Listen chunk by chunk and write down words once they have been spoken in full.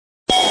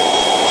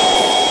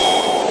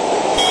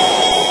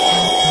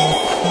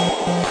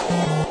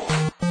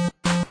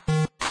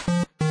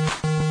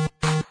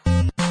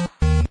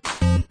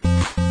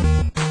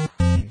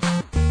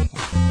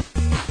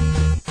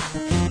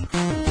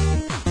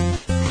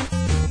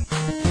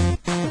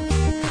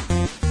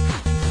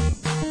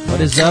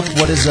is up?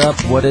 What is up?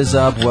 What is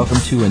up? Welcome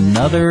to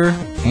another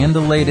and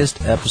the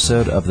latest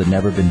episode of the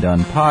Never Been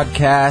Done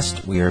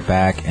podcast. We are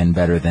back and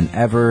better than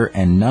ever,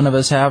 and none of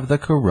us have the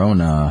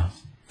corona,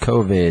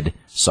 COVID,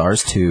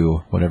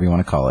 SARS-2, whatever you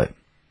want to call it.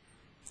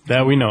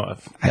 That we know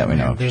of.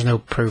 There's no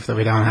proof that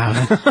we don't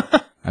have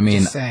it. I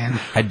mean,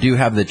 I do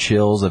have the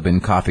chills. I've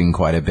been coughing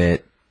quite a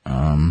bit.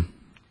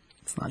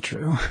 It's not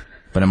true.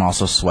 But I'm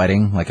also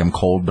sweating. Like, I'm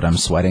cold, but I'm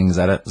sweating. Is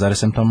that a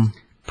symptom?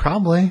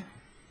 Probably.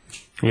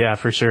 Yeah,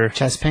 for sure.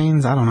 Chest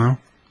pains? I don't know.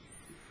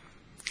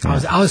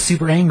 Yeah. I was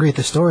super angry at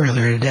the store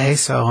earlier today,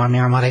 so I mean,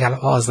 I might have got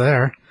a pause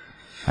there.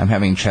 I'm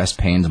having chest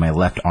pains. My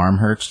left arm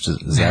hurts.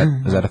 Is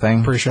that a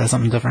thing? Pretty sure that's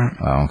something different.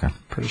 Oh, okay.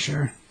 Pretty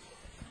sure.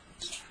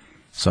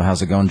 So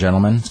how's it going,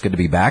 gentlemen? It's good to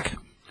be back.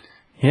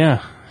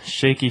 Yeah,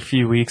 shaky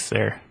few weeks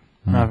there.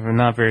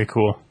 Not very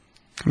cool.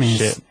 I mean,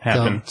 shit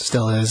happened.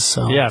 Still is.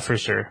 So yeah, for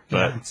sure.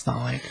 But yeah, it's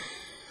not like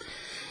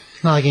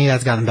any of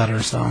that's gotten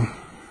better. So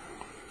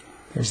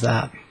there's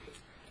that.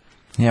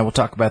 Yeah, we'll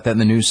talk about that in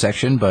the news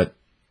section. But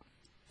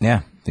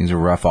yeah, things are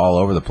rough all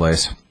over the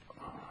place.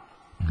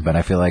 But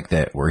I feel like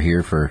that we're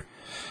here for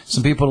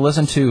some people to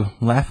listen to,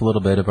 laugh a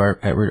little bit of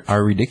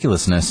our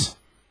ridiculousness,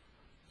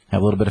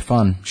 have a little bit of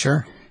fun.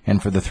 Sure.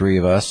 And for the three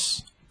of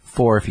us,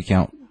 four if you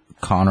count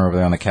Connor over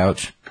there on the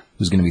couch,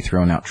 who's going to be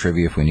throwing out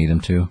trivia if we need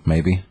him to,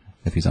 maybe,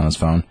 if he's on his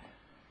phone.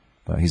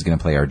 But he's going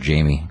to play our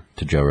Jamie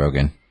to Joe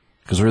Rogan,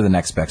 because we're the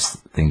next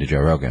best thing to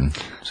Joe Rogan.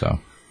 So,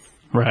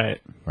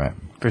 Right.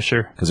 For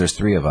sure. Because there's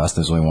three of us,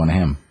 there's only one of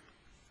him.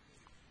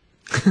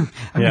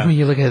 I mean, when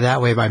you look at it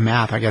that way by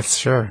math, I guess,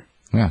 sure.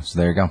 Yeah, so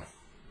there you go.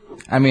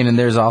 I mean, and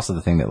there's also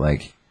the thing that,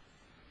 like,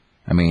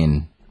 I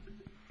mean,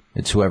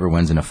 it's whoever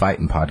wins in a fight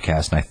in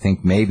podcast, and I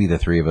think maybe the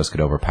three of us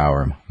could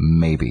overpower him.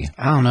 Maybe.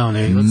 I don't know,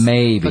 dude.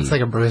 Maybe. Looks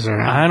like a bruiser.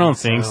 I don't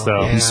think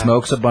so. Yeah. He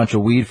smokes a bunch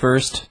of weed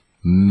first.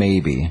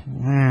 Maybe.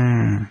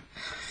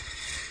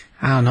 I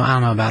don't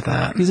know about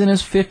that. He's in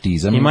his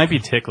 50s. I mean, He might be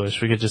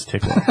ticklish. We could just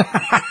tickle him.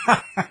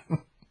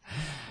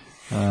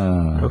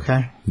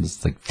 Okay.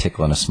 Just like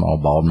tickling a small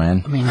bald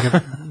man. I mean,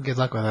 good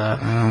luck with that.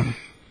 I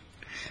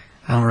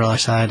don't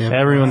relish that idea.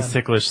 Everyone's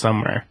ticklish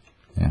somewhere.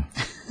 Yeah.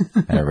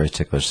 Everybody's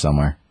ticklish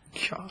somewhere.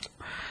 God.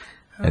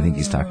 I think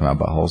he's talking about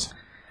buttholes.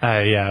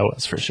 Yeah, I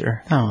was for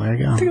sure. Oh, there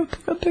you go.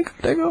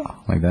 Tickle.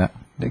 Like that.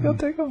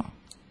 Tickle.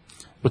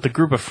 With the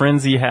group of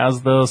friends he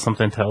has, though,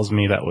 something tells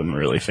me that wouldn't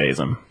really faze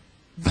him.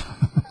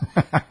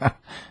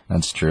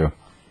 That's true.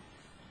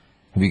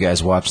 Have you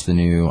guys watched I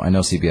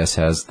know CBS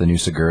has the new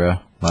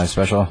Segura live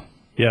special?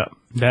 Yeah,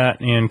 that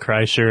and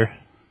Kreischer.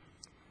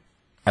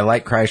 I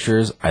like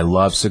Kreischer's. I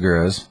love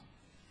Segura's.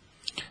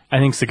 I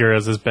think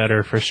Segura's is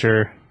better for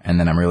sure. And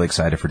then I'm really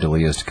excited for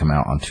D'Elia's to come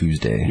out on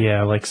Tuesday.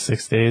 Yeah, like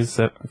 6 days,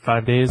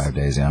 5 days. 5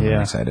 days, yeah. I'm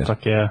really excited.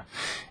 Fuck yeah.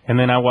 And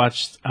then I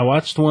watched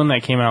one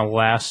that came out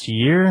last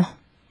year.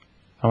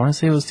 I want to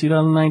say it was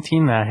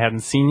 2019 that I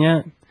hadn't seen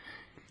yet.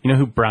 You know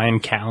who Brian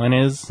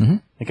Callen is? Mm-hmm.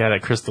 The guy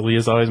that Chris D'Elia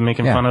is always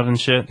making fun of and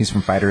shit. He's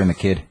from Fighter and the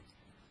Kid.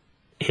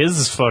 His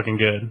is fucking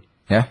good.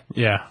 Yeah?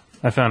 Yeah.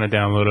 I found a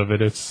download of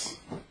it. It's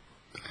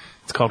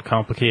called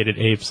Complicated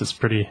Apes. It's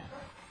pretty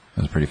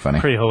funny.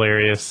 Pretty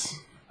hilarious.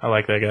 I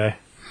like that guy.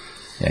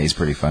 Yeah, he's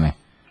pretty funny.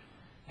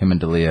 Him and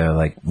D'Elia,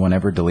 like,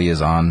 whenever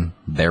D'Elia's on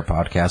their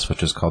podcast,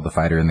 which is called The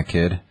Fighter and the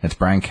Kid, it's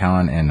Brian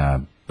Callen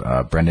and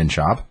Brendan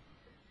Schaub,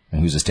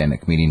 who's a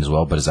stand-up comedian as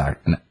well, but is a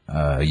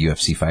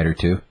UFC fighter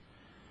too.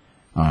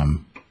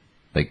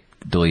 Like,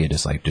 D'Elia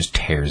just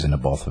tears into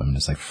both of them,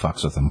 just like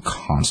fucks with them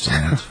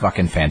constantly. It's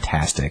fucking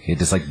fantastic. It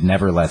just like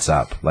never lets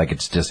up. Like,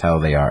 it's just how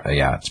they are.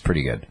 Yeah, it's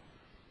pretty good.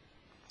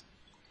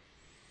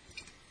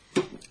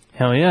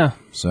 Hell yeah.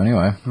 So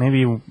anyway.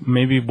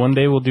 Maybe one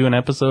day we'll do an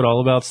episode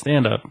all about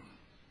stand-up.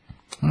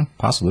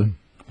 Possibly.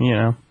 You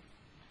know.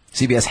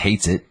 CBS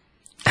hates it.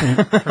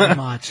 Pretty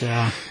much,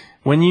 yeah.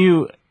 When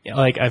you,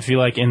 like, I feel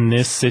like in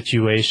this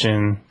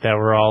situation that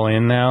we're all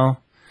in now,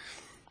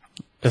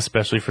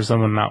 especially for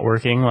someone not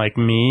working like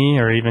me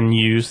or even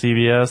you,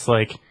 CBS,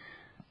 like,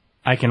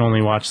 I can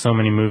only watch so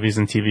many movies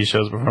and TV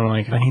shows before I'm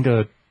like, I need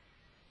to,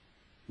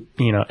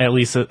 you know, at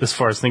least as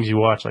far as things you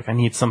watch, like, I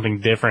need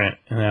something different.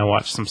 And then I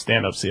watched some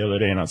stand-ups the other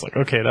day and I was like,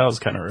 okay, that was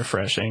kind of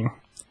refreshing.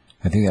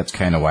 I think that's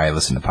kind of why I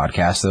listen to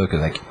podcasts, though,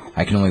 because, like,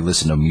 I can only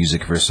listen to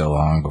music for so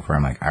long before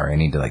I'm like, all right, I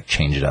need to, like,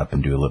 change it up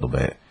and do a little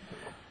bit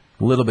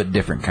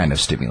different kind of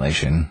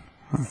stimulation.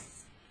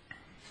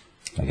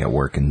 Like at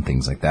work and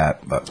things like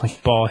that. But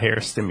like ball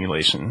hair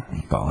stimulation.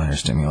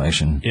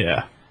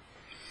 Yeah.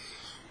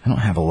 I don't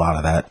have a lot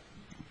of that.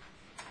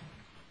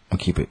 I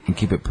keep it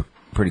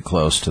pretty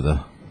close to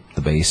the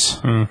base.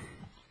 Yeah.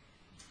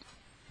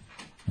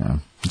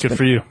 Good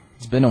for you.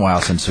 It's been a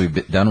while since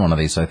we've done one of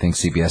these, so I think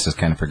CBS has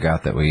kind of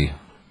forgot that we...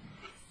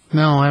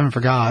 No, I haven't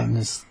forgotten.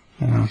 It's,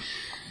 you know.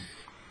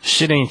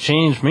 Shit ain't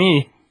changed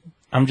me.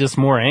 I'm just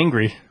more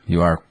angry.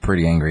 You are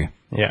pretty angry.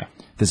 Yeah.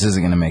 This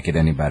isn't going to make it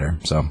any better,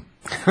 so...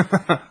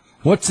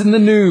 What's in the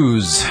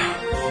news?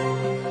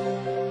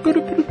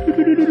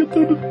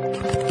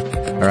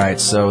 Alright,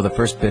 so the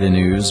first bit of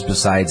news,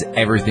 besides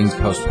everything's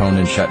postponed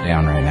and shut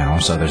down right now,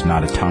 so there's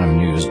not a ton of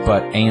news,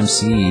 but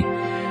AMC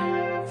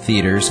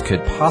theaters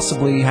could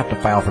possibly have to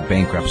file for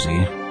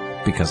bankruptcy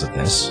because of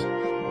this.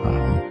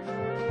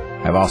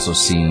 I've also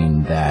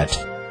seen that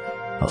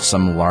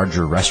some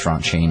larger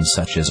restaurant chains,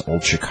 such as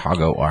Old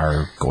Chicago,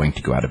 are going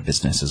to go out of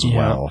business as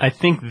well. I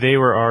think they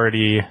were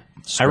already...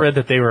 I read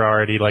that they were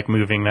already, like,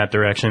 moving that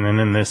direction, and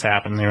then this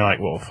happened. They were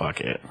like, well,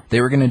 fuck it. They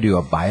were going to do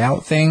a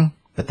buyout thing,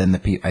 but then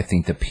I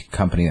think the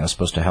company that was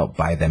supposed to help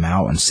buy them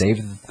out and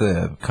save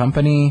the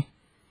company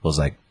was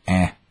like,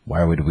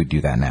 why would we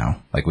do that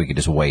now? Like, we could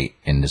just wait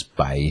and just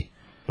buy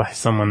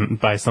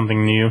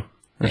something new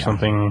or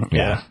something.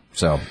 Yeah.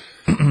 So,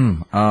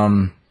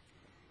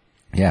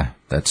 yeah,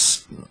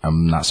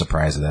 I'm not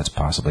surprised that that's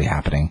possibly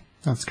happening.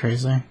 That's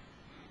crazy.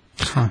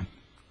 Huh.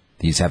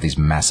 These have these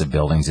massive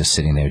buildings just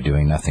sitting there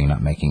doing nothing,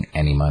 not making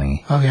any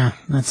money. Oh yeah,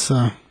 that's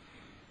part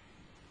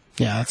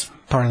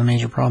of the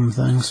major problem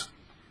things.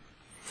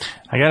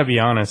 I gotta be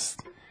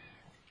honest,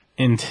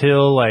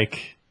 until I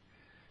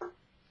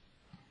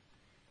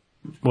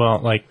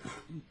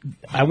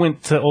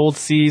went to Old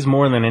Seas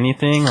more than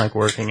anything, like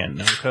working at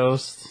No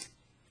Coast,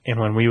 and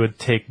when we would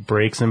take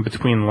breaks in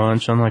between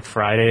lunch on like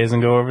Fridays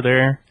and go over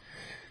there.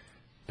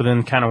 But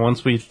then kind of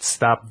once we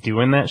stopped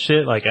doing that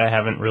shit, like I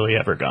haven't really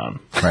ever gone.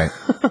 Right.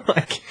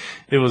 Like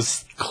it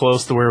was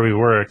close to where we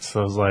worked, so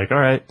I was like, all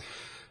right,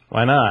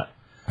 why not?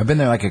 I've been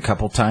there like a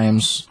couple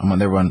times. When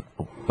there when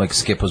like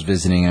Skip was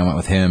visiting, I went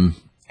with him,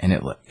 and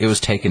it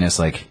was taking us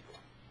like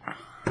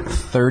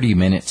 30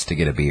 minutes to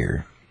get a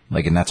beer.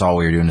 Like, and that's all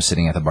we were doing is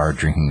sitting at the bar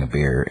drinking a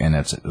beer, and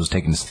it was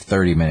taking us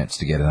 30 minutes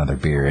to get another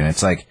beer, and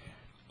it's like,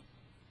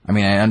 I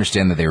mean, I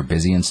understand that they were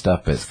busy and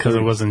stuff, but because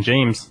it wasn't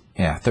James.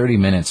 Yeah, 30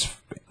 minutes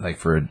like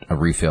for a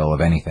refill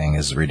of anything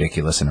is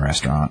ridiculous in a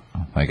restaurant.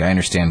 Like, I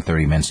understand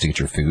 30 minutes to get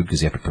your food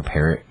because you have to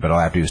prepare it, but all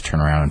I have to do is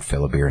turn around and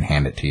fill a beer and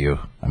hand it to you.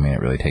 I mean,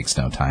 it really takes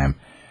no time.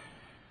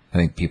 I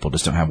think people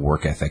just don't have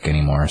work ethic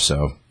anymore,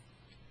 so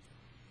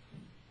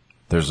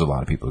there's a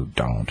lot of people who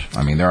don't.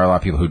 I mean, there are a lot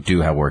of people who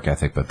do have work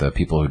ethic, but the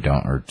people who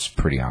don't are it's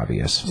pretty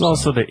obvious. There's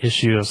also the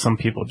issue of some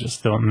people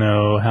just don't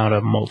know how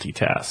to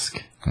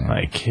multitask. Yeah.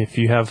 Like, if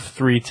you have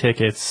 3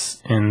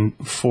 tickets and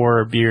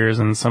 4 beers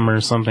and some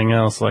or something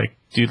else, like,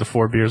 do the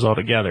 4 beers all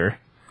together.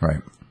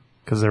 Right.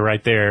 Because they're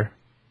right there.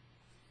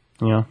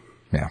 You know?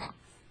 Yeah.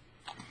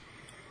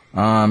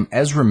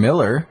 Ezra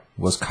Miller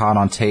was caught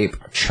on tape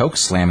choke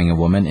slamming a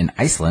woman in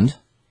Iceland.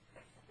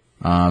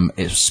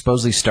 It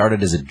supposedly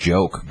started as a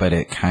joke, but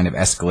it kind of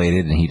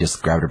escalated, and he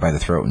just grabbed her by the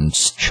throat and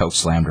choke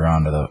slammed her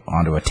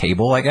onto a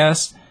table, I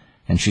guess.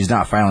 And she's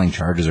not filing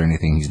charges or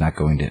anything. He's not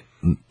going to,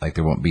 like,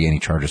 there won't be any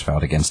charges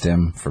filed against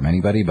him from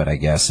anybody, but I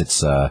guess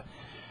it's,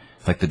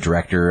 like the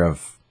director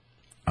of,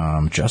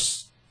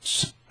 just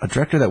a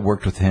director that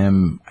worked with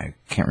him. I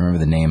can't remember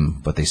the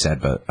name, what they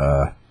said, but,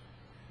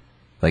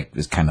 like,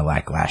 was kind of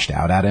like lashed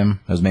out at him.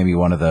 It was maybe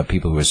one of the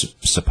people who was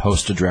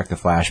supposed to direct The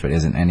Flash, but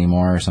isn't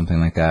anymore or something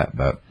like that,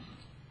 but.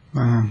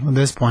 At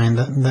this point,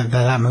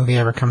 that movie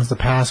ever comes to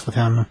pass with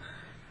him,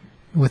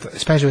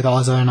 especially with all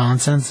his other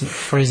nonsense,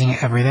 freezing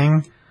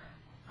everything.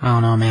 I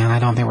don't know, man. I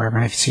don't think we're ever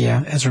going to see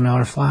a Ezra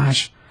Miller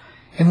Flash.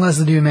 Unless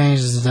the dude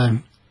manages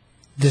to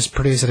just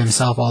produce it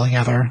himself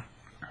altogether.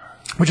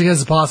 Which I guess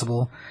is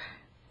possible.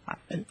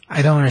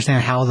 I don't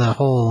understand how the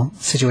whole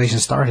situation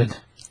started.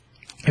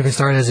 If it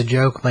started as a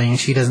joke, like,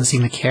 she doesn't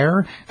seem to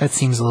care, that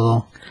seems a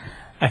little...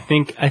 I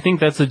think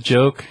that's a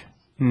joke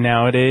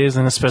nowadays,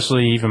 and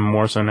especially even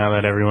more so now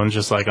that everyone's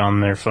just, like,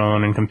 on their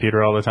phone and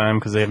computer all the time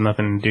because they have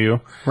nothing to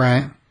do.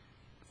 Right.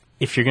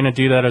 If you're going to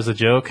do that as a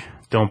joke,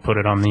 don't put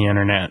it on the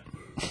internet.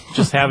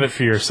 Just have it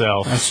for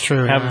yourself. That's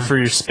true. Have it for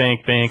your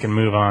spank bank and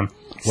move on.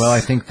 Well,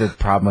 I think the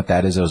problem with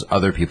that is those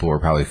other people were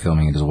probably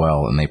filming it as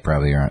well, and they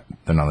probably aren't.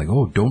 They're not like,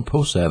 oh, don't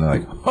post that. And they're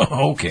like,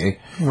 oh, okay.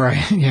 Right.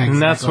 Yeah. Exactly.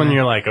 And that's when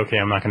you're like, okay,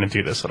 I'm not going to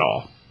do this at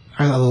all.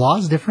 Are the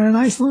laws different in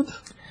Iceland?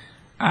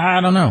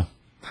 I don't know.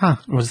 Huh.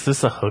 Was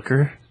this a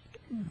hooker?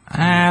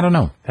 I don't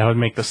know. That would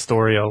make the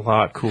story a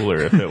lot cooler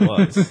if it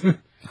was.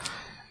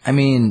 I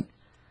mean...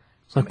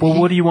 It's like, well,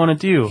 what do you want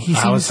to do?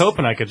 I was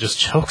hoping I could just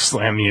choke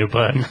slam you,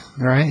 but...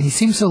 Right? He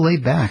seems so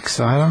laid back,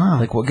 so I don't know.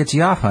 Like, what gets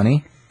you off,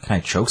 honey? Can I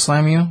choke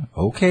slam you?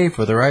 Okay,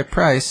 for the right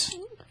price.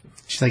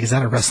 She's like, is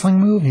that a wrestling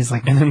move? He's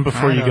like... And then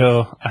before you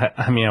go,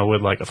 I mean, I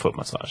would like a foot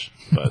massage,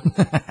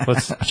 but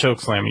let's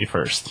choke slam you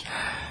first.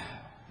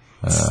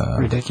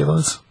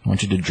 Ridiculous. I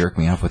want you to jerk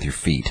me off with your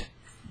feet.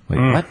 Wait,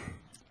 what?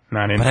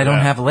 Not into But I don't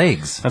have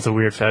legs. That's a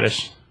weird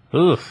fetish.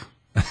 Oof.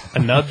 A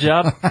nub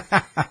job?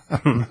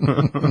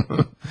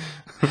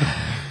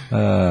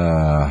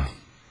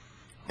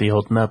 The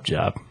old nub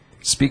job.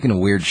 Speaking of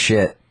weird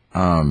shit,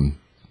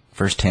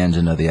 first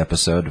tangent of the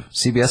episode.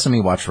 CBS and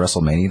me watched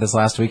WrestleMania this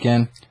last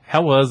weekend.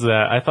 How was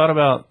that? I thought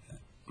about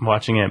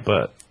watching it,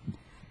 but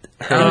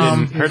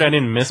heard I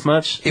didn't miss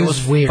much. It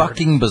was weird.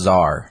 Fucking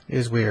bizarre. It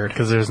was weird.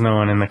 Because there's no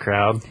one in the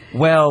crowd.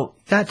 Well,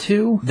 that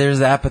too? There's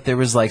that, but there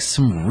was like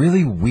some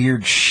really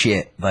weird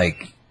shit.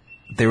 Like,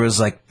 there was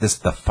like the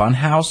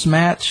Funhouse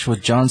match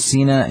with John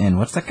Cena and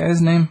what's that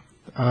guy's name?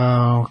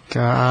 Oh,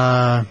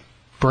 God.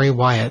 Bray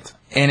Wyatt.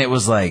 And it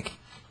was like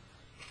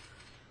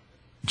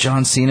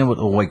John Cena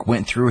like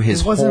went through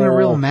his It wasn't a whole-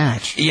 real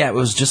match. Yeah, it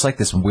was just like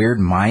this weird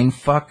mind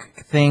fuck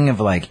thing of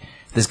like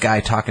this guy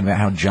talking about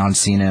how John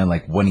Cena,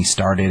 like when he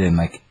started, and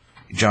like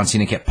John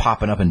Cena kept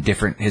popping up in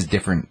his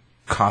different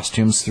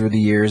costumes through the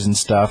years and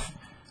stuff.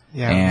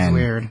 Yeah, it And-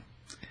 was weird.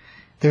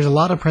 There's a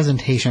lot of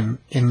presentation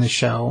in the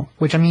show,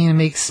 which, I mean, it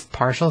makes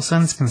partial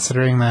sense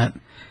considering that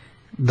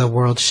the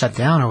world shut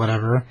down or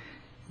whatever,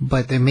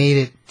 but they made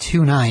it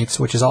 2 nights,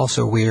 which is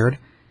also weird,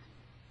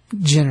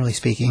 generally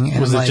speaking.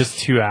 And Was like, it just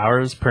 2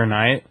 hours per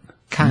night?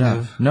 kind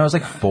of? No, it was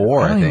like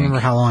 4, I I don't even think.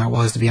 remember how long it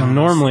was, to be honest.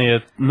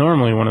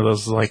 Normally one of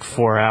those is like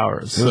 4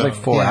 hours. It was like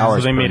 4 yeah,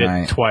 hours So they per made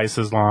night. it twice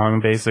as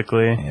long,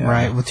 basically. Yeah.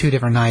 Right, with 2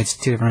 different nights,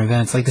 2 different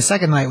events. Like, the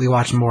second night we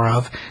watched more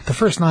of. The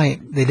first night,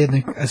 they did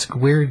a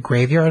weird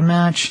graveyard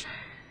match.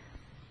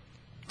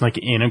 Like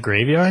in a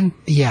graveyard?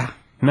 Yeah.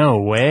 No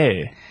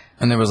way.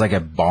 And there was like a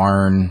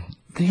barn.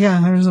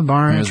 Yeah, there was a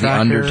barn, It was the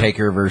tractor,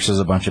 Undertaker versus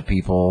a bunch of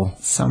people.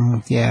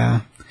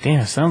 yeah.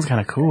 Damn, sounds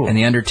kind of cool. And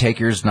the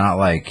Undertaker's not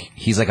like,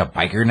 he's like a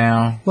biker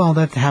now. Well,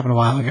 that happened a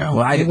while ago.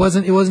 Well, it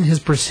wasn't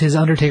his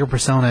Undertaker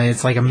persona.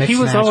 It's like a mixed He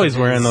was match always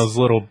of wearing his- those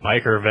little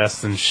biker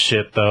vests and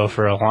shit, though,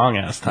 for a long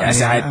ass time.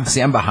 Yeah,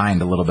 see, I'm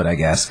behind a little bit, I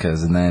guess,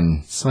 and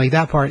then So like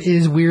that part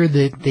is weird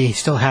that they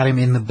still had him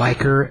in the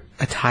biker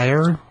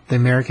attire, the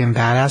American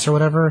Badass or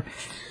whatever,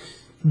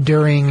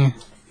 during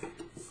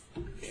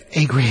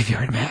a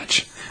graveyard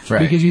match. Right.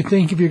 Because you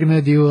think if you're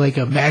gonna do like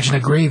imagine a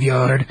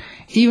graveyard,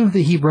 even if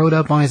he rode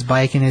up on his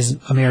bike in his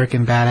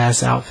American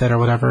Badass outfit or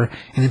whatever,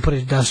 and then put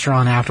a duster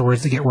on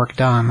afterwards to get work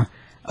done,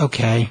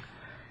 okay.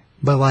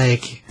 But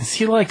like, Is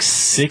he like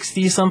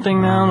 60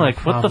 something now?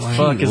 Like, what the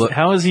probably. fuck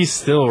how is he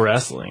still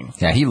wrestling?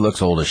 yeah, he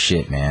looks old as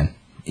shit, man.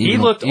 He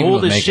Even- looked even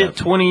old with as shit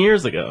makeup. 20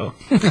 years ago.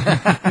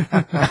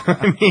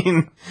 I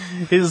mean,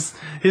 his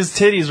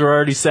titties were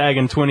already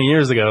sagging 20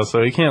 years ago,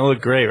 so he can't look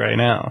great right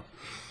now.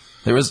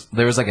 There was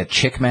like a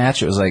chick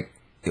match. It was like,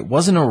 it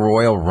wasn't a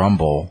Royal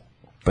Rumble,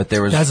 but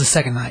there was. that was the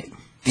second night.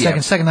 Yeah.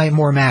 Second night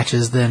more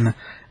matches than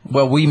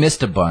Well, we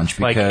missed a bunch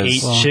Like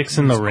because 8 chicks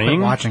in the quit ring?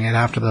 watching it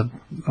after the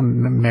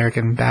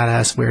American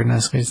Badass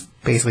weirdness. We just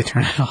basically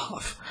turned it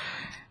off.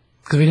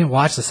 Because we didn't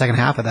watch the second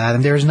half of that.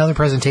 And there was another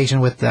presentation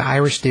with the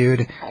Irish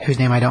dude whose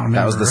name I don't remember.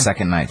 that was the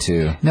second night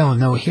too.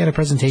 No, he had a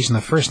presentation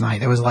the first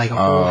night. It was like a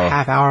whole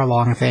half-hour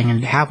long thing,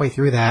 and halfway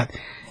through that,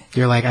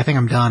 you're like, I think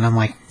I'm done. I'm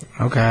like,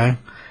 okay.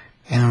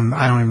 And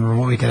I don't even remember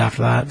what we did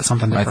after that.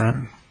 Something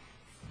different.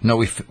 No,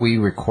 we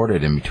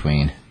recorded in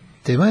between.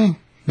 Did we?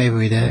 Maybe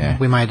we did. Yeah.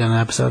 We might have done an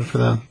episode for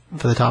the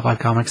Top 5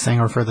 Comics thing,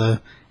 or for the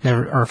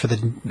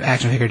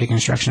action figure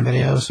deconstruction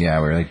videos. Yeah,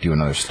 we were like doing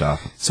other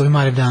stuff. So we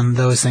might have done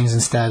those things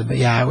instead. But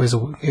yeah, it was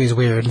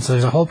weird. And so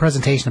there's a whole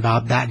presentation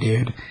about that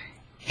dude,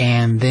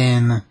 and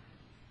then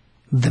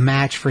the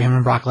match for him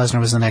and Brock Lesnar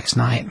was the next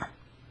night.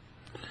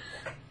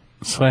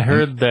 So I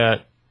heard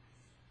that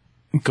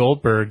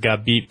Goldberg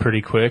got beat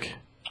pretty quick.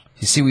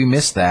 You see, we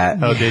missed that.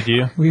 Oh, did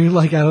you? We were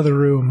like out of the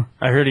room.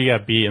 I heard he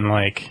got beat in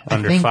like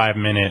under think- 5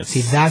 minutes.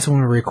 See, that's when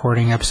we were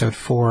recording episode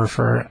 4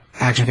 for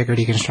action figure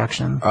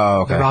deconstruction.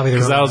 Oh, okay.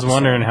 Because I was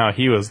wondering how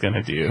he was going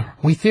to do.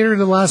 We figured it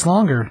to last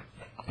longer.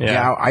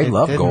 Yeah, I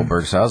love didn't.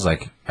 Goldberg, so I was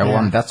like,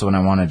 that's the one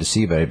I wanted to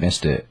see, but I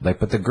missed it. Like,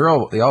 but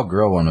the all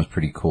girl one was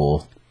pretty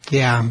cool.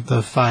 Yeah,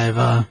 the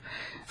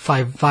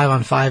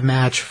 5-on-5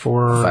 match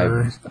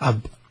for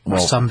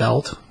some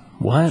belt.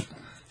 What?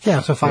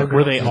 Yeah, so 5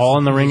 Were they girls all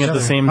in the ring each at the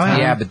other. same Oh, time?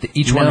 Yeah, but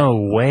each No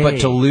one. way. But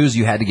to lose,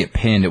 you had to get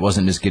pinned. It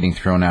wasn't just getting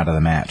thrown out of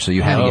the match, so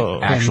you had to Oh.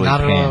 get actually not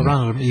all pinned.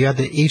 around. You had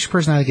each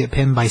person had to get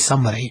pinned by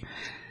somebody.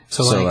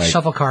 So like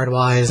shuffle card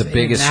wise, The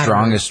biggest,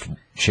 strongest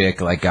chick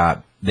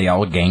they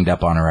all ganged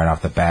up on her right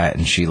off the bat,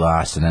 and she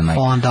lost. And then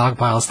full on dog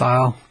pile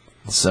style.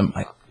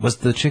 was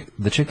the chick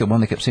the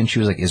one that kept saying she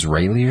was like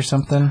Israeli or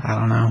something? I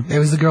don't know. It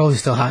was the girl who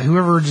still had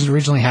whoever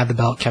originally had the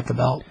belt kept the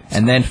belt.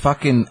 And then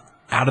fucking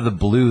out of the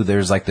blue,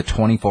 there's like the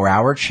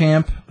 24-hour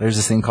champ. There's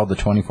this thing called the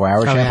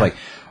 24-hour champ. yeah. Like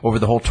over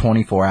the whole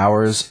 24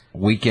 hours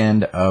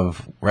weekend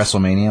of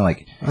WrestleMania,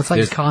 like That's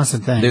like a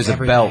constant thing. There's a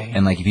every belt, day.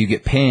 and like if you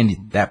get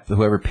pinned, that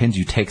whoever pins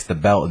you takes the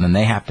belt, and then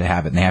they have to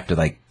have it, and they have to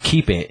like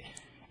keep it.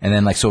 And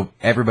then like so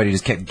everybody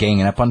just kept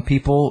ganging up on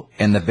people.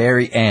 And at the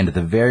very end,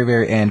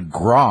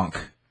 Gronk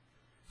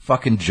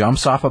fucking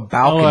jumps off a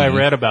balcony. Oh, I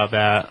read about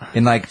that.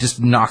 And like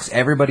just knocks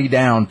everybody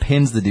down,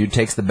 pins the dude,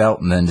 takes the belt,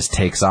 and then just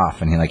takes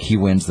off. And he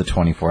wins the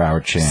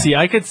 24-hour champ. See,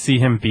 I could see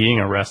him being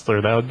a wrestler.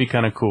 That would be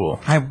kind of cool.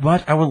 I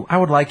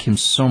would like him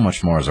so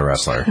much more as a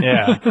wrestler.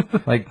 Yeah.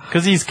 Like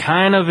Because he's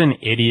kind of an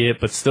idiot,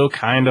 but still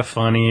kind of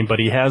funny. But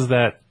he has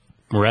that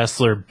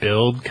wrestler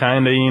build,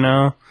 kind of, you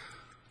know?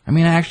 I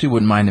mean, I actually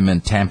wouldn't mind him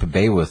in Tampa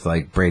Bay with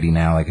like Brady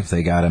now. Like if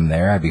they got him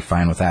there, I'd be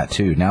fine with that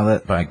too. Now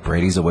that like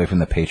Brady's away from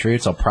the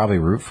Patriots, I'll probably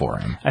root for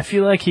him. I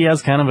feel like he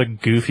has kind of a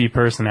goofy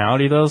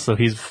personality, though, so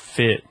he's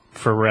fit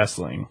for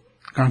wrestling.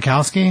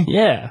 Gronkowski?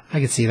 Yeah. I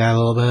could see that a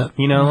little bit.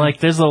 You know, like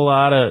there's a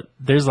lot of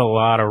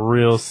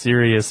real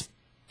serious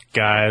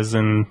guys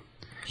in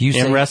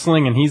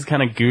wrestling, and he's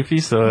kind of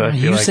goofy, so I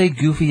feel You like say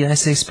goofy, I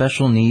say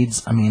special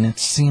needs. I mean,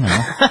 it's he'll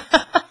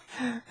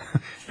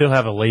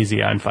have a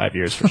lazy eye in 5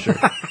 years for sure.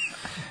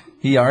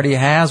 He already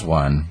has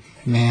one.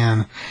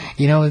 Man,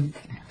 you know,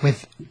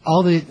 with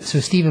all so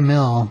Stephen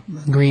Mill,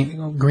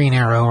 Green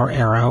Arrow or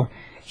Arrow,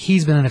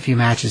 he's been in a few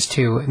matches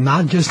too,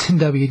 not just in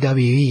WWE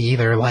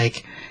either,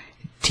 like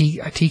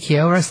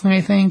TKO wrestling,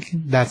 I think.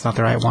 That's not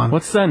the right one.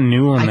 What's that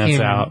new one that's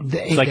can't out? remember.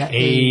 It's like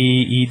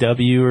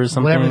AEW or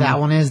something. Whatever that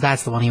one is,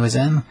 that's the one he was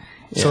in.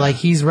 So like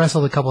he's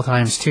wrestled a couple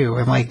times too,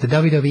 and like the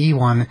WWE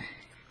one,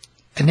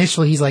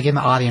 initially he's like in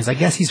the audience. I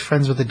guess he's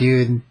friends with the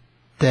dude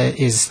that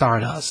is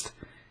Stardust.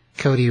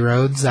 Cody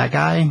Rhodes, that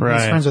guy. Right.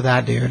 He's friends with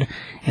that dude.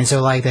 And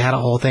so, like, they had a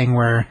whole thing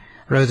where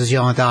Rhodes was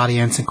yelling at the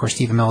audience, and of course,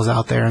 Stephen Mill's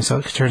out there, and so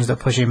it turns to a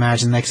pushing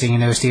match, and the next thing you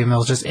know, Stephen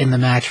Mill's just in the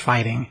match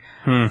fighting.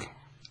 I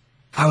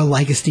would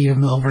like a Stephen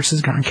Mill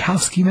versus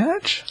Gronkowski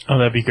match. Oh,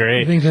 that'd be I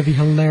great. think that'd be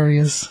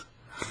hilarious.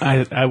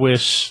 I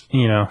wish,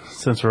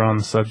 since we're on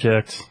the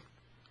subject,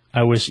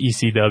 I wish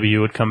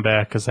ECW would come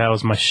back, because that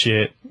was my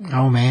shit.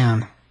 Oh,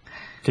 man.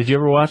 Did you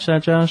ever watch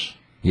that, Josh?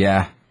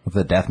 Yeah, with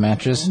the death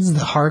matches. This is the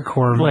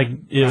hardcore. Like,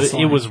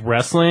 it was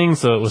wrestling,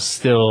 so it was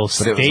still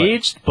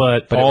staged,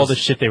 but all the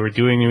shit they were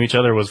doing to each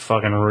other was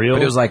fucking real.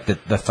 But it was like the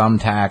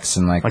thumbtacks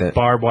and like the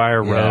barbed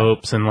wire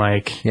ropes and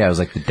like... Yeah, it was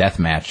like the death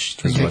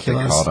match is what they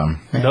called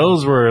them. Yeah.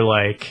 Those were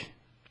like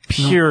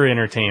pure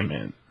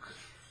entertainment.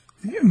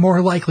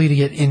 More likely to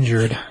get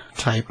injured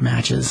type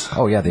matches.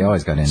 Oh yeah, they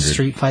always got injured.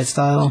 Street fight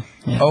style.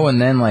 Yeah. Oh,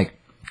 and then like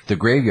the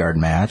graveyard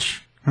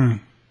match. I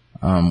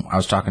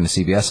was talking to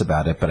CBS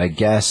about it, but I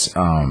guess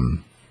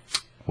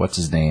what's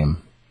his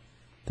name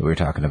that we were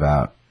talking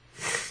about?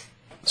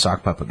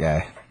 Sock puppet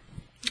guy.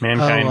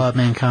 Mankind.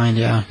 Mankind,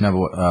 yeah. No,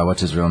 but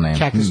what's his real name?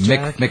 Cactus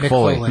Jack? Mick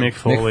Foley. Mick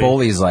Foley. Mick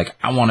Foley's like,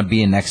 I want to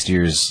be in next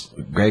year's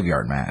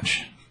graveyard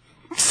match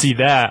See,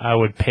 that I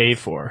would pay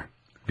for.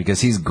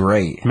 because he's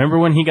great. Remember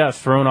when he got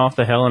thrown off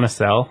the Hell in a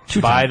Cell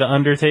by The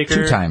Undertaker?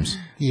 2 times.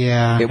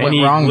 Yeah. It went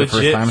he wrong the first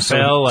legit time,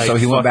 fell like so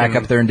he went back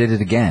fucking- up there and did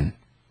it again.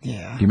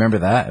 Yeah. Do you remember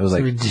that? It was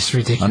like Just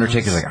ridiculous.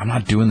 Undertaker's like, I'm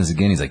not doing this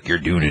again. He's like, you're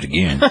doing it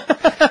again.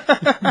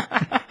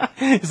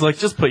 He's like,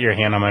 just put your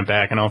hand on my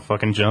back and I'll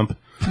fucking jump.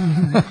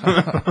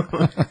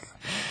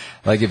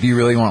 Like, if you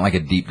really want like a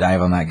deep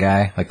dive on that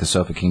guy, like the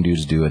Sofa King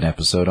dudes do an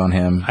episode on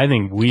him. I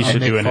think we should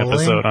Mick do an Foley?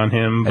 episode on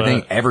him. But I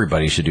think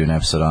everybody should do an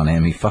episode on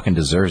him. He fucking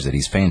deserves it.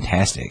 He's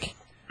fantastic.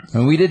 I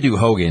mean, we did do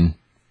Hogan.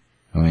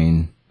 I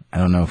mean, I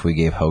don't know if we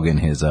gave Hogan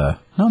his, no,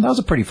 that was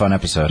a pretty fun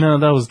episode. no,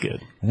 that was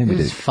good. I think It we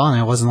was did. fun.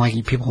 It wasn't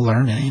like people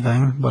learned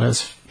anything, but it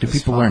was. Do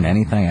people learn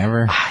anything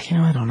ever?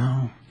 I don't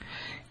know.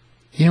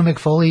 Mick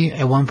Foley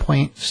at one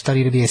point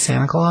studied to be a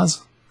Santa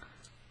Claus.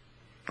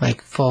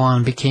 Like, full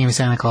on became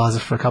Santa Claus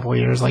for a couple of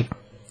years, like,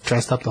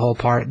 dressed up the whole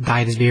part,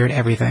 dyed his beard,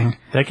 everything.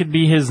 That could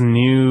be his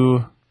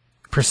new...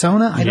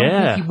 Persona? I don't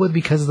Yeah. think he would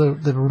because the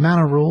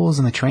amount of rules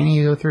and the training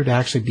you go through to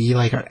actually be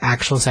like an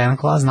actual Santa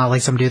Claus, not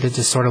like some dude that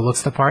just sort of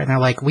looks the part and they're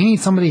like, we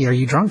need somebody, are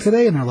you drunk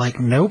today? And they're like,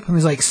 nope. And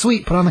he's like,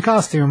 sweet, put on the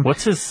costume.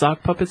 What's his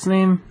sock puppet's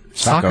name?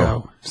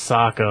 Sacco.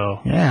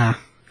 Sacco. Yeah.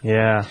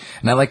 Yeah.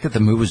 And I like that the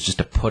move was just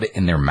to put it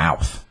in their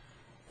mouth.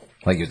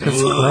 Like, it was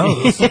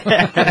Gross.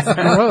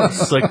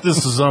 Gross. It's like,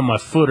 this was on my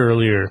foot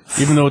earlier,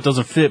 even though it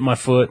doesn't fit my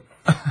foot.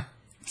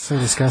 So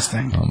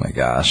disgusting. oh my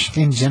gosh.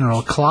 In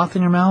general, cloth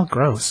in your mouth,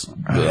 gross.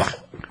 Ugh.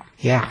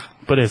 Yeah.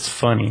 But it's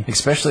funny.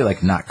 Especially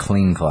like not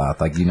clean cloth.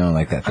 Like,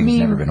 like that thing's mean,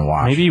 never been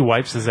washed. Maybe he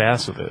wipes his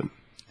ass with it.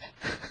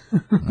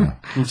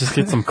 You just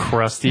get some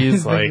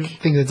crusties, I like,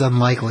 think that's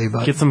unlikely,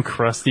 but get some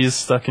crusties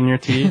stuck in your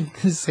teeth.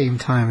 at the same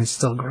time, it's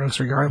still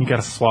gross regardless. You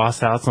gotta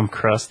floss out some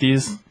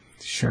crusties.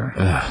 Sure.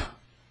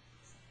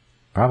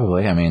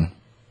 Probably. I mean,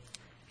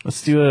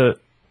 Let's do a...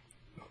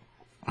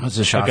 what's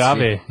the Shotsky?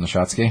 Agave. The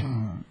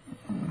Shotsky?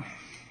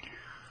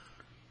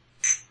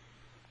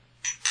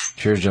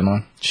 Cheers,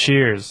 gentlemen.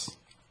 Cheers.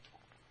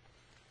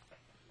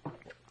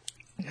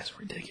 That's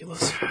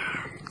ridiculous.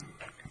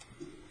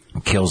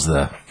 Kills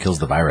the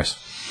virus.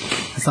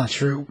 That's not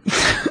true.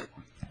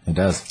 It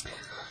does.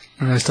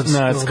 No,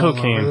 it's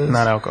cocaine,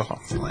 not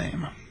alcohol.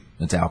 Lame.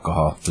 It's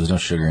alcohol. There's no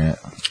sugar in it.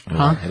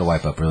 It'll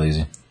wipe up real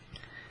easy.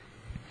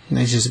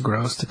 It's just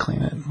gross to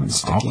clean it. When it's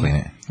sticky. I'll clean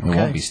it. It Okay.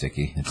 won't be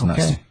sticky. It's not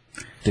Okay.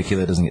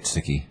 tequila doesn't get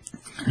sticky.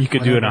 You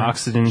could do an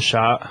oxygen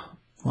shot.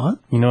 What?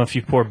 You know, if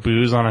you pour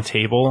booze on a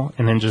table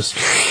and then just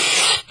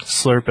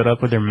slurp it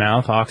up with your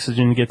mouth,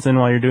 oxygen gets in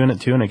while you're doing it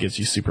too, and it gets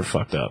you super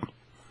fucked up.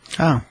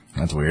 Oh.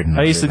 That's weird.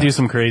 I used to do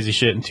some crazy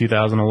shit in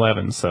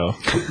 2011, so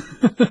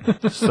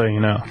just so you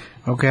know.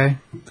 Okay.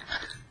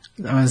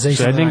 I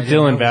So I think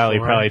Dylan Valley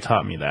probably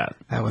taught me that.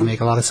 That would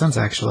make a lot of sense,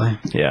 actually.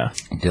 Yeah.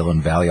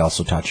 Dylan Valley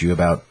also taught you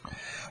about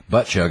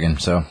butt chugging,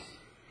 so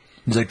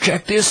he's like,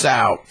 check this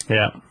out.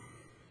 Yeah.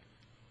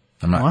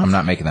 I'm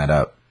not making that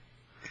up.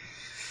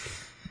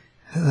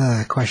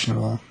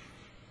 Questionable.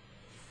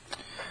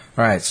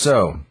 All right,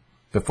 so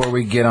before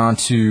we get on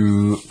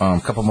to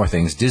a couple more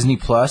things, Disney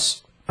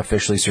Plus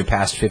officially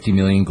surpassed 50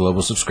 million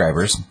global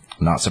subscribers.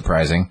 Not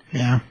surprising.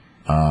 Yeah.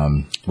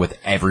 With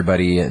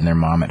everybody and their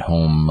mom at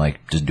home, like,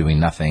 just doing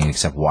nothing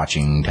except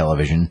watching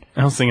television.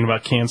 I was thinking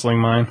about canceling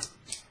mine.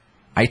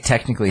 I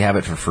technically have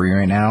it for free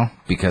right now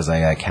because I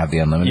have the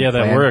unlimited Yeah,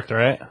 that plan. worked,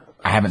 right?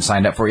 I haven't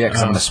signed up for it yet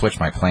because I'm going to switch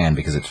my plan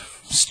because it's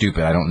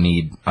stupid. I don't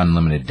need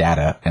unlimited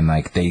data. And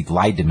like they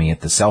lied to me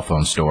at the cell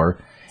phone store.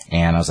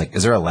 And I was like,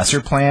 is there a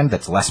lesser plan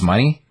that's less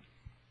money?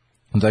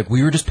 And like,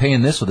 we were just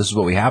paying this, so this is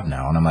what we have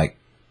now. And I'm like,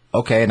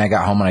 okay. And I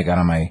got home and I got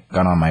on my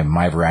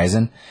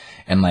Verizon.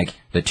 And like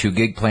the 2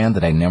 gig plan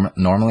that I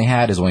normally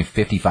had is only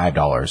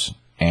 $55.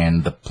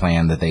 And the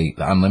plan the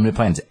unlimited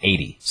plan is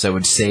 $80. So it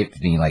would save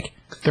me like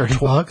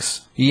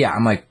 $30. Yeah.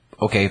 I'm like,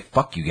 okay,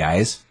 fuck you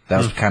guys. That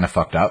was kind of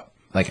fucked up.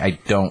 Like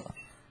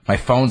my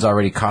phone's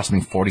already cost me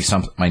 40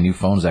 something. My new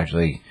phone's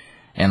actually,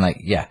 and like,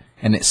 yeah.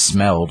 And it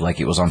smelled like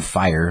it was on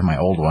fire, my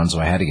old one, so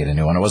I had to get a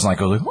new one. It wasn't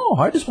like I was like, oh,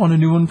 I just want a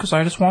new one because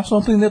I just want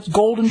something that's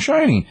gold and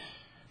shiny.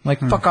 Like,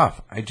 fuck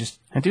off. I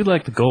do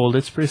like the gold.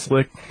 It's pretty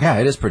slick. Yeah,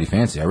 it is pretty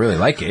fancy. I really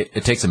like it.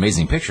 It takes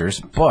amazing pictures,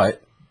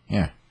 but,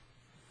 yeah.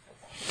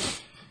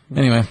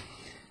 Anyway.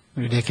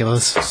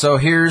 Ridiculous. So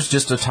here's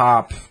just a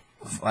top,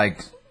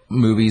 like,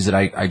 movies that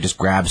I just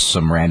grabbed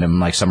some random,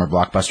 like, summer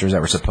blockbusters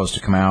that were supposed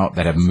to come out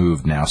that have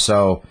moved now.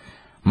 So,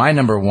 my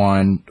number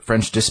 1,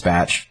 French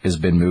Dispatch, has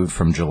been moved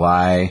from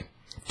July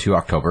to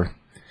October.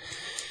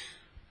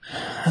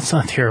 That's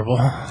not terrible.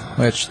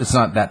 Which, it's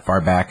not that far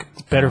back.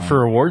 Better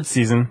for award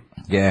season.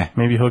 Yeah.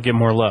 Maybe he'll get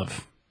more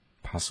love.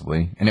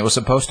 Possibly. And it was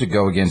supposed to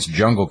go against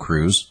Jungle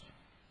Cruise.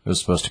 It was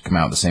supposed to come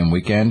out the same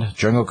weekend.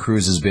 Jungle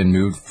Cruise has been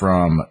moved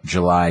from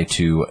July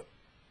to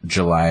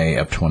July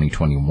of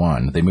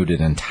 2021. They moved it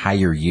an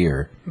entire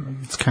year.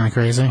 It's kind of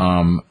crazy.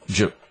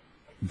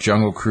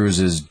 Jungle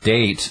Cruise's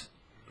date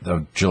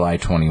of July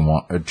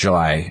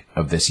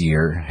of this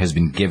year has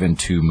been given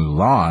to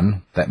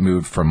Mulan, that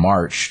moved from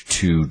March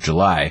to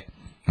July.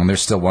 And they're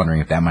still wondering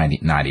if that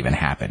might not even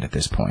happen at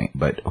this point,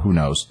 but who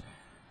knows.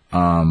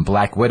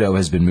 Black Widow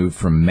has been moved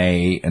from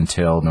May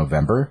until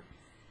November.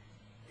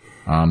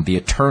 The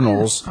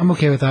Eternals. I'm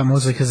okay with that,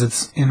 mostly because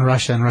it's in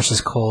Russia, and Russia's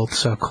cold,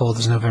 so cold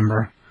is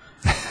November.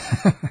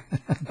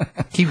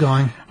 Keep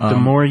going. The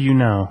more you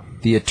know.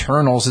 The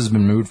Eternals has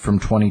been moved from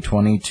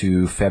 2020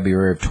 to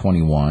February of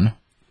 21.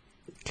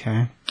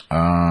 Okay.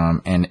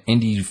 And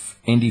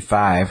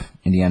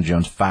Indiana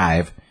Jones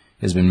 5,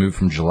 has been moved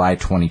from July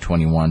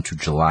 2021 to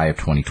July of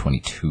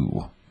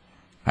 2022.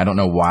 I don't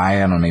know why. I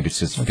don't know. Maybe it's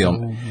just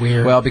film.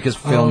 Weird. Well, because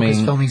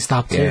filming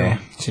stopped yeah,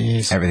 too.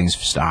 Jeez. Everything's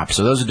stopped.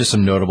 So those are just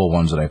some notable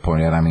ones that I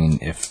pointed out. I mean,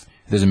 if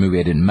there's a movie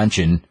I didn't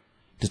mention,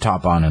 to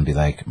top on and be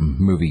like,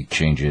 movie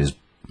changes,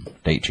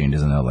 date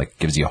changes, and it like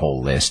gives you a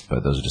whole list.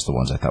 But those are just the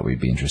ones I thought we'd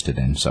be interested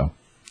in. So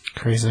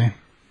Crazy.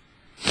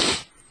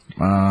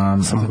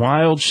 Some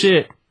wild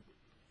shit.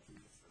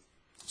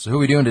 So who are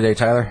we doing today,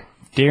 Tyler?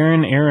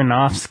 Darren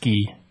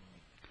Aronofsky.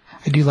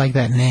 I do like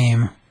that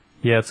name,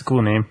 Yeah, it's a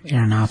cool name.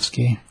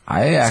 Aronofsky.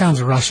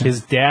 Sounds Russian.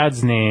 His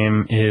dad's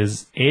name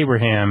is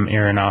Abraham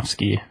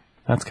Aronofsky.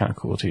 That's kind of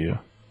cool to you.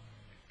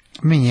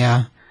 I mean,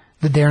 yeah.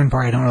 The Darren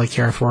part I don't really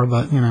care for,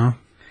 but, you know.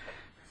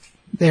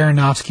 The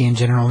Aronofsky in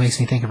general makes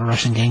me think of a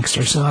Russian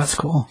gangster, so that's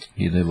cool.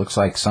 He looks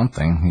like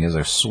something. He has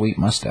a sweet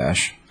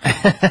mustache.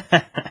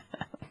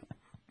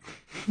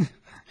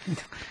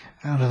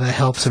 I don't know if that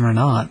helps him or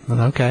not, but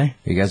okay.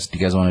 Do you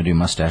guys want to do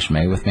Mustache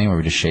May with me, where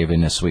we just shave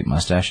in his sweet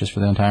mustaches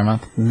for the entire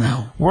month?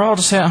 No. We're all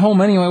just at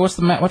home anyway. What's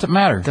it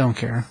matter? Don't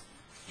care.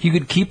 You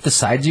could keep the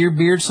sides of your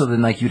beard, so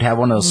then like you'd have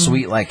one of those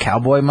sweet like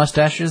cowboy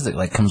mustaches that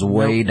like comes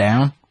way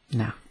down.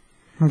 No.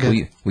 I'm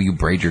good. Will you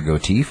braid your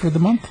goatee for the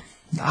month?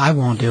 I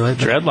won't do it.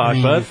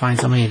 Dreadlock, bud. bud. If you find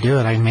somebody to do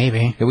it,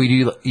 maybe. Yeah, will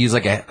you use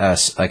like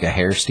a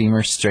hair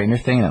steamer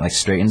straightener thing that like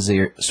straightens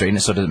it so it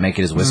doesn't make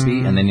it as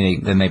wispy, and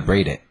then they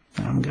braid it.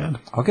 I'm good.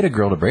 I'll get a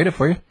girl to braid it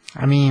for you.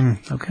 I mean,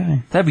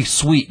 okay. That'd be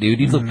sweet, dude.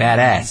 You'd look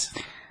badass.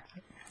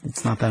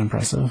 It's not that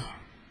impressive.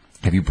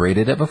 Have you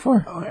braided it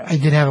before? I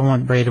did have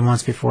it braided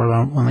once before.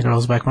 One of the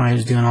girls back when I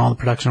was doing all the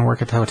production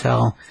work at the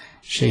hotel.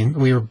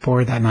 We were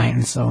bored that night,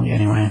 and so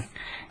anyway.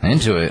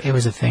 Into it. It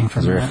was a thing for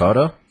me. Is there a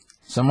photo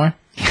somewhere?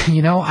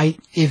 You know,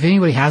 if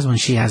anybody has one,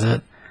 she has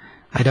it.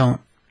 I don't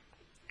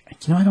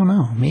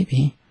know.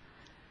 Maybe.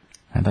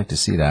 I'd like to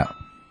see that.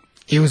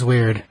 It was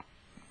weird.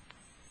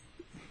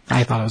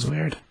 I thought it was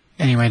weird.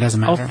 Anyway, it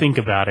doesn't matter. I'll think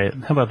about it.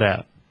 How about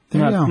that?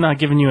 There you go. Not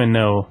giving you a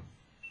no.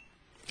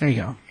 There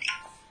you go.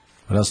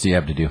 What else do you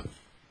have to do?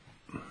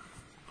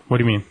 What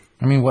do you mean?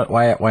 I mean,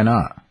 why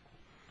not?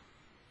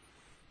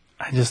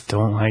 I just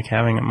don't like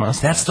having a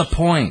mustache. That's the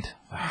point.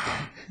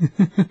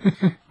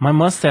 My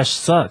mustache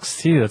sucks,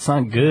 too. That's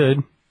not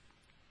good.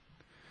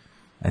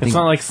 It's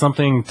not like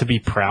something to be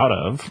proud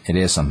of. It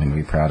is something to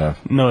be proud of.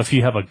 No, if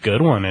you have a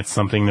good one, it's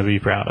something to be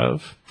proud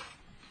of.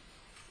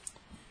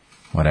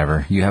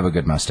 Whatever. You have a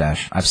good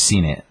mustache. I've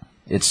seen it.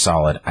 It's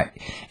solid.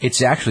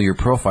 It's actually your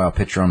profile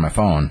picture on my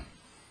phone.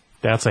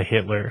 That's a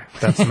Hitler.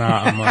 That's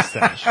not a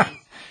mustache.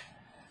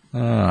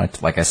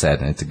 Like I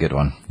said, it's a good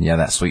one. Yeah,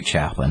 that sweet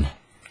Chaplin.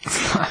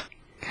 Yeah.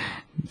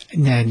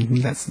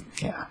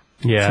 Yeah.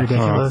 It's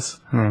ridiculous.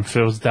 If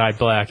it was dyed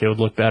black, it would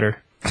look better.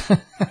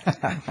 I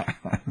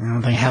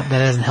don't think that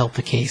doesn't help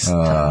the case.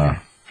 I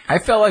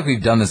felt like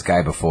we've done this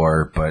guy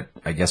before, but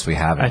I guess we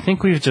haven't. I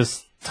think we've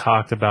just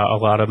talked about a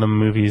lot of the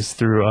movies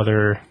through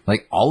other...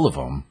 Like all of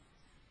them.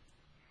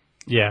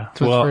 Yeah. So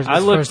it's Well, first- I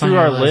it's looked first on through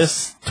your our list.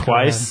 list Go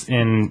twice,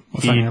 and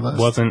What's on he your list?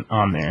 wasn't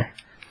on there.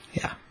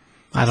 Yeah.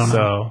 I don't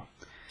know.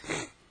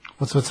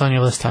 So What's on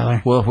your list,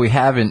 Tyler? Well, if we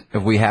have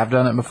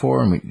done it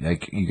before, and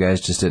you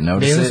guys just didn't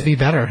notice Maybe this it. would be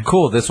better.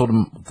 Cool. This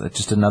will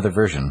just another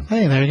version.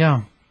 Hey, there you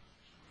go.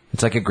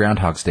 It's like a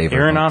Groundhog's Day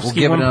version. Aronofsky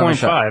give it another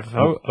shot. 1.5.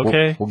 Oh,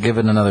 okay. We'll give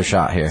it another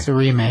shot here. It's a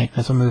remake.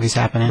 That's what movies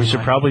happen anyway. We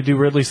should probably do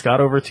Ridley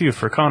Scott over too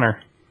for Connor.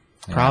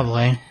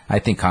 Probably. I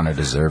think Connor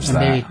deserves And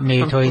that.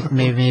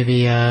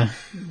 maybe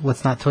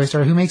what's not Toy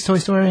Story? Who makes Toy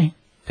Story?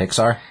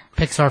 Pixar.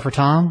 Pixar for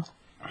Tom?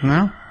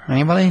 No?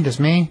 Anybody? Just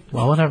me?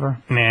 Well, whatever.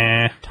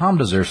 Nah. Tom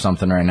deserves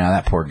something right now.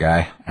 That poor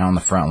guy out on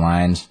the front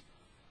lines,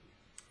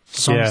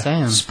 That's what Yeah. I'm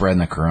saying. spreading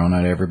the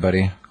corona to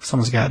everybody.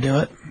 Someone's got to do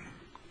it.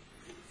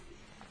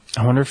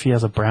 I wonder if he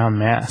has a brown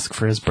mask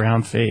for his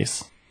brown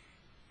face.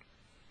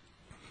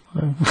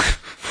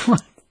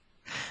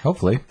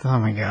 Hopefully. Oh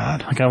my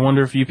god. Like, I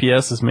wonder if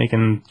UPS is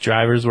making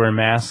drivers wear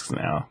masks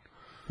now,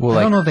 Well,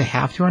 I don't know if they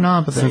have to or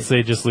not, but since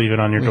they just leave it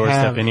on your We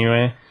doorstep have-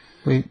 anyway.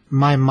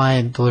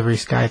 my delivery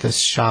guy at this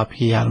shop,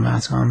 he had a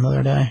mask on the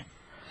other day.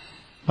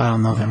 But I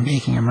don't know if they're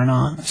making them or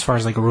not. As far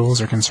as like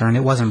rules are concerned,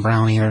 it wasn't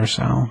brown either,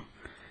 so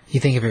you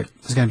think if it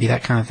was going to be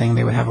that kind of thing,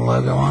 they would have a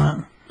logo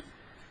on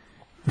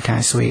it. Kind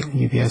of sweet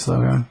UPS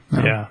logo.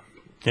 No? Yeah.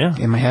 Yeah.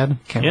 In my head,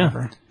 can't Yeah.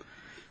 remember.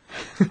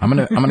 I'm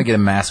gonna get a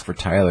mask for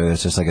Tyler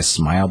that's just like a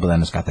smile, but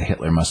then it's got the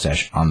Hitler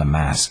mustache on the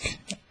mask.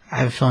 I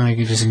have a feeling we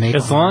could just make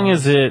As one. long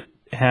as it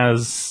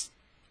has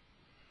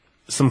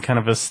some kind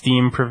of a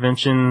steam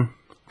prevention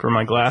for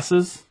my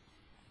glasses,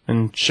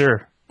 then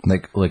sure.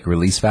 Like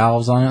release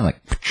valves on it. Like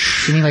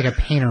You need like a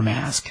painter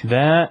mask.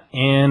 That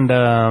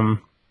and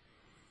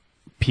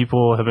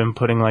people have been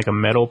putting like a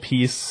metal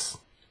piece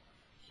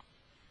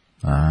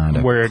to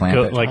where it,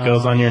 clamp it.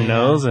 goes on your yeah.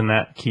 nose, and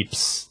that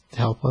keeps To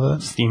help with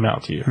it. steam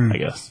out to you, I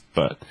guess.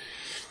 But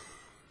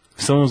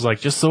someone was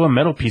like, just sew a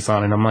metal piece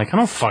on it. I'm like, I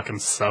don't fucking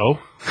sew.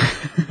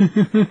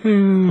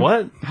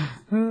 What?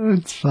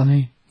 It's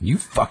funny. You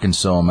fucking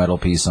sew a metal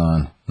piece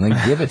on, and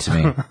then give it to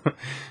me.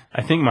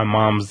 I think my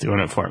mom's doing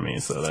it for me,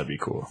 so that'd be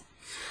cool.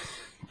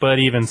 But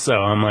even so,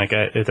 I'm like,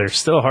 they're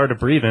still hard to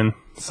breathe in.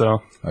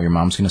 So Oh, your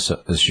mom's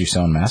is she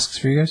sewing masks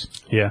for you guys?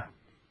 yeah,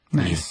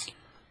 Nice.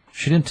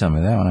 She didn't tell me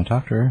that when I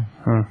talked to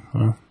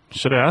her.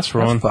 should have asked for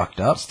That's one. fucked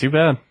up. It's too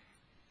bad.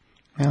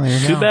 Well, there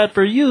you Too go. bad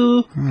for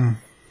you. Come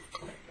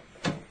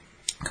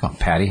on,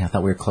 Patty. I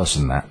thought we were closer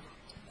than that.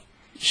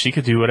 She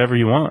could do whatever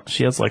you want.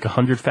 She has like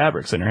 100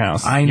 fabrics in her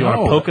house. I You want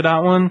know. a polka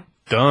dot one?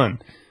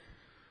 Done.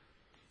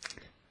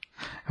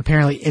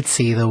 Apparently,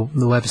 Etsy,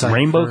 the website.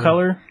 Rainbow for-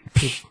 color?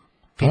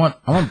 I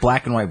want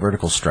black and white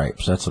vertical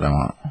stripes. That's what I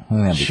want. I think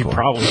that'd be She cool.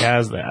 probably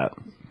has that.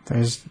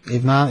 There's,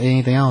 if not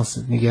anything else,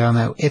 you get on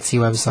that Etsy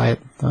website,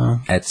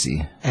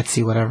 Etsy.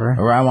 Etsy whatever.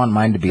 Or I want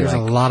mine to be There's a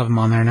like lot of them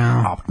on there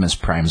now. Optimus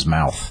Prime's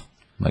mouth,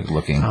 like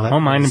looking. Oh, I that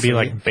want mine to would be sweet.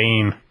 like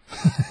Bane.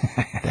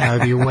 That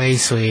would be way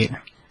sweet.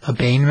 A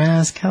Bane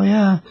mask? Hell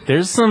yeah.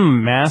 There's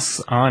some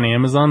masks on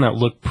Amazon that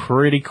look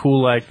pretty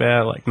cool like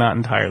that. Like, not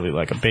entirely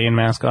like a Bane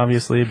mask,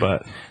 obviously,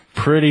 but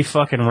pretty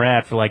fucking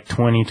rad for like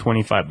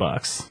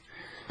 $20-$25.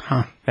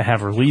 Huh. That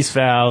have release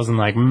valves and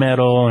like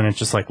metal, and it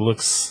just like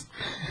looks.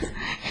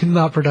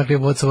 Not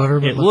productive whatsoever,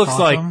 but It looks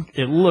awesome.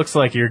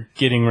 like you're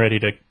getting ready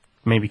to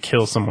maybe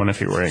kill someone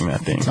if you're wearing that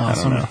thing. It's I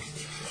awesome. don't know.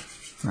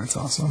 That's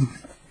awesome.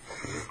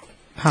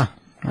 Huh.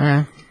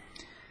 Alright.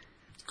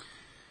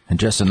 And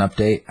just an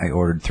update, I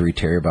ordered 2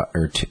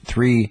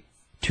 terabyte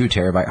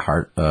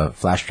hard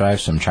flash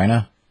drives from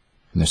China,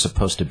 and they're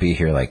supposed to be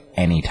here like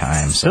any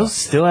time. So, Those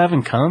still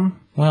haven't come.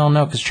 well,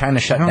 no, because China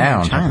shut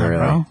down China,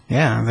 temporarily. bro.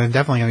 Yeah, they're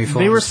definitely gonna be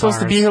full They of were supposed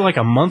to be stars. here like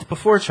a month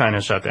before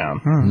China shut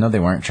down. No, they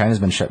weren't. China's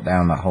been shut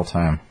down that whole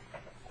time.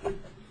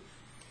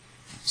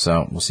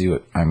 So we'll see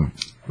what I'm.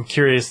 I'm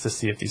curious to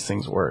see if these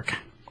things work.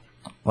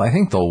 Well, I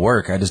think they'll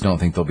work. I just don't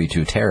think they'll be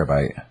 2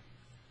 terabyte.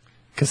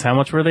 Because how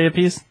much were they a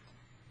piece?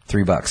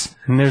 $3.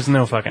 And there's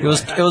no fucking. It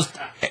was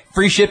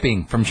free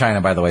shipping from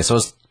China, by the way. So it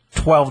was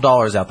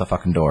 $12 out the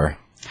fucking door.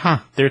 Huh.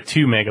 They're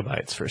 2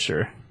 megabytes for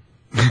sure.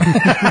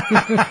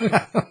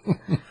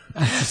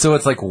 So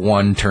it's like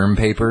 1 term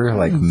paper,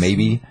 like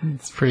maybe.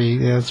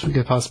 It's a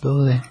good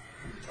possibility.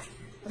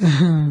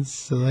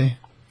 Silly.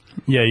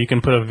 Yeah, you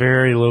can put a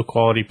very low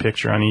quality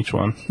picture on each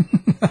one.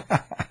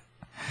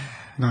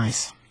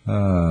 Nice.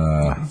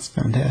 That's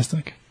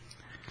fantastic.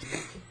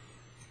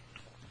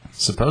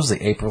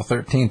 Supposedly April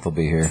 13th will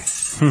be here.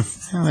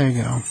 Oh, there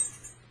you go.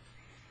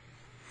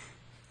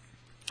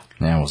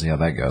 Yeah, we'll see how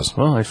that goes.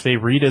 Well, if they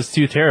read as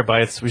 2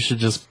 terabytes, we should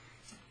just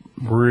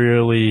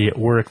really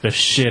work the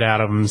shit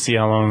out of them and see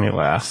how long they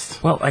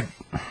last. Well,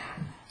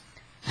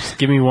 Just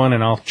give me one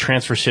and I'll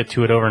transfer shit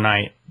to it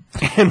overnight.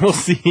 And we'll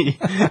see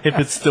if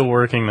it's still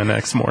working the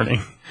next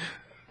morning.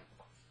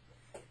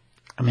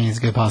 I mean, it's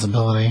a good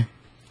possibility.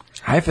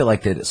 I feel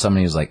like that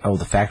somebody was like, oh,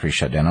 the factory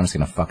shut down. I'm just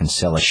going to fucking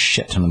sell a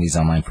shit ton of these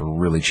online for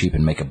really cheap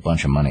and make a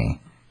bunch of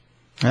money.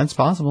 That's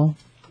possible.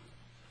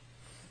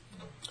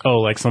 Oh,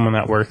 like someone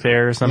that worked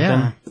there or something?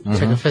 Yeah.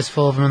 Took a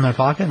fistful of them in their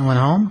pocket and went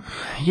home.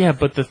 Yeah,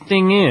 but the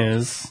thing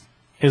is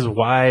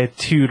why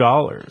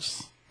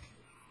 $2?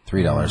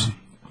 $3.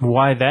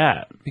 Why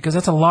that? Because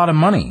that's a lot of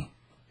money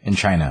in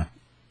China.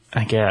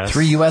 I guess.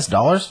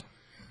 $3?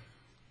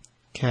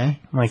 Okay.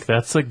 Like,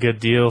 that's a good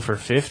deal for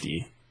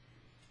 50.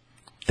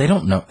 They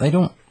don't know. They're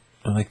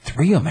like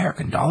 $3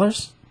 American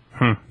dollars?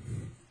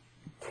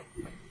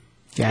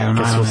 Yeah, I don't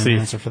know. Guess I don't we'll have see. an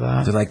answer for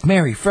that. They're like,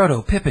 Mary,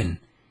 Frodo, Pippin,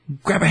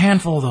 grab a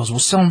handful of those. We'll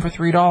sell them for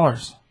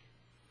 $3.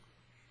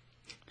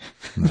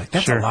 I'm like,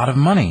 that's Sure. a lot of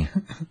money.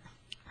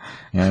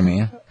 You know what I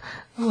mean?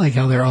 I like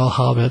how they're all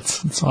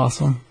hobbits. It's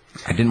awesome.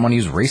 I didn't want to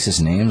use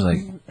racist names like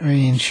I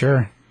mean,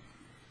 sure.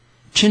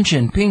 Chin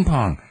Chin, Ping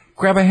Pong,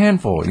 grab a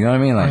handful. You know what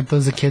I mean? Like, Aren't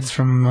those the kids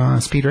from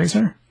Speed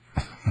Racer?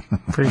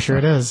 Pretty sure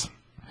it is.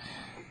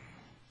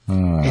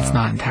 It's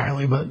not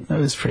entirely, but it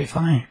was pretty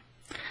funny.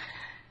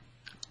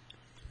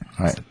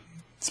 all right,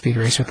 Speed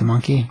Racer with the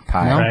monkey.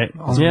 Pie. No? Right.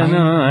 All the Yeah, money?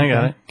 no, I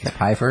got it. is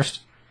pie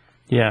first?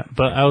 Yeah,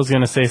 but I was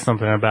going to say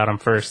something about him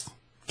first.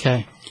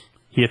 Okay.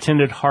 He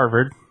attended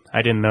Harvard.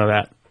 I didn't know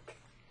that.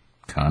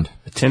 Cunt.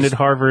 Attended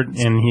Harvard,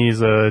 and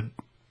he's a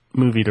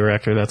movie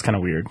director. That's kind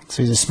of weird.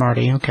 So he's a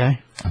smarty. Okay.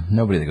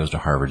 Nobody that goes to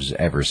Harvard is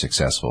ever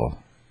successful.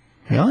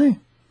 Really?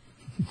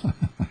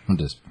 I'm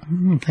just I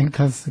don't think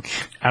that's the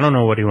I don't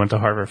know what he went to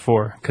Harvard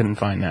for. Couldn't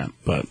find that,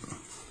 but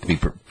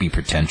to be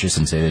pretentious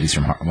and say that he's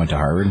went to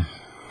Harvard.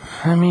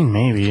 I mean,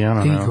 maybe. I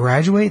don't Did you know.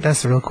 graduate?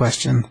 That's the real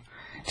question.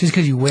 Just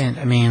because you went,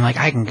 I mean, like,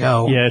 I can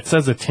go. Yeah, it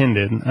says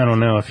attended. I don't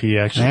know if he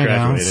actually There you go.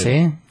 graduated.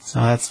 See? So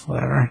that's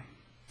whatever.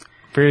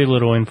 Very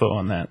little info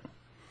on that.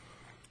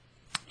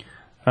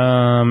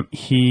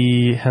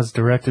 He has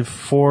directed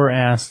four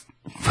actors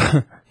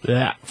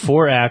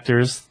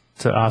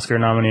to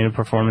Oscar-nominated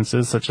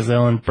performances, such as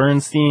Ellen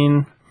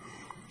Bernstein,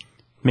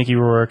 Mickey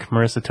Rourke,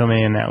 Marissa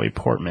Tomei, and Natalie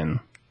Portman.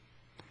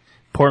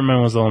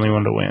 Portman was the only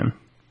one to win.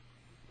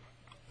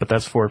 But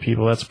that's 4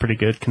 people. That's pretty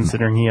good,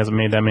 considering he hasn't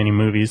made that many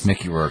movies.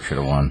 Mickey Rourke should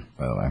have won,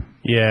 by the way.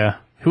 Yeah.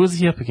 Who was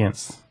he up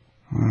against?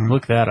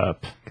 Look that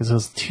up, because it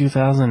was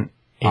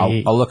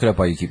 2008. I'll look it up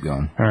while you keep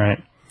going. All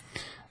right.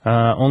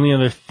 Only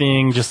other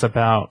thing just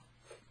about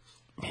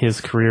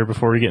his career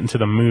before we get into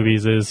the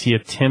movies is he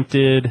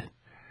attempted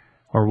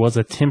or was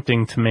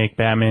attempting to make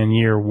Batman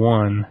Year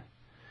One,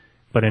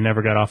 but it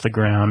never got off the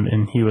ground,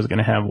 and he was going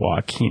to have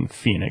Joaquin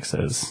Phoenix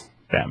as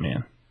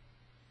Batman.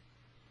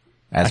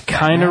 I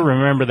kind of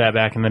remember that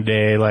back in the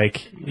day.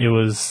 Like, it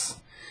was,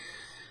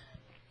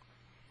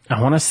 I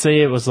want to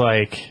say it was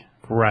like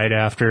right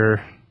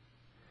after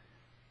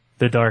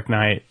the Dark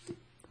Knight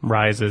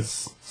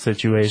Rises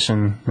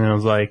situation, and it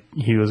was like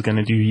he was going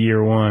to do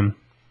Year One.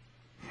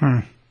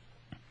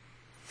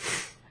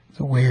 It's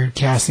a weird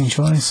casting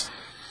choice.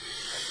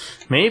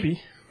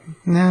 Maybe.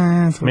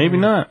 Nah, it's Maybe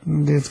weird. not.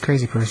 It's a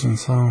crazy person,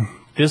 so.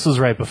 This was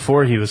right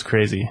before he was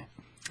crazy.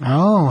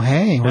 Oh,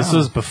 hey. Wow. This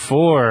was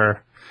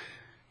before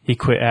he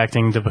quit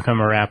acting to become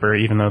a rapper,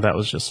 even though that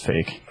was just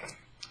fake.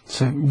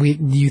 So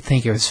you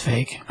think it was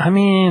fake? I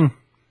mean,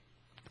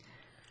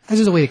 That's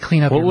just a way to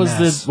clean up what your was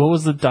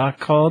mess. the doc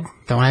called?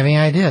 Don't have any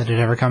idea. Did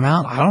it ever come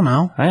out? I don't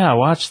know. Yeah, I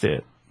watched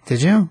it.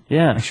 Did you?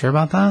 Yeah. You sure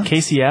about that?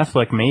 Casey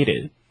Affleck made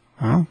it.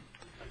 Oh.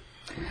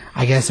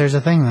 I guess there's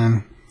a thing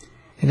then.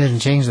 It doesn't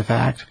change the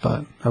fact,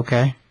 but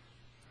okay.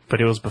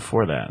 But it was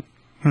before that.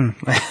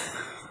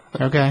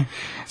 Okay.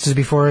 This is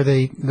before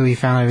we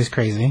found out he was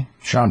crazy.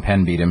 Sean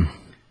Penn beat him.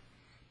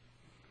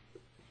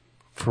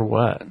 For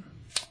what?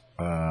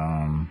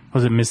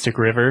 Was it Mystic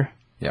River?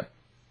 Yep.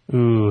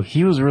 Ooh,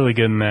 he was really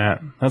good in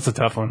that. That's a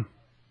tough one.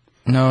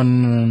 No.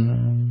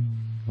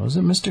 Was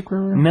it Mystic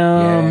River?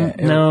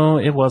 No,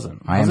 it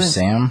wasn't. I Am Was it?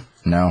 Sam?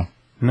 No.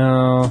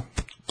 No.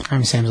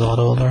 I'm Sam's a lot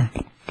older.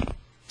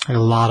 Like a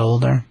lot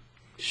older.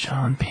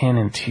 Sean Penn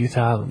in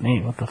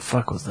 2008. What the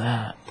fuck was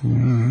that?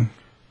 I'm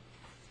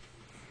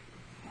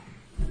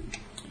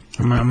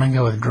gonna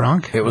go with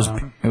drunk. It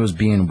was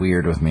being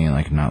weird with me,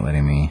 like not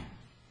letting me.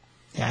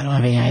 Yeah, I don't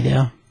have any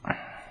idea.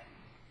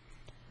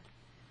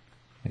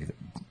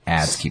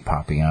 Ads keep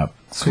popping up.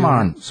 Come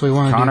on. So we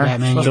want to do Connor?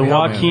 Batman. Supposed The to be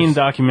helping Joaquin us.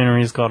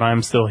 documentary is called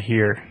I'm Still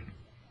Here.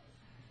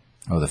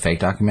 Oh, the fake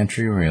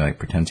documentary where he like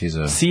pretends he's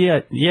a See, yeah,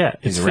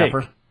 it's he's a fake.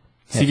 rapper.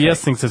 CBS fake.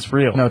 thinks it's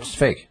real. No, it's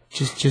fake.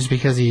 Just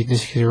because you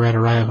read a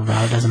write-up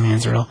about it doesn't mean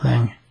it's a real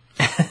thing.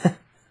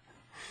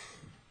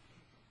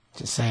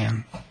 Just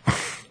saying.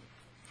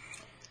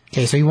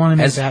 Okay, so you want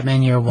to make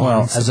Batman Year One?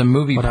 Well, as a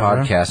movie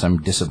whatever. podcast,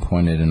 I'm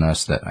disappointed in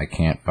us that I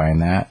can't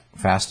find that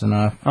fast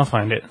enough. I'll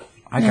find it.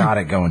 I got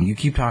it going. You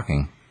keep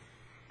talking.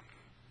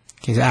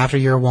 Okay, so after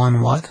Year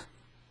One, what?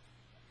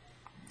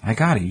 I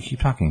got it. You keep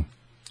talking.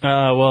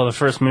 Well, the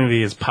first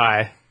movie is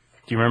Pie.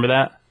 Do you remember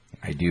that?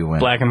 I do win.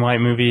 Black and white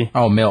movie.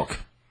 Oh, Milk.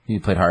 He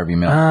played Harvey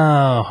Milk.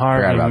 Oh,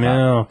 Harvey about that.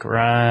 Milk.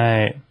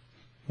 Right.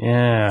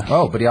 Yeah.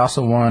 Oh, but he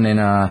also won in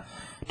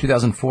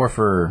 2004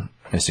 for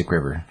Mystic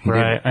River. He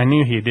Right. did, I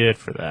knew he did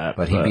for that.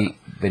 but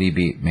he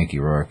beat Mickey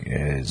Rourke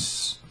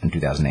is in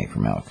 2008 for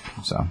Milk.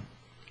 So,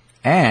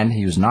 and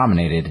he was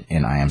nominated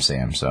in I Am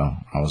Sam. So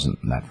I wasn't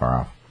that far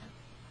off.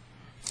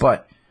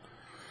 But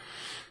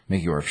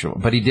Mickey Rourke should.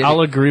 But he did.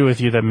 I'll agree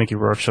with you that Mickey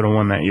Rourke should have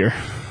won that year.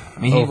 I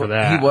mean, over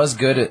that. he was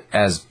good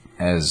as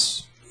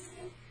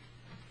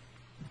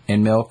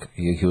in Milk.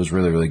 He was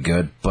really, really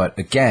good. But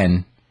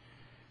again,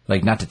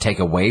 like, not to take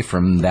away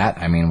from that.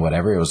 I mean,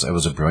 whatever. It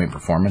was a brilliant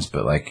performance,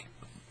 but like,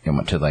 it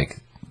went to like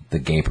the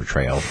gay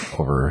portrayal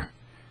over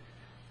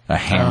a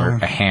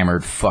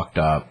hammered, fucked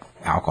up,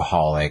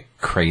 alcoholic,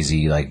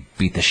 crazy, like,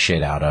 beat the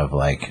shit out of,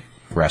 like,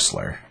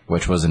 wrestler,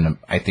 which was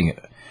I think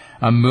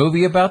a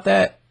movie about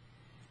that.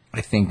 I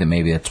think that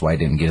maybe that's why it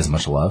didn't get as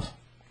much love.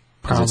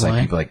 Because it's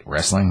like, people like,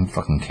 wrestling, who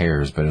fucking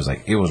cares? But it was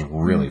like, it was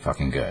really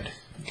fucking good.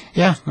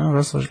 Yeah, no,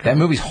 wrestlers. That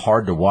movie's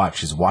hard to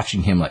watch. Is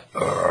watching him like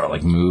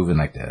move and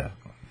like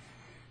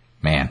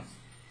man.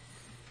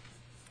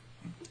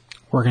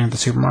 Working at the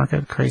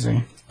supermarket,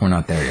 crazy. We're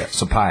not there yet.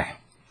 So Pi.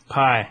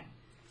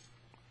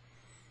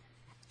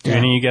 Do Yeah.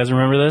 any of you guys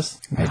remember this?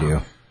 I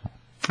do.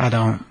 I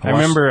don't. I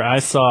remember I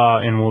saw,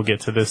 and we'll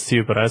get to this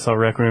too, but I saw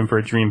Requiem for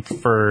a Dream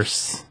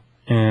first,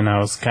 and I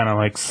was kind of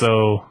like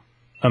so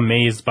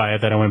amazed by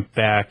it that I went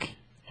back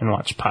and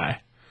watched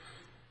Pi.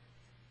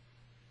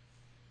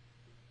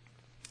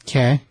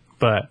 Okay.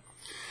 But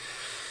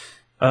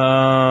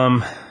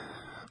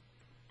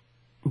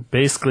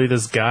basically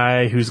this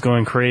guy who's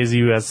going crazy,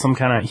 who has some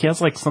kind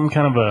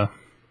of a,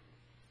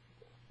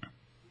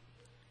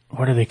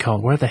 what are they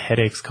called? What are the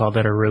headaches called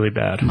that are really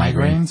bad?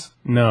 Migraines?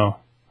 No,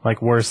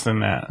 like worse than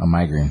that. A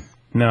migraine.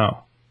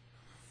 No.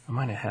 I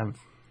might have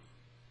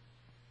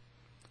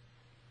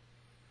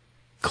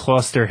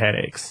cluster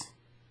headaches,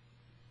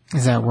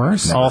 Is that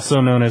worse?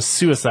 also known as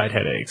suicide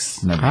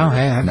headaches. Never Oh,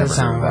 hey, that never does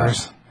sound heard of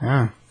worse.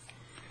 Yeah.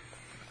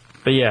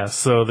 But yeah,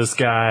 so this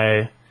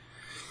guy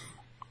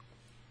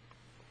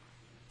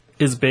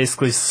is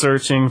basically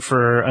searching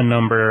for a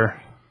number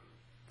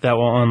that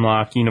will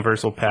unlock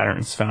universal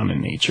patterns found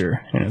in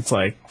nature. And it's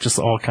like just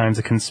all kinds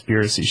of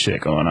conspiracy shit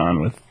going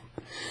on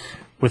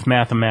with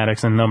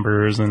mathematics and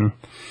numbers, and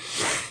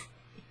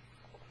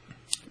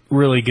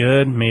really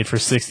good, made for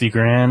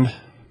 $60,000.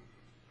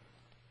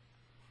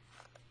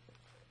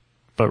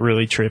 But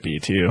really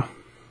trippy too.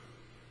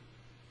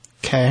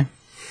 Okay.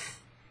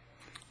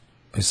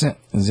 Isn't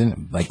it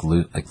like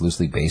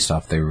loosely based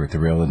off the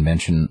real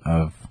invention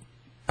of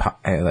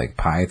pi, like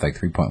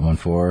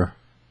 3.14,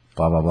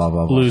 blah blah blah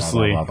blah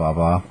Loosely. blah blah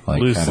blah blah,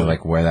 like kind Loosely. of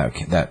like where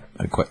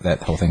that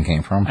whole thing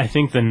came from. I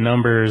think the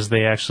numbers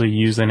they actually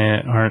use in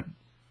it aren't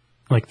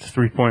like the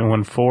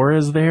 3.14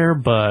 is there,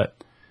 but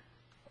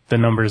the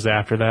numbers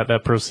after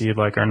that proceed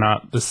like are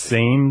not the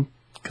same,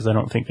 because I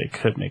don't think they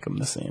could make them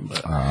the same.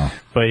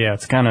 But yeah,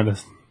 it's kind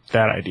of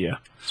that idea.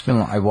 It's been.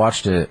 I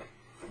watched it.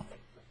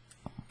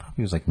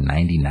 Probably was like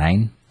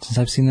 99 since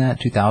I've seen that.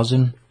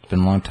 2000. It's been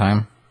a long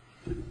time.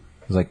 It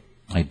was like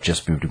I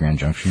just moved to Grand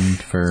Junction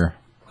for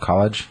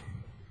college,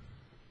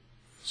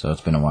 so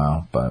it's been a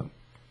while. But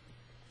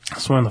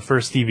It's one of the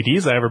first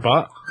DVDs I ever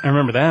bought. I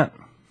remember that,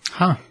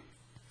 Huh.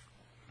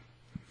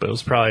 but it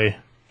was probably,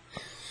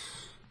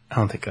 I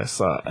don't think I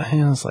saw it. I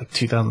think it was like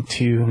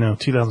 2002, no,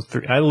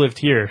 2003. I lived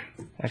here,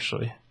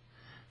 actually.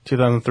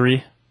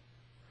 2003.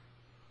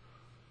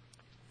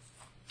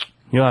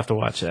 You'll have to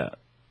watch that.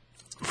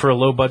 For a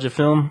low-budget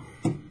film,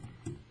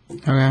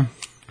 Okay.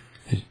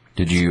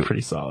 did you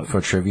pretty solid.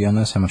 for trivia on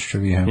this? How much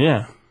trivia you have?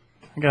 Yeah,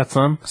 I got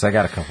some. Because I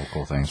got a couple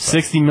cool things. But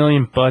 60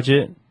 million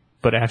budget,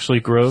 but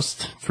actually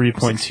grossed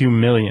 3.2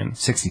 million.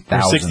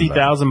 60,000.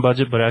 60,000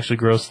 budget, but actually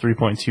grossed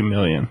 3.2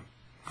 million.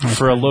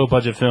 For a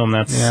low-budget film,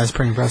 that's Yeah, that's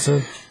pretty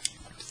impressive.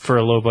 for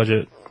a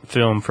low-budget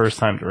film,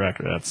 first-time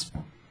director, that's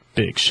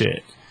big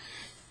shit.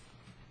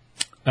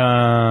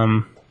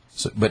 So,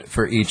 but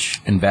for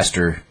each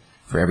investor,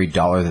 for every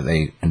dollar that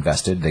they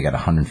invested, they got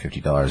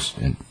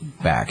 $150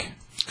 back.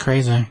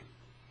 Crazy.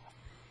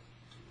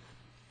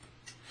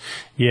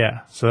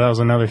 Yeah, so that was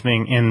another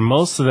thing. And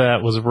most of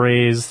that was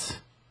raised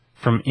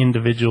from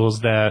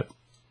individuals that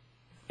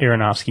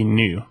Aronofsky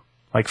knew,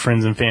 like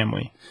friends and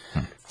family.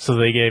 So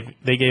they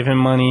gave him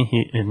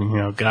money,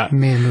 got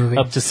Made a movie.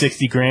 up to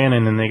 $60,000,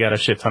 and then they got a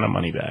shit ton of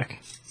money back.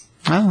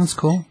 Oh, that's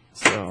cool.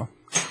 So,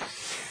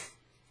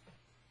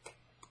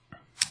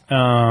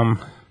 and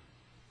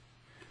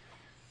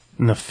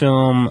the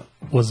film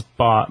was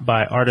bought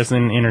by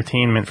Artisan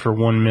Entertainment for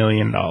 $1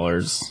 million.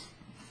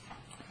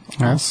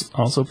 That's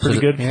Also pretty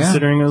So good yeah.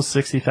 considering it was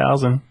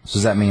 60,000. So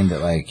does that mean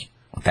that like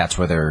that's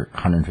where their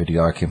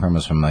 $150 came from?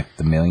 Was from like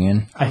the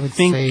million? I would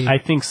say I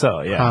think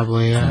so. Yeah.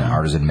 probably. And Yeah.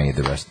 Artisan made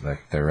the rest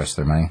of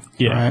their money.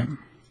 Yeah.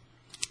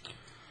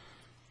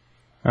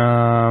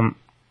 Right.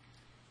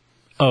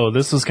 Oh,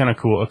 this was kind of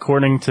cool.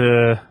 According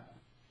to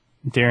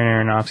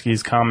Darren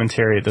Aronofsky's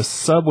commentary, the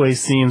subway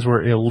scenes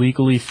were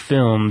illegally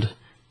filmed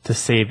to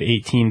save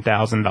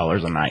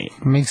 $18,000 a night.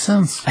 Makes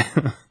sense.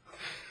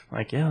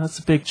 Like, yeah, that's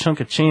a big chunk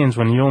of change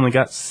when you only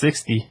got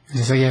 60.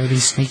 Just like you have to be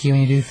sneaky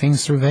when you do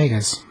things through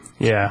Vegas.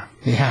 Yeah.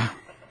 Yeah.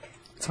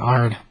 It's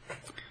hard.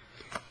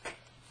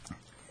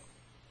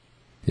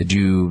 Did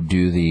you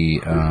do the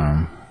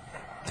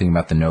thing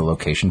about the no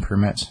location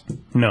permits?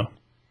 No.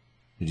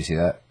 Did you see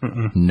that?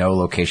 No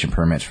location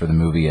permits for the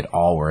movie at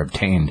all were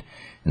obtained,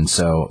 and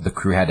so the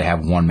crew had to have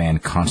one man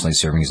constantly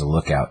serving as a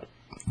lookout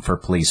for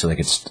police so they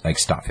could like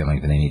stop filming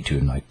if they need to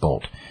and like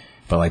bolt.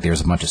 But like there's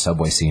a bunch of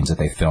subway scenes that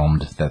they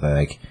filmed that they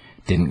like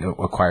didn't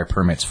acquire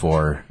permits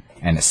for,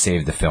 and it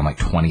saved the film like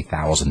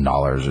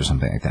 $20,000 or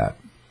something like that.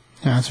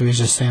 Yeah, that's what he was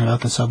just saying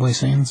about the subway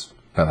scenes.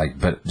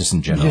 But just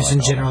in general. Just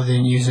in general, they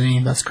didn't use any.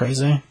 That's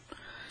crazy.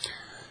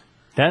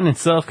 That in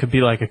itself could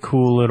be like a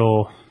cool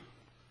little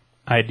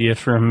idea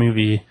for a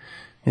movie.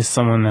 Is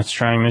someone that's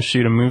trying to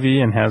shoot a movie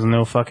and has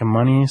no fucking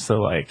money, so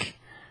like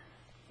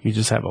you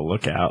just have a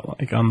lookout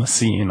like on the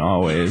scene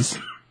always.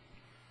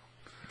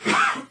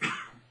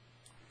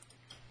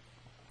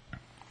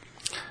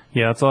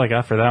 Yeah, that's all I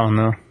got for that one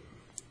though.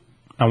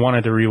 I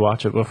wanted to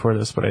rewatch it before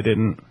this, but I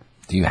didn't.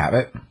 Do you have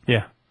it?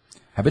 Yeah,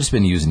 I've just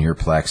been using your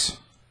Plex.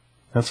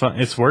 that's fine.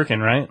 It's working,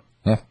 right?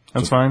 Yeah.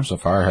 That's fine. So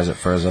far, has it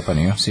froze up on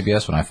you,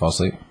 CBS, when I fall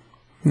asleep?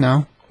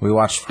 No. We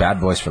watched Bad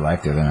Boys for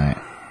Life the other night.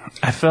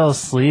 I fell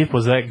asleep.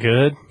 Was that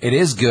good? It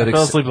is good, I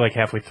fell asleep like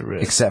halfway through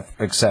it.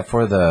 except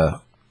for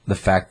the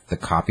fact the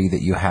copy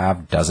that you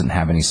have doesn't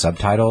have any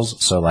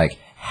subtitles. So like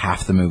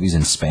half the movie's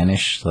in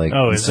Spanish. Like,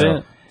 Oh, is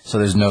it? So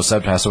there's no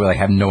subtitles. So we like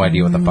have no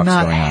idea what the fuck's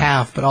Not going on.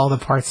 half, but all the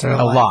parts are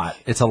A lot.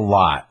 It's a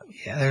lot.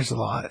 Yeah, there's a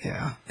lot,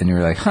 yeah. And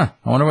you're like, I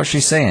wonder what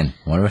she's saying.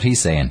 I wonder what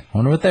he's saying. I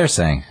wonder what they're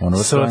saying. I wonder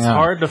what's So going it's on.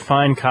 hard to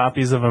find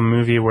copies of a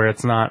movie where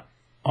it's not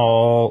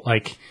all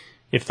like,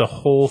 if the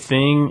whole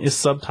thing is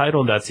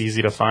subtitled, that's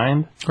easy to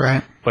find.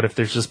 Right. But if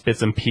there's just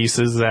bits and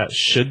pieces that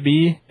should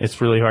be,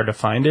 it's really hard to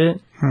find it.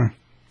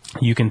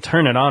 You can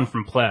turn it on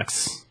from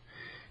Plex.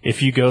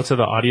 If you go to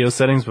the audio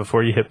settings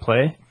before you hit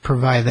play,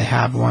 Provided they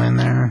have one in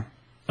there.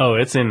 oh,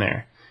 it's in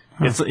there.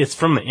 It's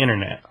from the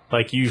internet.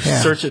 Like you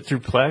Yeah. search it through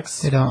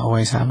Plex. They don't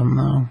always have them,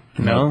 though.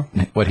 No?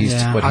 What he's,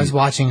 Yeah, what I was he's,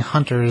 watching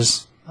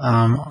Hunters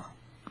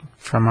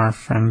from our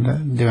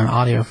friend doing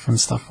audio and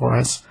stuff for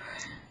us.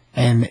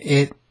 And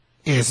it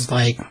is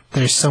like,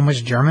 there's so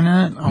much German in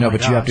it. Oh no, my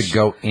but you have to gosh.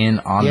 go in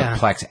on Yeah. the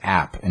Plex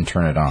app and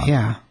turn it on.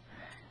 Yeah.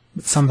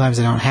 But sometimes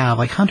they don't have.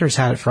 Like, Hunters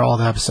had it for all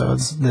the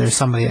episodes. There's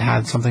somebody that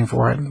had something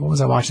for it. What was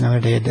I watching the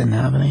other day? It didn't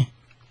have any.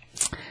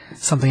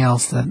 Something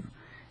else that...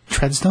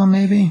 Treadstone,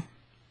 maybe?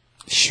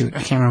 Shoot,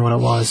 I can't remember what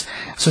it was.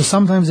 So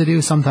sometimes they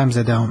do, sometimes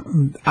they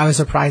don't. I was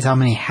surprised how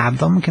many had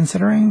them,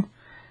 considering.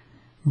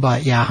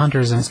 But yeah,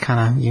 Hunters is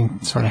kind of... You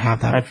sort of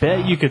have that. I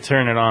bet you could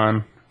turn it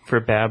on for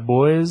Bad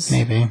Boys.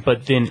 Maybe.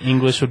 But then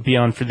English would be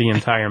on for the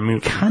entire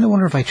movie. kind of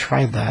wonder if I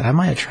tried that. I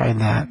might have tried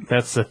that.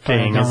 That's the But I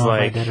thing, don't is know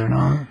like, if I did or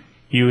not.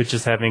 you would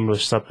just have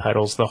English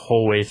subtitles the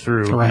whole way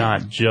through, Right.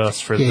 not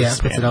just for Yeah, the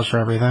it puts it up Spanish. for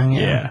everything.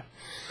 Yeah.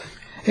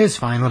 It was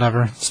fine,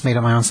 whatever. Just made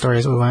up my own story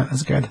as we went.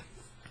 That's good.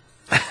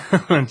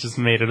 Just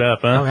made it up,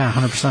 huh? Oh, yeah,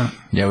 100%.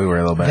 Yeah, we were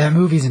a little bit. That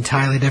movie's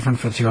entirely different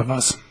for the two of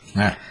us.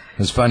 Yeah. It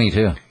was funny,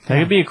 too. That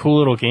could be a cool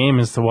little game,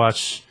 is to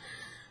watch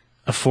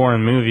a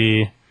foreign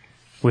movie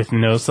with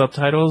no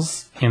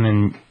subtitles, and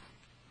then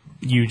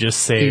you just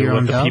Do say your what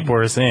own the dub? people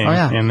are saying, Oh,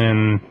 yeah. and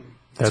then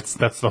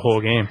that's the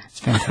whole game. It's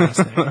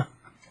fantastic.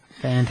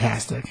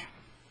 Fantastic.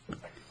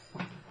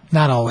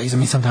 Not always. I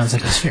mean, sometimes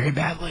it goes very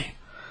badly.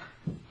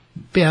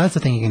 But yeah, that's the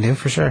thing you can do,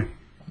 for sure.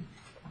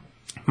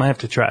 Might have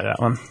to try that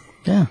one.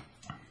 Yeah.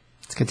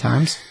 It's good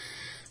times.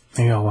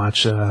 Maybe I'll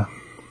watch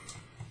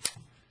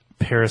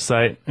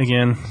Parasite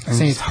again. And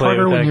See, it's just play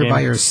harder with when that you're game.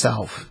 by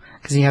yourself.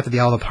 Because you have to be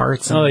all the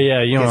parts. And Oh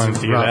yeah, you don't it's want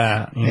to do rough.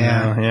 that. You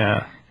Yeah. know?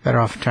 Yeah. Better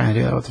off trying to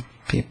do that with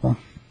people.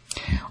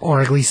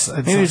 Or at least it's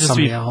Maybe it'd just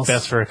somebody be else.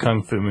 best for a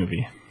kung fu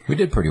movie. We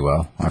did pretty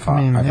well, I thought.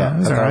 I mean, I yeah, thought, it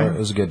was I thought alright. it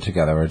was good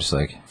together. We're just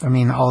like, I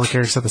mean, all the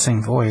characters have the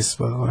same voice,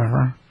 but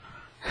whatever.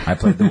 I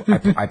played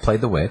the I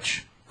played the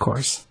witch. Of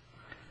course.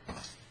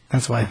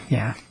 That's why,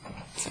 yeah.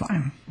 It's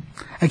fine.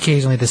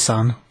 Occasionally the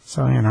son.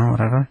 So, you know,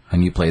 whatever.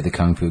 And you played the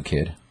Kung Fu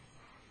Kid.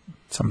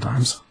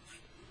 Sometimes.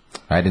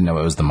 I didn't know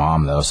it was the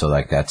mom, though, so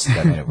like that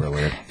made it real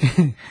weird.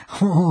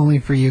 Only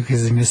for you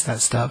because you missed that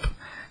step.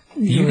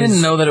 You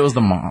didn't know that it was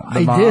the mom.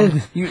 I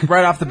did. You,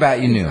 right off the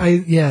bat, you knew.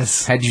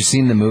 Yes. Had you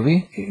seen the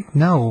movie?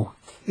 No.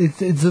 It's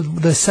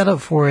the setup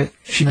for it.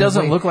 She in a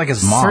doesn't way- look like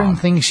his mom. Certain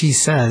things she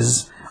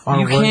says are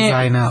You words can't-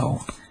 I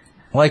know.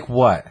 Like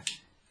what?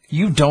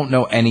 You don't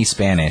know any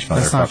Spanish, motherfucker.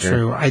 That's not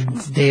true. I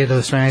dated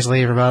a Spanish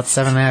lady for about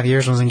 7.5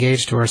 years and was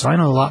engaged to her, so I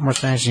know a lot more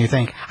Spanish than you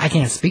think. I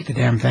can't speak the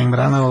damn thing, but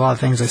I know a lot of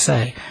things they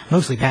say.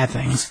 Mostly bad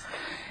things.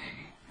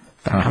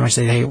 About how much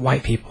they hate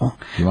white people.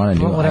 You want a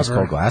new Well, whatever. ice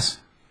cold glass?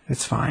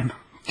 It's fine.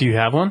 Do you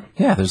have one?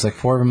 Yeah, there's like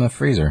 4 of them in the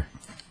freezer.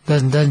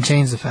 Doesn't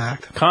change the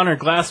fact. Connor,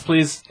 glass,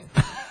 please.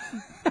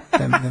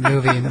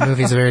 The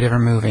movie's a very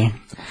different movie.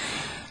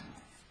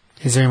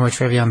 Is there any more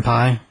trivia on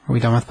pie? Are we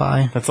done with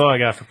pie? That's all I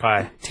got for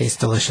pie. Tastes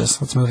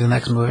delicious. Let's move to the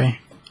next movie.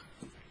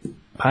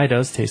 Pie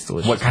does taste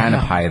delicious. What kind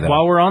of pie, though?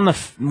 While we're on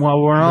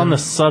the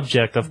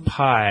subject of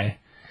pie,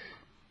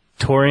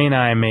 Tori and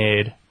I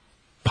made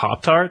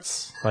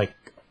Pop-Tarts, like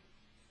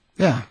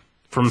Yeah.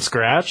 from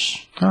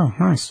scratch. Oh,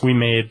 nice. We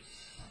made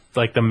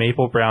like the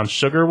maple brown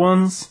sugar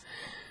ones,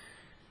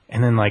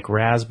 and then like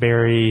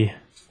raspberry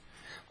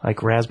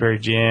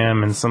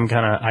jam and some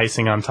kind of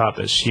icing on top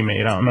that she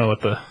made. I don't know what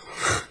the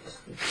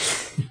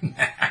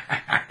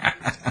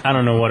I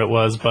don't know what it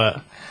was,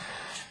 but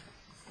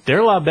they're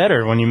a lot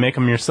better when you make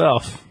them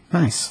yourself.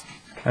 Nice.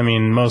 I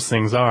mean, most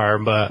things are,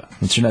 but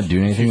Since you're not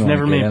doing anything, you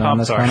never wanna get made in on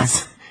this,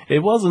 Pop-Tarts. It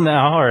wasn't that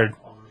hard.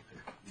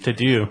 to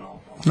do.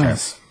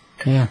 Nice.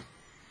 Yeah.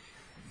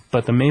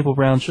 But the maple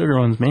brown sugar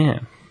ones,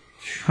 man.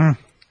 Hmm.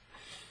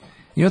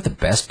 You know what the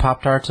best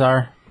Pop-Tarts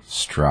are?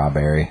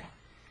 Strawberry.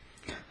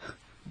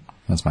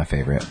 That's my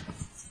favorite.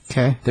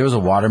 Okay. There was a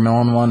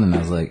watermelon one, and I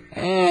was like,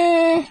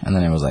 eh. And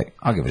then it was like,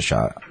 I'll give it a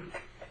shot.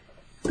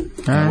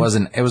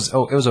 Alright. It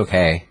was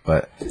okay,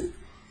 but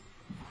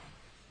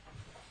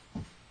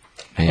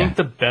I think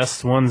the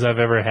best ones I've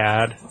ever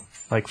had,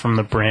 like from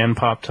the brand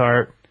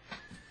Pop-Tart,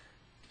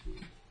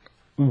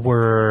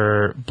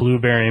 were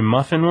blueberry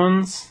muffin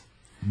ones,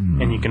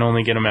 and you can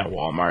only get them at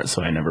Walmart,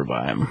 so I never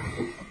buy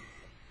them.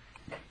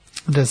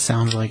 It does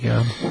sound really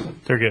good.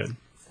 They're good.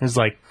 There's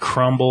like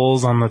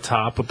crumbles on the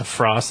top with the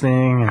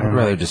frosting. And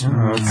I would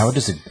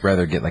just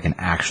rather get like an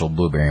actual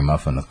blueberry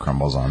muffin with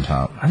crumbles on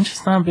top. I'm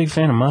just not a big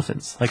fan of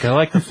muffins. Like, I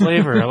like the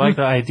flavor, I like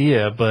the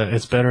idea, but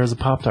it's better as a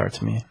Pop-Tart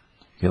to me.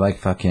 You like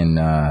fucking,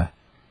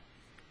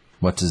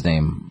 what's his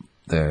name?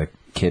 The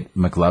kid,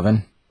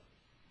 McLovin?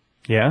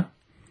 Yeah?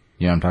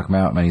 You know what I'm talking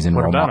about? When he's in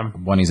What about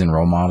him? When he's in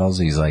Role Models,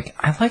 he's like,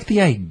 I like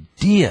the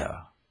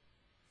idea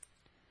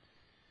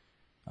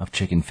of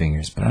chicken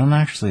fingers, but I don't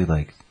actually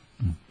like...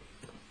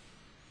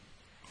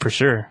 For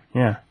sure,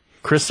 yeah.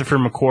 Christopher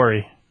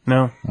McQuarrie.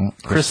 No,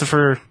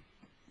 Christopher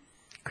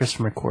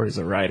McQuarrie's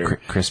a writer.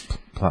 Chris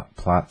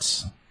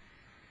Platts.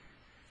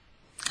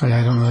 Oh, yeah,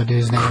 I don't know the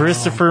dude's name.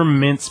 Christopher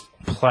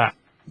Mintz-Plasse.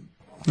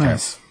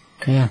 Nice.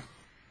 Yeah.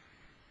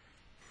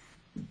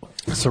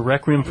 So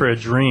Requiem for a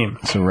Dream.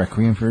 So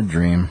Requiem for a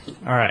Dream.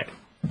 All right.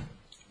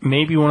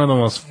 Maybe one of the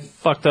most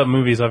fucked up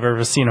movies I've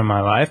ever seen in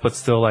my life, but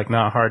still, like,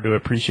 not hard to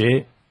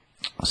appreciate.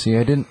 See,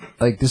 I didn't,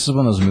 like, this is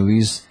one of those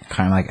movies,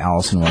 kind of like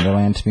Alice in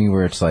Wonderland to me,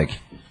 where it's like,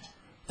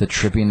 the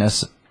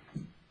trippiness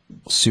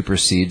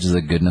supersedes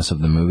the goodness of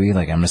the movie.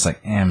 Like, I'm just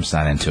like, I'm just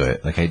not into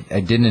it. Like,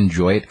 I didn't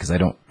enjoy it, because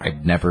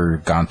I've never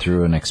gone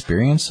through an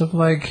experience of,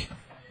 like,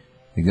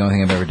 the only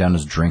thing I've ever done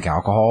is drink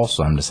alcohol,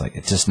 so I'm just like,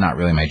 it's just not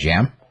really my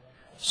jam.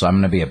 So I'm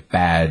going to be a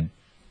bad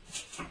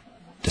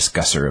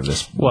discusser of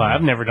this. Well,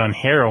 I've never done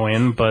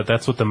heroin, but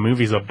that's what the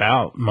movie's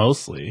about,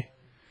 mostly.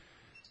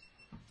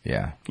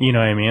 Yeah. You know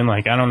what I mean?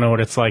 Like, I don't know what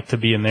it's like to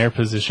be in their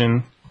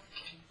position.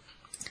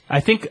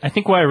 I think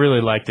why I really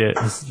liked it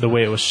is the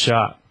way it was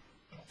shot.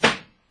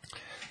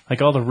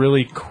 Like, all the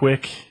really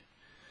quick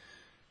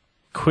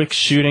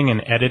shooting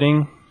and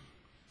editing.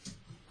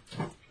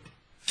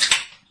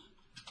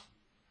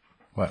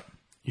 What?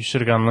 You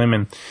should have gone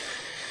lemon.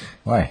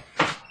 Why?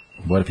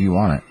 What if you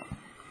want it?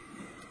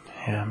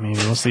 Yeah, maybe.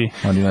 We'll see.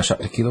 Want to do a shot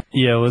tequila?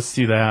 Yeah, let's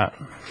do that.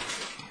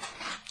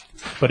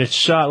 But it's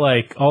shot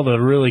like all the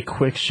really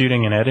quick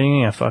shooting and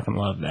editing. I fucking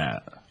love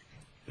that.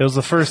 It was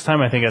the first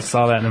time I think I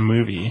saw that in a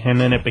movie,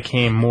 and then it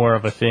became more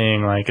of a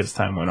thing like as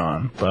time went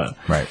on. But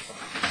Right.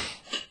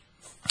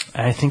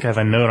 I think I have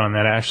a note on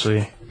that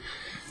actually.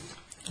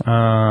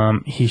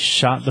 He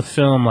shot the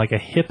film like a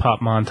hip hop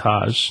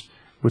montage,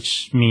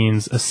 which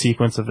means a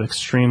sequence of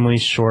extremely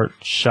short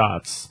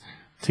shots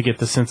to get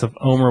the sense of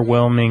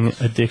overwhelming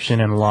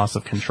addiction and loss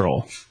of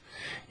control.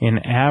 An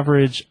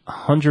average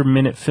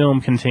 100-minute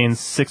film contains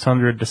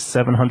 600 to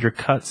 700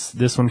 cuts.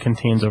 This one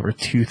contains over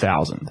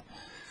 2,000.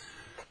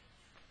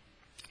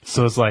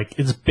 So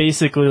it's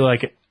basically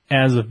like,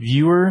 as a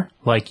viewer,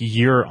 like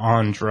you're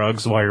on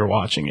drugs while you're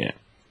watching it.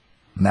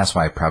 And that's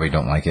why I probably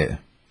don't like it.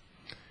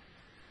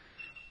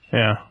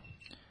 Yeah.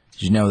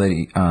 Did you know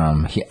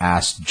that he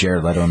asked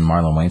Jared Leto and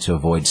Marlon Wayans to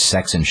avoid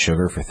sex and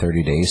sugar for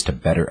 30 days to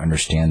better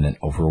understand an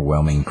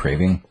overwhelming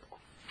craving?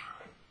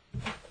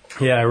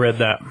 Yeah, I read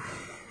that.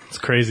 It's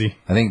crazy.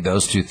 I think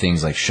those two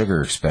things, like sugar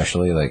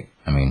especially, like,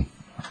 I mean,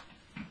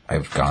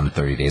 I've gone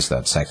 30 days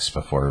without sex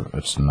before.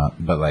 It's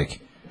not, but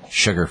like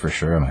sugar for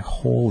sure. I'm like,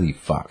 holy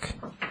fuck.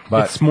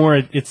 But It's more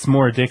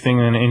addicting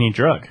than any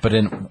drug. But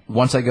then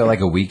once I go like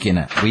a week and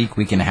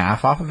a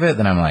half off of it,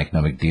 then I'm like,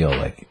 no big deal.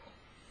 Like,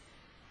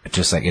 it's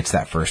just like, it's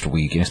that first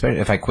week. And especially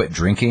if I quit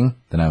drinking,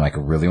 then I like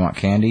really want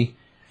candy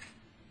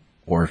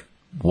or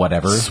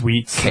whatever.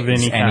 Sweets of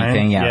any anything,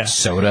 kind. yeah, Yeah.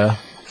 soda,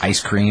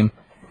 ice cream.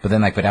 But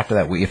then like, but after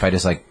that week, if I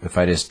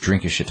just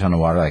drink a shit ton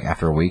of water, like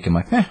after a week, I'm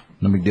like,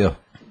 no big deal.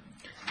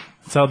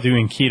 That's how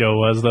doing keto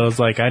was, though. It's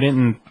like, I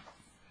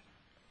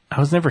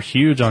was never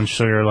huge on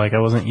sugar. Like, I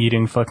wasn't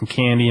eating fucking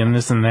candy and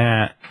this and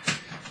that.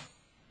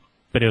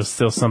 But it was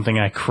still something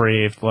I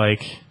craved,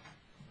 like,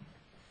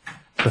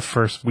 the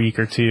first week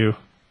or two.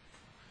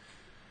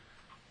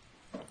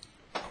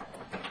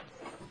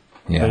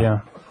 Yeah. But yeah.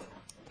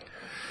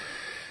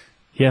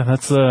 Yeah,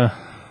 that's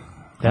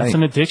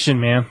an addiction,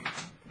 man.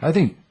 I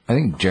think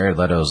Jared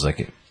Leto's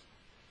like,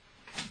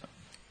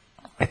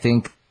 I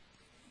think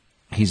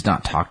he's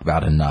not talked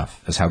about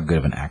enough as how good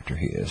of an actor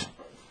he is.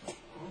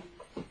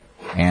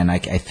 And I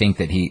think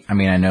that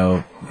I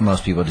know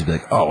most people just be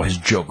like, oh, his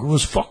Joker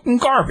was fucking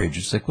garbage.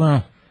 It's like,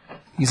 well,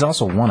 he's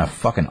also won a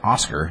fucking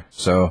Oscar.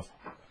 So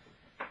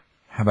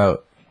how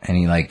about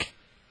any, like,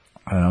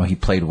 I don't know, he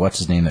played what's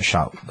his name that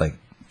shot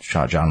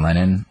John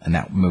Lennon, and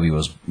that movie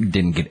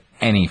didn't get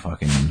any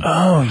fucking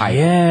hype.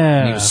 Yeah.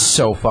 And he was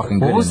so fucking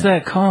good. What was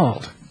that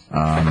called?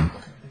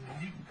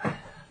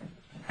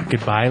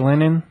 Goodbye,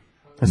 Lennon?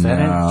 Is that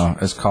it? No,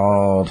 it's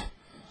called.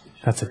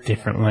 That's a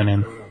different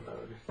Lennon.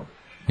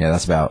 Yeah,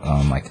 that's about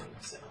like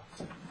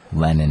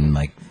Lennon.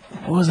 Like,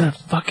 What was that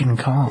fucking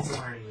called?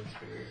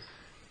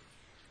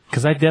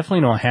 Because I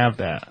definitely don't have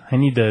that. I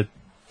need to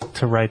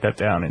write that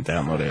down and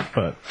download it.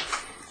 But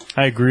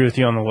I agree with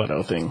you on the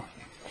Leto thing.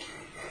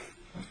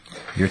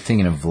 you're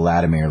thinking of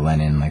Vladimir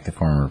Lenin, like the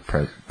former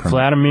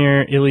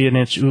Vladimir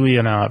Ilyich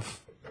Ulyanov.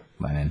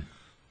 Lenin.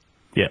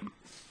 Yep.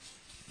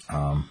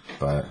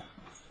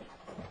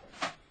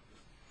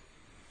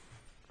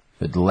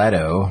 But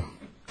Leto,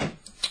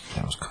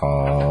 that was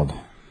called.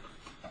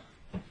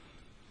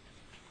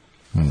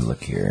 Let me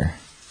look here.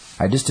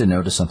 I just did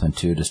notice something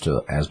too, just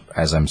to,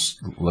 as I'm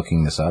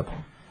looking this up,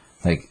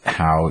 like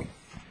how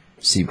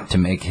to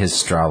make his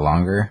straw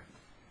longer.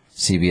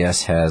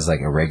 CBS has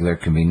like a regular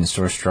convenience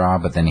store straw,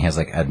 but then he has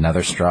like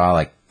another straw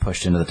like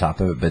pushed into the top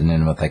of it, but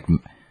then with like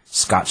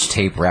Scotch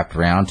tape wrapped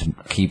around to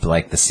keep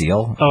like the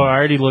seal. Oh, I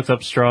already looked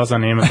up straws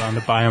on Amazon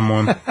to buy him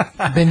one.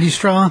 Bendy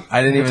straw?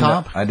 I didn't even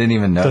top? I didn't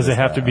even know. Does it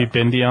have to be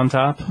bendy on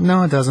top?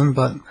 No, it doesn't,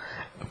 but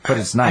But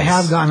it's nice. I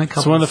have gotten a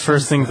couple. It's one of the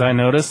first things I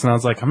noticed, and I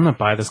was like, I'm going to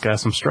buy this guy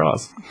some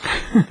straws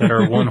that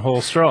are one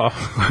whole straw.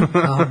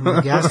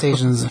 The gas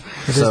stations at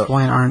this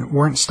point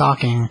weren't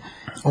stocking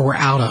or were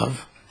out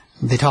of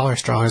the taller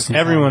straws.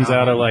 Everyone's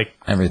out of like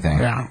everything.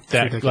 Yeah, it's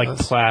that, ridiculous.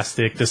 like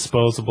plastic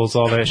disposables,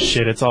 all that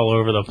shit. It's all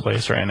over the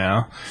place right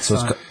now. So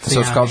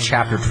it's called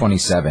Chapter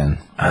 27.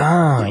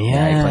 Oh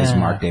Yeah, he plays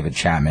Mark David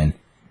Chapman.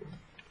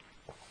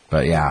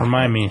 But yeah,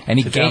 Remind me and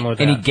he to gained download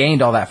and he that.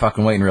 gained all that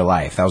fucking weight in real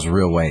life. That was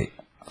real weight.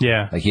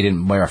 Yeah, Like he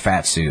didn't wear a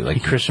fat suit.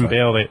 Like Christian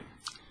Bale it.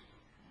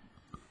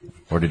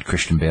 Or did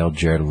Christian Bale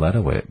Jared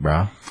Leto it,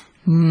 bro?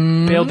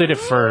 Bale did it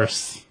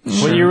first.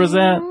 What year was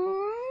that?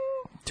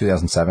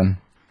 2007.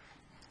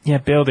 Yeah,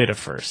 Bale did it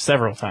first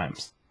several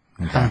times.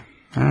 All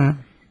right.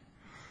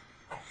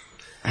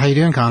 How you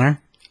doing, Connor?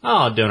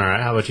 Oh, doing all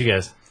right. How about you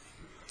guys?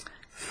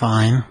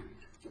 Fine.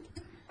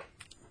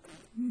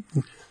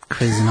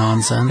 Crazy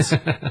nonsense.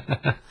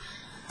 I'm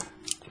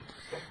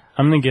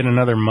gonna get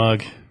another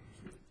mug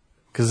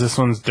because this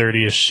one's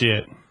dirty as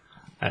shit.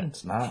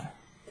 It's not.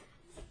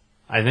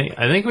 I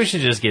think we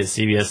should just get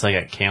CBS like a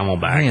I think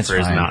Camelback it's for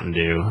his fine. Mountain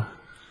Dew.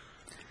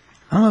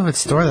 I don't know if it's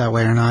stored that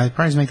way or not. It'd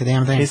probably just make the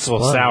damn thing Tastes a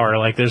little explode. sour,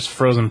 like there's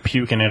frozen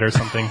puke in it or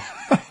something.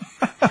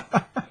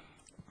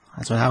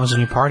 That's what happens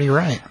when you party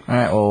right. All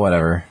right. Well,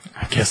 whatever.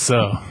 I guess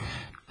so.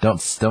 Don't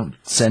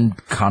send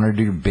Connor to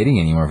do your bidding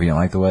anymore if you don't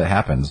like the way it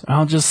happens.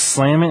 I'll just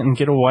slam it and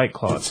get a White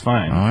Claw. It's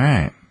fine. All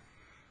right.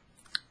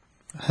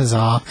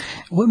 Huzzah.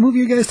 What movie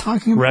are you guys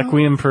talking about?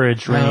 Requiem for a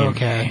Dream. Oh,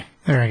 okay.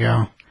 There we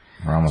go.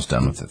 We're almost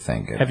done with it.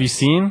 Thank you. Have you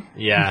seen?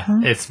 Yeah,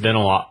 it's been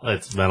a lot.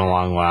 It's been a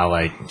long while.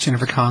 Like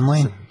Jennifer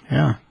Connelly?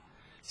 Yeah.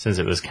 since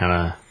it was kind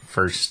of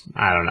first.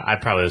 I don't know. I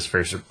probably was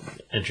first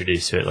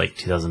introduced to it like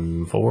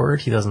 2004,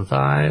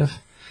 2005,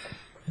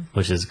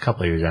 which is a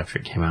couple of years after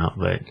it came out.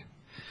 But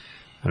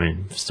I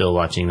mean, still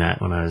watching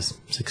that when I was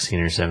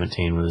 16 or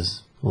 17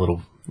 was a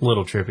little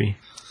trippy.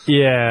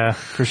 Yeah,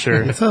 for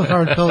sure. It's a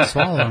hard pill to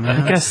swallow, man. I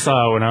think I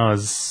saw it when I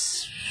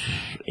was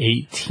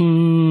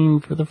 18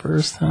 for the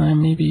first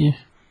time, maybe.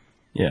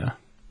 Yeah.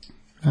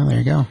 Oh, there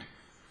you go.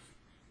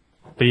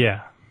 But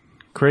yeah,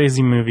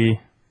 crazy movie.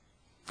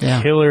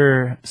 Yeah.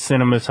 Killer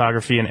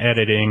cinematography and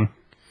editing.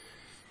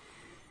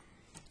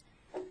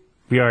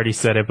 We already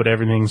said it, but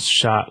everything's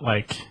shot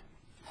like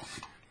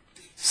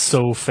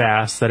so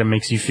fast that it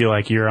makes you feel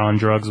like you're on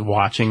drugs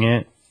watching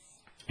it.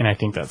 And I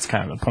think that's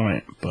kind of the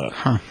point. But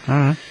Huh. All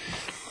right.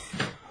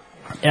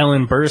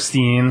 Ellen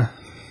Burstyn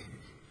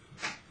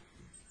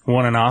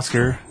won an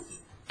Oscar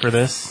for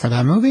this. For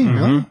that movie?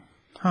 Really?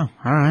 Oh,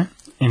 all right.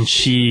 And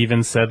she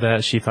even said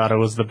that she thought it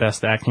was the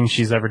best acting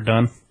she's ever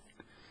done.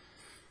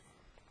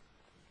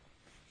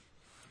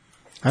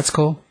 That's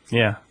cool.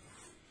 Yeah.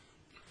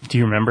 Do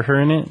you remember her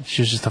in it?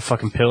 She was just a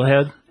fucking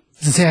pillhead.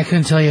 Say I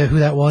couldn't tell you who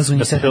that was when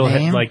you said the Pillhead,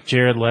 name. like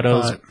Jared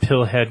Leto's but-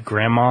 pillhead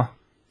grandma.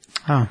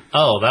 Oh,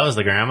 Oh, that was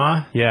the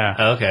grandma? Yeah.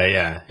 Okay,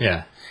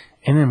 yeah.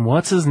 And then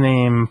what's his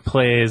name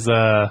plays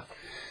the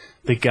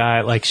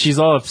guy, like she's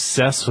all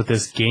obsessed with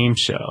this game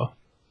show.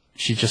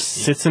 She just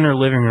sits in her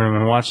living room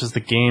and watches the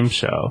game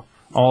show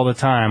all the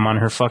time on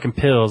her fucking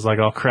pills, like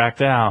all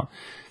cracked out.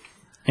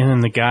 And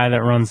then the guy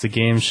that runs the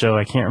game show,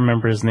 I can't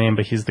remember his name,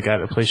 but he's the guy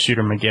that plays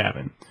Shooter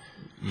McGavin.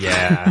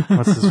 Yeah.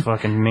 What's his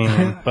fucking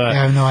name? But I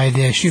have no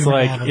idea. Shoot it's him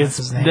like out of it's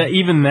his name. that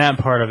even that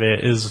part of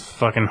it is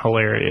fucking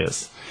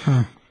hilarious.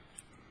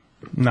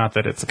 Not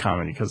that it's a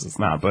comedy because it's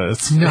not, but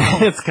it's No.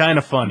 it's kind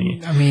of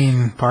funny. I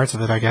mean, parts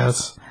of it, I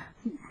guess.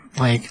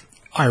 Like,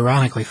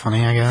 ironically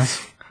funny, I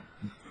guess.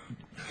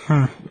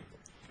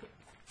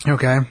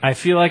 Okay. I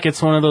feel like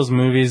it's one of those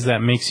movies that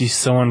makes you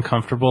so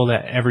uncomfortable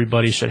that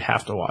everybody should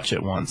have to watch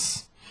it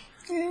once.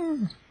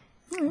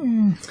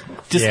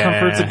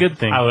 Discomfort's a good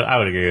thing. I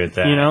would agree with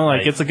that. You know,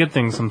 like it's a good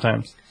thing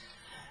sometimes.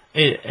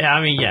 I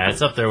mean, yeah,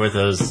 it's up there with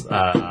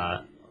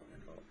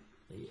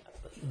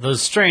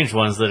those strange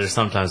ones that are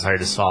sometimes hard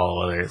to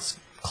swallow, whether it's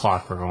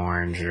Clockwork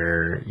Orange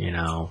or, you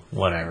know,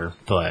 whatever.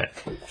 But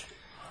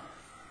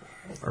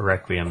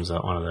Requiem's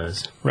one of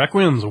those.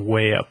 Requiem's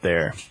way up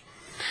there.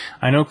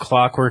 I know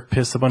Clockwork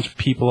pissed a bunch of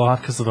people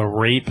off because of the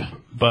rape,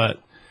 but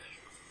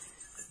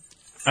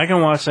I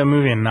can watch that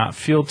movie and not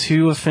feel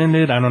too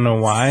offended. I don't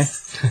know why.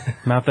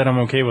 Not that I'm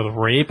okay with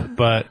rape,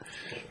 but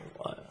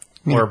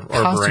Or costumes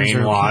are okay.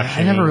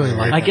 brainwashing. I never really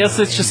liked I that guess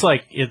it's movie. just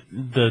like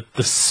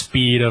the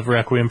speed of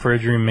Requiem for a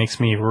Dream makes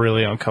me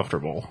really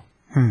uncomfortable.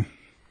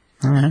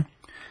 Okay.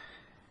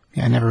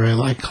 Yeah, I never really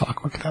liked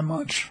Clockwork that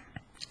much.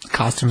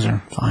 Costumes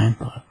are fine,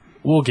 but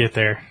We'll get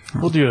there.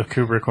 We'll do a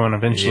Kubrick one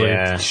eventually.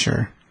 Yeah,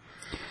 sure.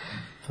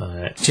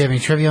 but Do you have any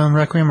trivia on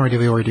Requiem, or did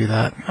we already do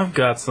that? I've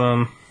got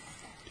some.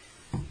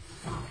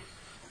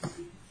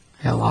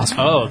 I got lost.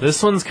 Oh,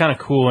 this one's kind of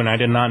cool, and I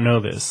did not know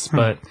this,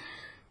 but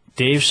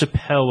Dave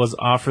Chappelle was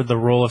offered the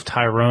role of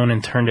Tyrone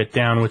and turned it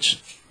down,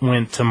 which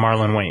went to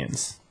Marlon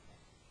Wayans.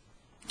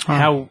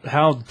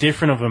 How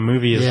different of a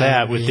movie is Yeah,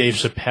 that with yeah. Dave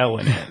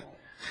Chappelle in it?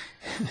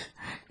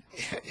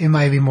 It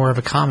might be more of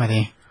a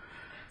comedy.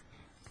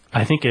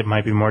 I think it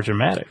might be more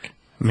dramatic.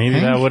 Maybe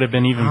that would have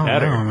been even I don't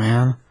better. know,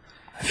 man.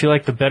 I feel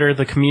like the better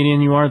the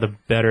comedian you are, the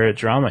better at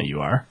drama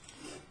you are.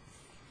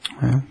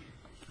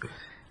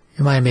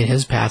 It might have made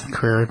his path and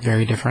career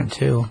very different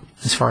too,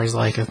 as far as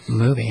like a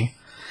movie.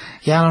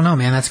 Yeah, I don't know,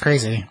 man. That's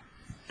crazy.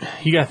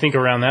 You gotta think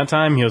around that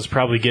time, he was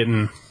probably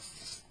getting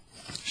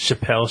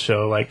Chappelle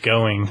Show like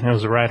going. It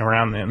was right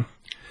around then.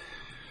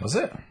 Was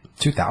it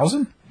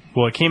 2000?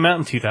 Well, it came out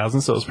in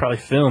 2000, so it was probably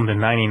filmed in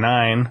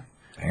 99.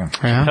 Damn,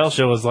 Yeah. Chappelle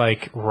Show was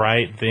like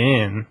right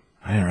then,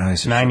 I didn't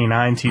realize.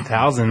 99,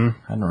 2000.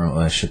 I didn't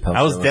realize Chappelle.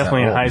 I was Show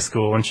definitely that in high old.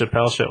 school when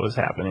Chappelle Show was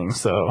happening,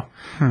 so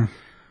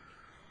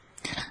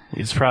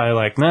he's probably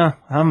like, nah,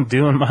 I'm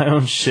doing my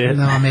own shit.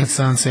 No, it makes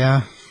sense.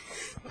 Yeah,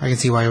 I can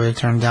see why you would have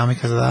turned it down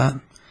because of that.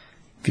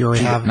 If you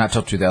already have Not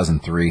till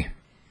 2003.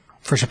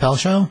 for Chappelle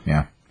Show.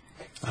 Yeah,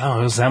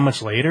 Oh, it was that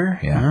much later?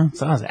 yeah.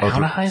 So I was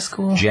out of high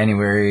school?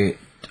 January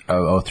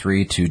of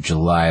 03 to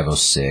July of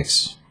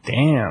 06.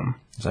 Damn.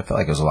 So I felt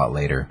like it was a lot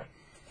later.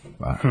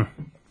 But I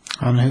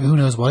don't know, who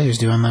knows what he was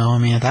doing though? I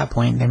mean, at that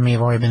point, there may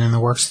have already been in the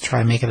works to try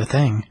and make it a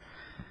thing.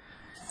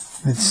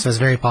 It's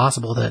very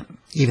possible that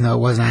even though it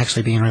wasn't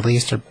actually being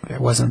released or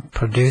it wasn't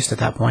produced at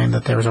that point,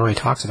 that there was already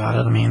talks about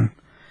it. I mean,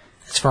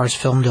 as far as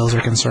film deals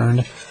are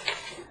concerned,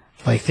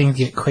 like things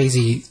get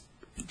crazy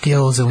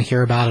deals and we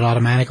hear about it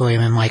automatically,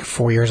 and then like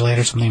 4 years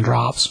later something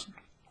drops.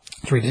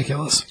 It's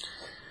ridiculous.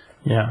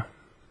 Yeah.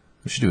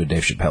 we should do a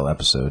Dave Chappelle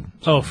episode.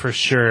 Oh, for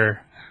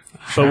sure.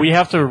 But we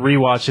have to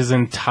rewatch his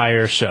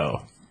entire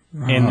show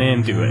and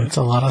then do it. It's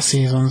a lot of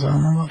seasons. I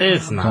don't know.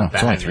 it's Oh, not it's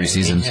bad. only 3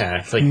 seasons. Yeah,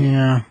 it's like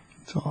Yeah,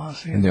 it's a lot of And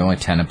seasons. there are only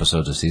 10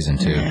 episodes of season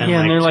 2. and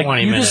Yeah, and they're like,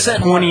 20 you minutes. just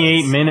said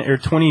 28 minutes or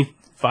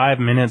 25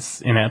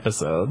 minutes in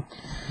episode.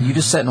 You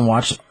just sit and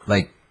watch,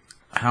 like,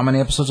 how many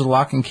episodes of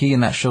Lock and Key,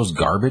 and that show's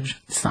garbage?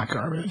 It's not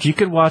garbage. You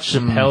could watch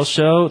Chappelle's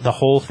show, the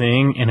whole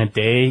thing, in a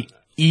day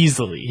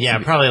easily. Yeah,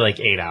 probably like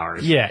 8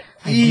 hours. Yeah,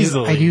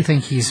 easily. I do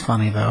think he's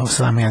funny though,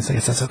 so I mean, I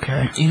guess that's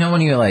okay. You know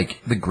when you,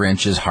 like, the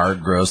Grinch's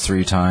heart grows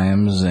 3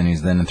 times, and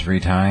he's then in 3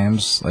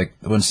 times? Like,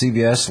 when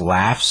CBS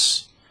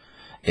laughs,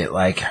 it,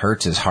 like,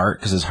 hurts his heart,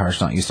 because his heart's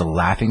not used to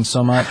laughing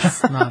so much.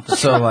 Not the-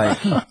 So, like,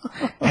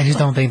 I just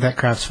don't think that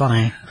crap's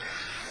funny.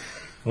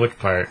 Which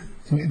part?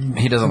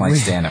 he doesn't like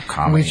stand-up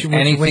comedy.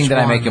 Anything which that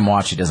I make one? him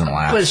watch, he doesn't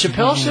laugh. But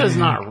Chappelle Show's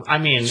not. I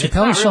mean, it's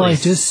Chappelle not Show, really, I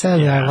just said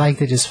that I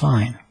liked it just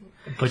fine.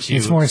 But you,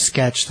 It's more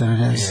sketch than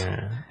it is.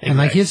 Yeah, And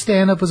like his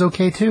stand-up was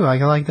okay too. I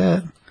like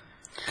that.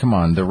 Come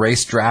on, the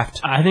race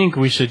draft. I think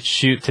we should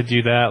shoot to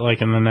do that,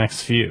 like, in the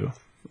next few.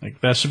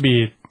 Like, that should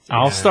be...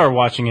 I'll start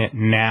watching it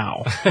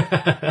now.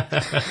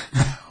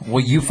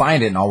 Well, you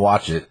find it, and I'll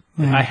watch it.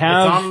 I It's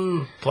have...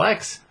 on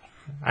Plex.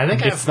 I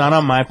think It's not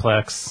on my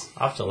Plex.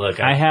 I'll have to look.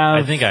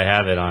 I think I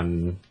have it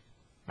on.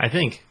 I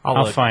think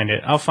I'll look. find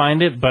it. I'll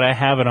find it, but I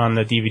have it on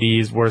the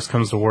DVDs. Worst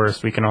comes to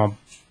worst, we can all,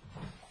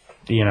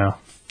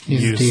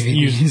 Use DVDs.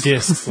 use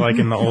discs like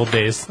in the old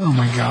days. Oh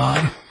my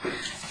god,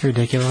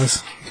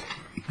 ridiculous.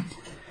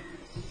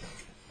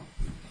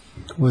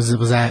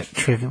 Was that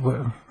trivia?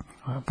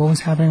 What was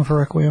happening for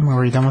Requiem? Are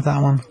we done with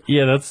that one?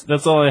 Yeah,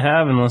 that's all I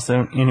have. Unless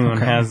anyone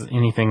Okay. has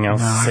anything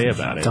else No, to say I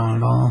about it. don't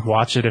at all.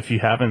 Watch it if you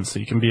haven't, so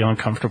you can be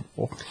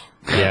uncomfortable.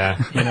 Yeah,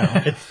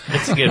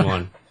 it's a good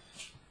one.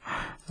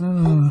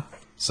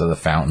 So the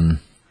fountain.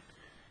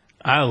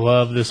 I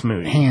love this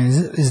movie. Hang on,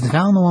 is the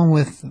Fountain the one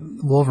with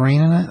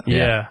Wolverine in it?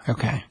 Yeah.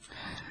 Okay,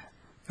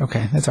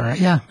 that's all right.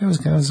 Yeah, it was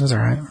good. It was all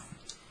right.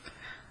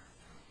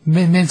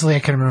 Mentally, I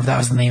couldn't remember if that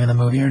was the name of the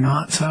movie or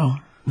not. So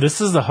This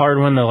is the hard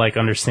one to like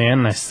understand,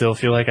 and I still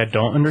feel like I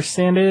don't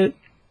understand it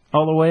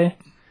all the way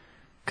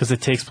because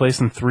it takes place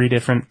in 3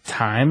 different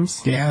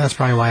times. yeah, that's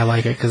probably why I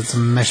like it, because it's a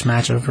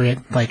mishmash of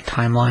like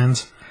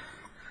timelines.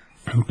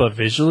 But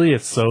visually,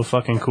 it's so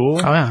fucking cool.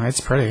 Oh yeah,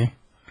 it's pretty.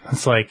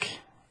 It's like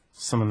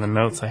some of the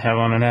notes I have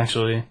on it,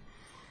 actually.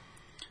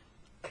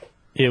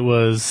 It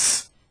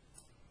was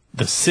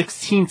the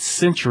 16th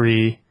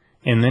century,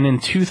 and then in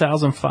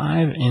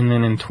 2005, and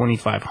then in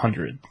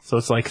 2500. So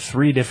it's like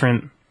 3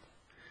 different,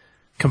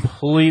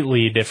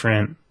 completely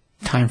different.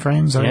 Time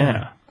frames. Oh,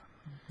 Yeah.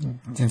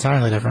 It's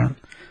entirely different.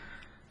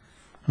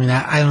 I mean,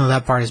 I don't know,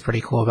 that part is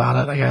pretty cool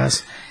about it, I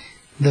guess.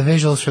 The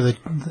visuals for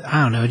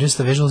I don't know, just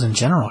the visuals in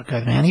general are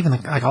good, man. Even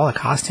like all the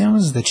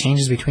costumes, the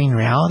changes between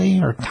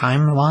reality or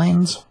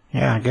timelines.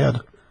 Yeah,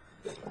 good.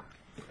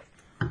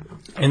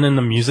 And then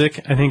the music,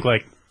 I think,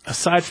 like,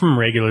 aside from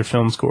regular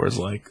film scores,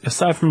 like,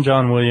 aside from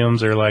John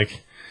Williams or,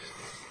 like,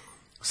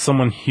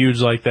 someone huge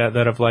like that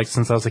I've liked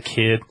since I was a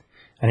kid,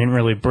 I didn't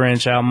really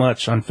branch out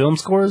much on film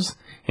scores.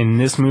 And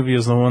this movie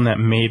is the one that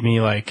made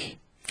me, like,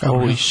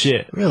 holy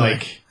shit. Really?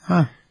 Like,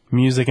 Huh.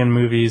 music in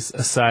movies,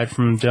 aside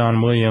from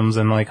John Williams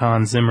and, like,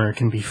 Hans Zimmer,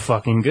 can be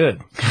fucking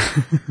good.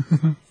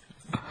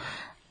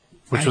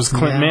 Which was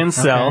Clint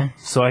Mansell, okay.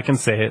 so I can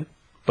say it.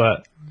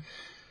 But,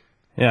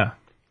 yeah.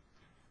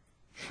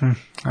 All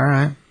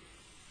right.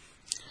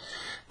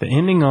 The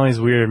ending always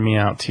weirded me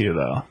out, too,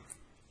 though.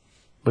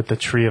 With the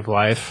Tree of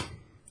Life.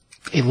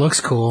 It looks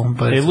cool,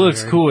 but It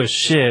looks weird. cool as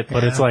shit,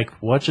 but Yeah. it's like,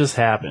 what just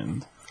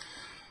happened?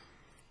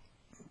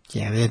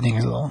 Yeah, the ending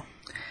is a little...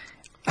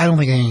 I don't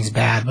think anything's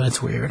bad, but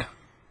it's weird.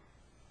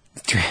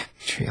 The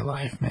Tree of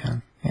Life,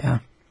 man. Yeah.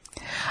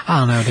 I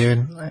don't know,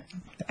 dude.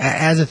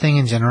 As a thing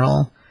in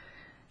general,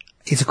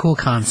 it's a cool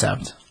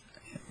concept.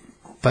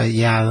 But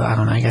yeah, I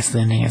don't know. I guess the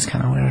ending is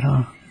kind of weird,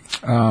 huh?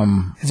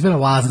 It's been a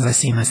while since I've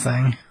seen this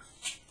thing.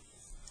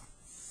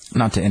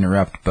 Not to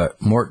interrupt,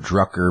 but Mort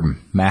Drucker,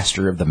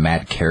 master of the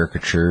Mad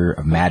caricature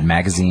of Mad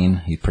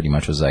Magazine. He pretty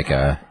much was like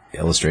a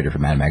illustrator for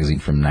Mad Magazine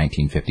from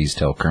 1950s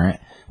till current.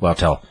 Well,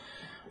 till,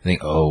 I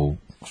think,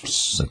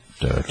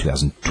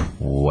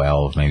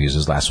 2012 maybe was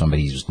his last one, but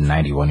he was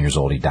 91 years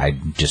old. He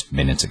died just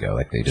minutes ago.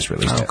 Like, they just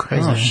released Oh, it.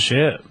 crazy. Oh,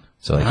 shit.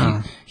 So,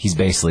 like, he's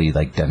basically,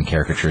 like, done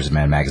caricatures of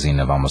Mad Magazine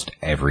of almost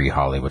every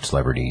Hollywood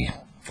celebrity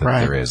that Right.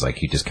 there is. Like,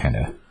 he just kind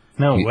of...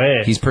 No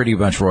way. He's pretty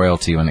much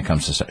royalty when it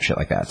comes to shit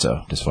like that.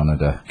 So just wanted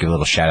to give a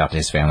little shout out to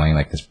his family.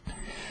 Like this,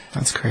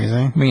 That's crazy.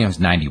 I mean, he was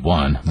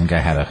 91. The guy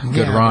had a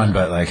good Yeah, run,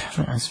 but like,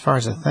 As far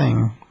as a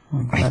thing,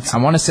 that's... I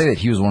want to say that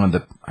he was one of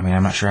the. I mean,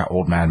 I'm not sure how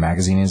old Mad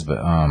Magazine is, but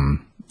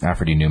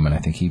Alfred E. Newman, I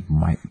think he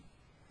might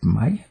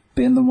have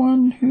been the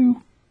one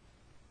who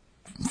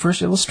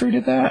first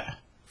illustrated that.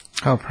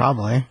 Oh,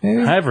 probably.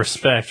 Maybe. I have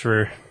respect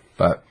for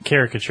But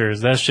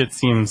caricatures. That shit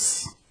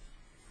seems...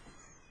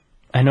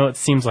 I know it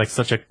seems like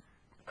such a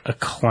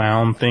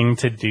clown thing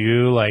to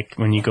do, like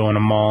when you go in a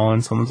mall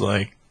and someone's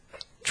like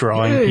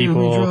drawing Yeah, let me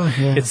people. draw,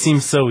 yeah. It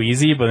seems so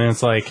easy, but then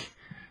it's like,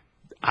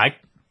 I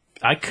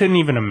couldn't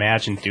even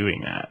imagine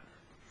doing that.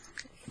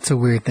 It's a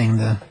weird thing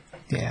to...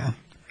 Yeah.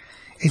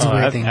 It's a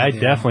weird thing to I do.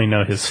 definitely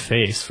know his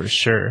face for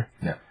sure.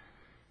 yeah,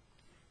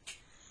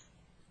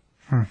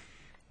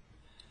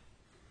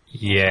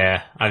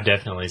 Yeah, I've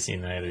definitely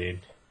seen that, dude.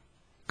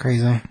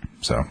 Crazy.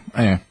 so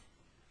anyway,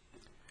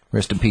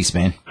 rest in peace,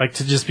 man. Like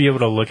to just be able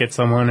to look at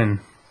someone and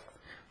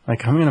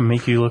like, I'm gonna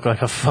make you look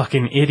like a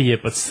fucking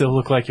idiot, but still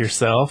look like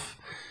yourself.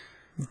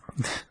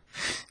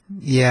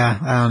 Yeah,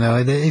 I don't know.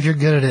 If you're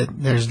good at it,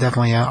 there's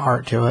definitely an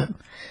art to it.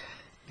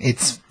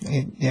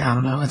 Yeah, I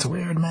don't know. It's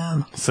weird,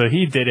 man. So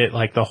he did it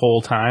like the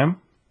whole time.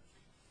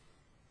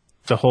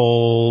 The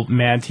whole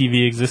Mad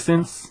TV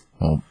existence.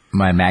 Well,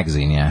 Mad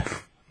Magazine, yeah.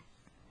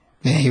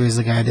 Yeah, he was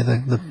the guy who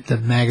did the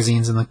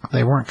magazines, and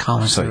they weren't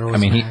comics. So I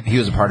mean, he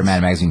was a part of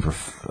Mad Magazine for.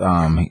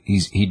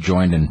 He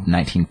joined in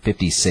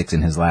 1956,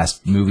 and his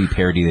last movie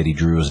parody that he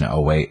drew was in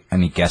 2008,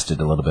 and he guested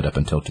a little bit up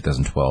until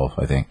 2012,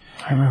 I think.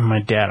 I remember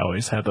my dad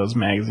always had those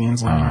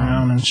magazines lying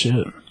around and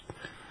shit.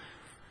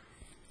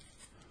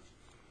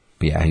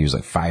 But yeah, he was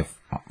like five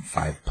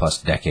plus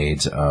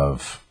decades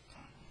of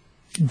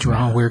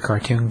drawing weird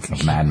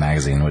cartoons. Mad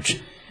Magazine,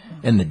 which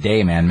in the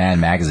day, man, Mad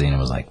Magazine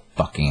was like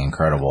fucking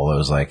incredible. It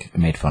was like, it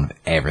made fun of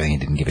everything. It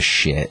didn't give a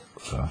shit.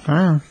 So.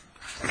 Like,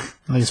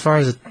 as far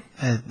as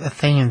a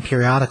thing in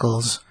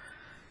periodicals,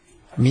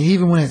 I mean,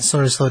 even when it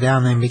sort of slowed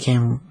down and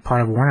became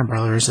part of Warner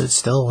Brothers, it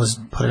still was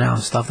putting out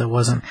stuff that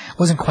wasn't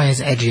quite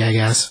as edgy, I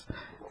guess.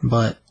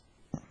 But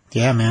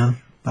yeah, man,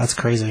 that's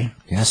crazy.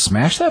 Yeah,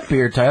 smash that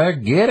beer, Tyler.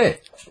 Get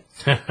it.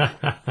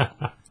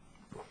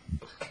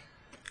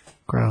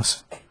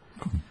 Gross.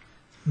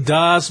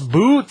 Das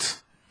Boot.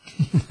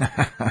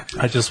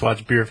 I just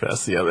watched Beer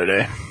Fest the other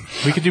day.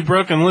 We could do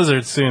Broken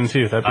Lizard soon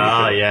too. That'd be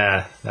Oh, cool.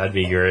 yeah, that'd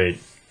be great.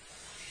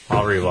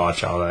 I'll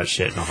rewatch all that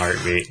shit in a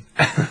heartbeat.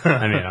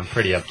 I mean, I'm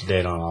pretty up to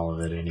date on all of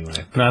it anyway.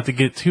 Not to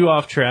get too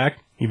off track,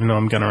 even though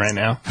I'm gonna right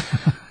now.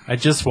 I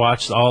just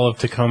watched all of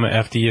Tacoma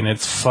FD and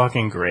it's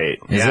fucking great.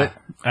 Is it?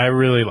 I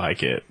really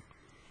like it.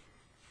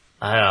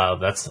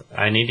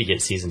 I need to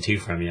get season 2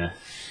 from you.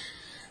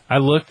 I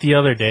looked the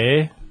other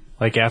day,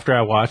 like after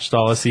I watched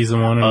all of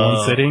season 1 in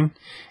one sitting,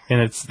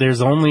 and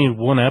there's only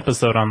one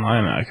episode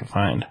online that I could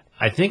find.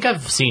 I think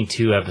I've seen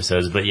 2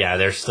 episodes, but yeah,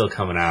 they're still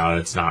coming out.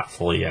 It's not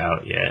fully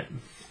out yet,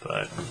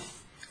 but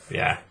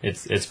yeah,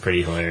 it's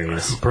pretty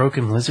hilarious.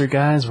 Broken Lizard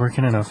guys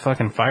working in a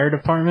fucking fire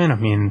department. I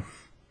mean,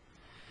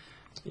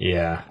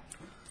 Yeah.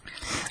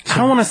 I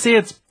don't want to say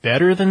it's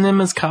better than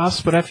them as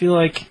cops, but I feel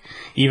like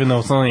even though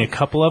it's only a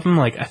couple of them,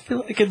 like I feel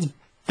like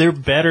they're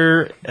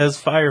better as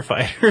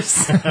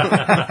firefighters.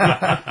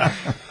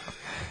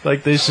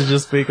 Like, they should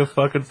just make a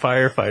fucking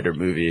firefighter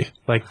movie.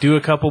 Like, do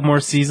a couple more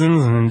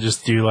seasons and then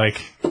just do,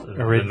 like,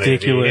 a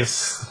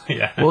ridiculous...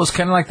 Yeah. Well, it's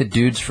kind of like the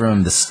dudes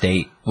from The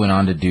State went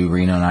on to do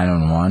Reno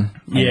 911.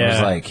 And it was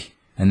Yeah. like,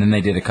 and then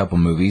they did a couple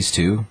movies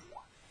too,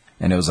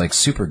 and it was like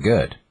super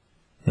good.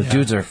 The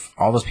dudes are,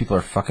 all those people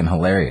are fucking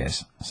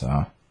hilarious.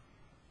 So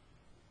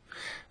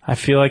I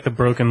feel like the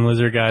Broken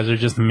Lizard guys are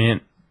just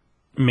meant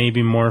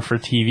maybe more for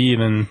TV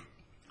than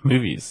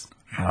movies.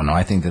 I don't know.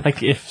 I think that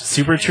Like, if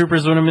Super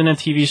Troopers would have been a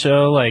TV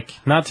show, like,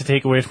 not to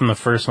take away from the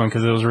first one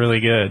because it was really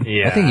good.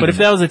 Yeah. I think But if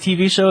that was a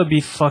TV show, it'd be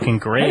fucking hey,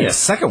 great. the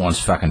second one's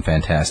fucking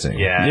fantastic.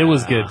 Yeah. It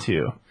was good,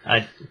 too.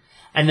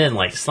 And then,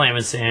 like, Slam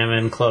and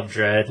Salmon, Club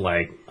Dread,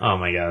 like, oh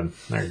my god,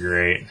 they're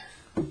great.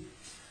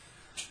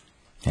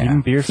 Yeah.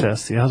 Even Beer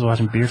Fest. Yeah, I was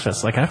watching Beer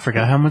Fest. Like, I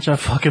forgot how much I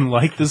fucking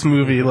liked this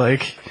movie.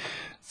 Like,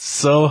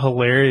 so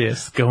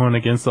hilarious going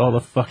against all the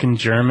fucking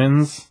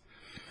Germans.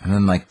 And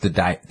then like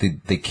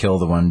they kill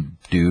the one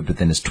dude, but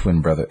then his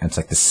twin brother, and it's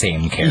like the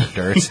same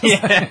character. It's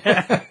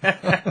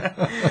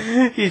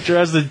He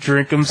tries to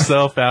drink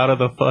himself out of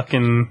the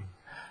fucking...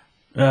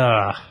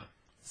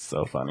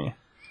 so funny.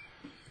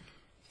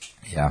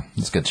 yeah,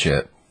 it's good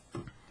shit.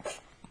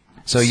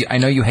 So I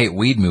know you hate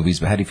weed movies,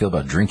 but how do you feel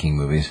about drinking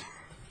movies?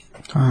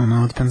 I don't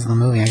know. It depends on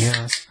the movie, I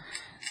guess.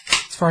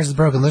 As far as the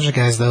Broken Lizard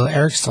guys, though,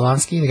 Eric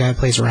Stolonsky, the guy who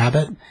plays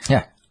Rabbit.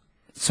 Yeah,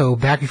 So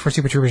back before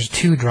Super Troopers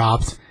 2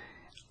 dropped,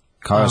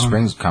 Colorado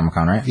Springs Comic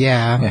Con, right?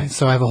 yeah.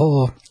 So I have a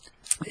whole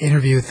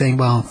interview thing.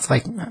 Well, it's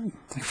like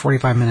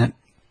 45-minute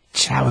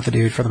chat with the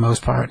dude for the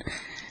most part,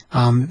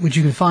 which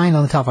you can find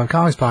on the Top 5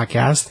 Comics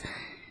podcast.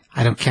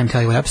 Can't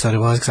tell you what episode it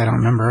was because I don't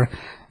remember.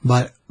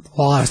 But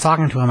while I was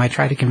talking to him, I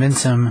tried to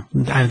convince him.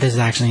 This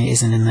actually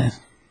isn't in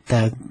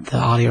the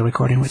audio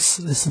recording, which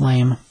is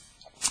lame.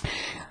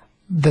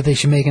 That they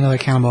should make another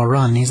Cannonball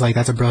Run. And he's like,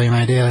 "That's a brilliant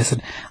idea." I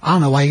said, "I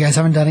don't know why you guys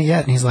haven't done it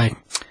yet." And he's like,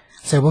 "I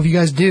said, well, if you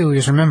guys do,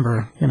 just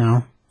remember,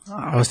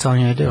 I was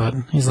telling you to do it."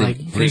 He's like,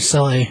 "You're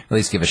silly." At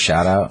least give a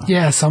shout out.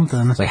 Yeah,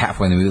 something. It's like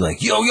halfway in the movie,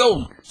 like yo,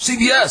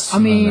 CBS. I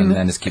mean, and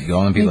then just keep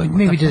going. And people are like,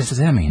 maybe what the fuck just does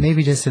that mean?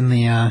 Maybe just in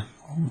the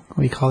what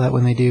do you call that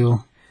when they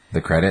do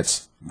The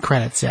credits.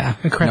 credits? Yeah,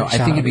 the credit. No, I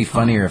think it'd be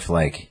funnier if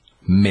like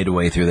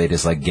midway through they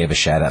just like gave a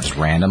shout out just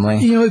randomly.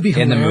 It'd be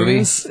in the movie.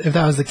 hilarious if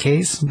that was the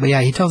case. But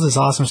yeah, he tells this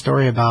awesome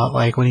story about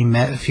like when he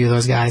met a few of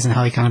those guys and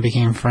how they kind of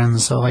became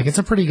friends. So like it's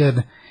a pretty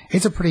good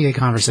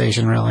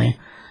conversation, really.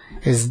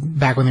 Is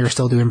back when they were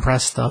still doing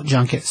press stuff,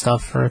 junket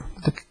stuff for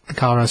the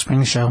Colorado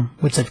Springs show,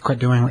 which they've quit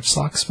doing, which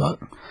sucks, but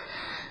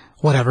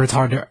whatever. It's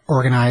hard to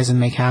organize and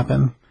make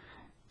happen.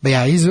 But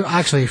yeah, he's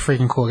actually a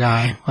freaking cool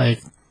guy. Like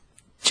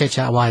chit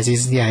chat wise,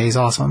 he's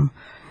awesome.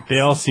 They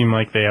all seem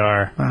like they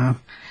are.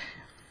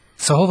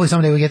 So hopefully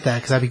someday we get that,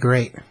 because that'd be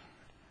great.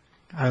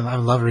 I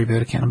would love to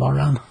reboot a Cannonball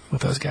Run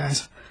with those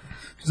guys.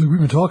 He's like, we've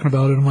been talking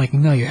about it. I'm like,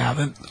 no, you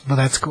haven't. But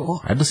that's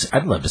cool.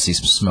 I'd love to see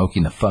some Smokey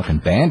and the fucking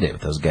Bandit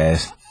with those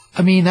guys.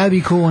 I mean, that'd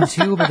be cool one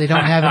too, but they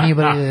don't have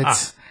anybody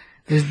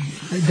they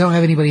don't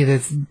have anybody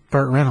that's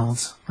Burt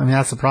Reynolds. I mean,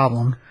 that's the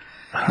problem.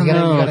 You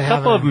gotta a have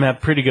couple of them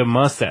have pretty good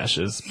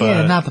mustaches, but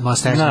yeah, not the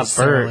mustache not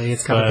necessarily. Burt,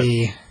 It's gotta but-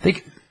 be.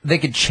 They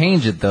could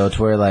change it though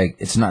to where like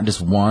it's not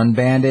just one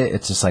bandit.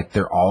 It's just like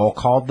they're all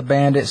called the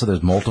Bandit. So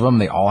there's multiple of them.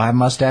 They all have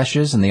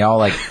mustaches and they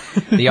all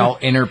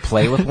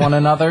interplay with one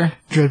another.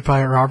 Dread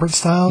Pirate Robert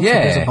style. Yeah. So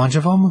there's a bunch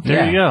of them.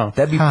 There you go.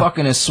 That'd be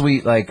fucking a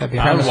sweet like. That'd be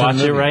I would premise of watch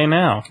the it movie. right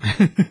now.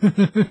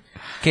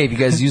 Okay, if you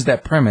guys use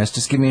that premise,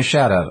 just give me a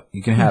shout out.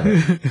 You can have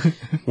it.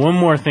 One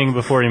more thing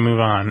before we move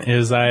on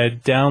is I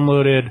had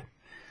downloaded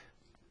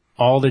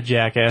all the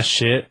Jackass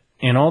shit,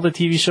 and all the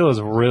TV show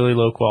is really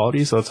low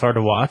quality, so it's hard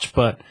to watch,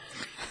 but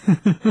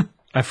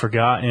I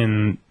forgot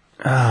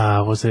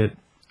was it,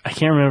 I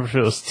can't remember if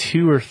it was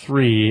 2 or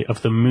 3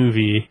 of the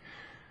movie,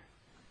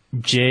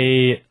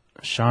 Jay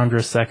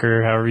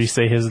Chandrasekhar, however you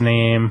say his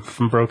name,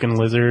 from Broken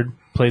Lizard,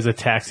 plays a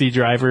taxi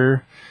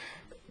driver,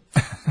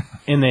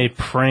 and they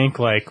prank,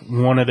 like,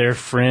 one of their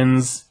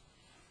friends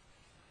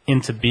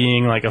into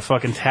being, like, a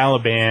fucking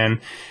Taliban,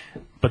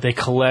 but they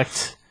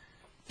collect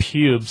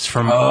pubes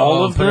from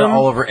all of put them. it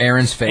all over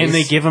Aaron's face. And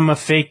they give him a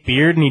fake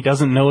beard, and he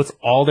doesn't know it's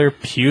all their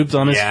pubes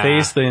on his Yeah.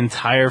 face the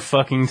entire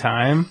fucking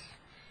time.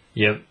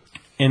 Yep.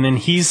 And then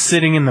he's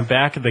sitting in the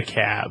back of the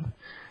cab,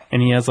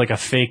 and he has like a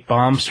fake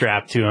bomb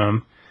strapped to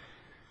him.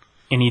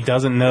 And he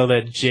doesn't know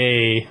that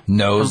Jay from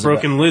knows.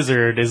 Broken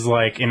Lizard is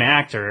like an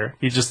actor.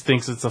 He just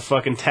thinks it's a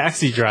fucking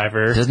taxi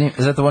driver. Doesn't he?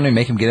 Is that the one who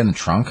make him get in the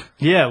trunk?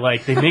 Yeah,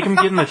 like they make him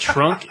get in the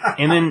trunk,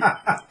 and then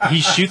he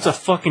shoots a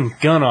fucking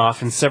gun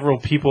off, and several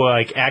people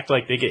like act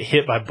like they get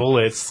hit by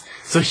bullets.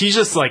 So he's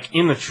just like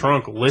in the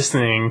trunk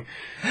listening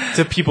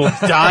to people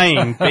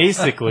dying,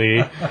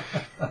 basically.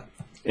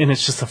 And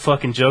it's just a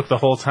fucking joke the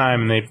whole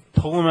time. And they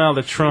pull him out of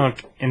the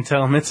trunk and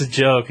tell him it's a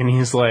joke, and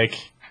he's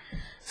like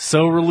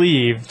so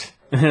relieved.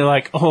 And they're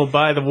like, "Oh,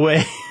 by the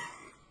way,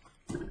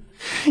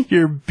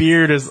 your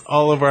beard is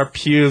all of our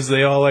pubes."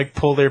 They all like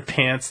pull their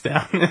pants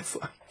down. It's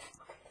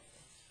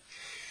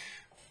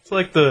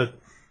like the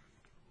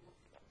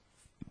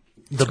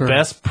great.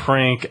 best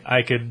prank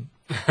I could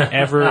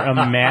ever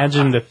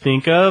imagined to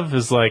think of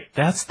is like,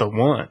 that's the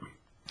one.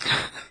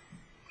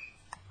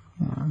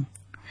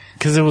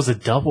 Because it was a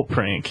double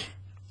prank.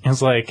 It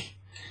was like,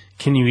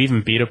 can you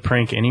even beat a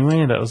prank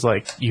anyway? That was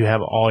like, you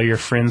have all your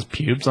friends'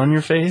 pubes on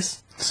your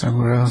face. So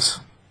gross.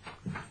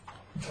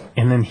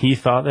 And then he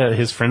thought that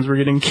his friends were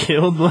getting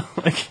killed.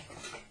 Like,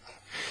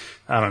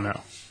 I don't know.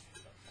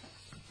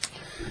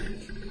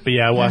 But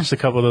yeah, I watched a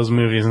couple of those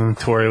movies and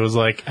Tori was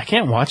like, I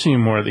can't watch any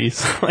more of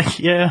these. Like,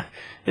 yeah,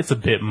 it's a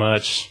bit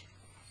much.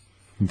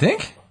 You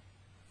think?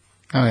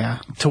 Oh, yeah.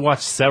 To watch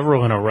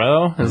several in a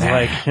row is Nah.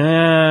 like,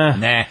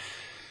 Nah.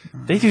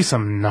 they do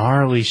some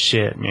gnarly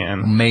shit,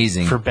 man.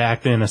 Amazing. For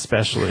back then,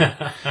 especially.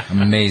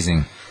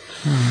 Amazing.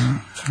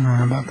 I don't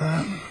know about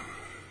that.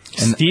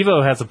 And-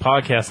 Steve-O has a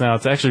podcast now.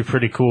 It's actually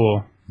pretty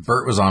cool.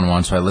 Bert was on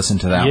one, so I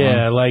listened to that one.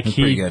 Yeah, like It's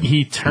pretty good.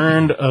 he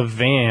turned a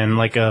van,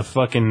 like a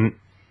fucking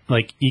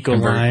like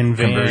Ecoline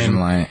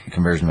van,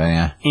 Conversion van,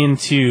 yeah.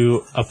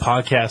 into a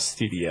podcast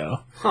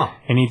studio. Huh.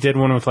 And he did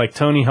one with like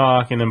Tony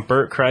Hawk, and then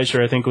Bert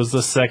Kreischer, I think, was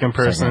the second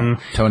person.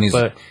 Tony's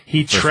but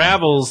he first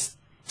travels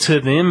to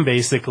them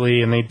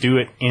basically, and they do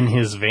it in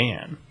his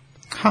van.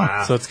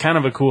 Huh. So it's kind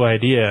of a cool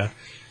idea.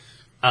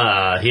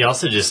 He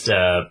also just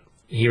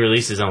he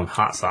released his own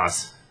hot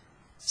sauce.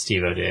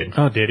 Steve-O did.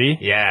 Oh, did he?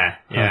 Yeah,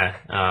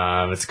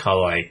 yeah. It's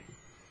called like,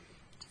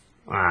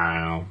 I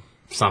don't know,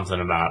 something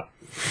about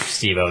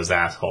Steve-O's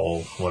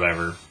asshole,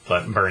 whatever,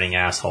 but burning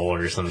asshole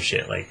or some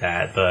shit like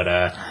that. But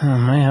I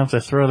might have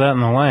to throw that in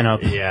the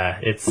lineup. yeah,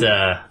 it's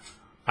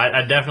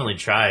I'd definitely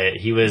try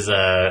it. He was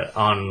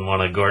on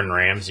one of Gordon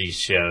Ramsay's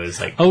shows.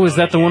 Like, Oh, is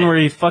that the one promoting where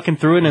he fucking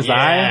threw it in his it.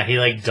 Yeah, eye? he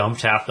like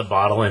dumped half the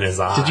bottle in his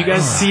eye. Did you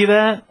guys see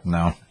that?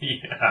 No.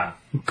 Yeah.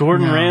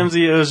 Gordon No.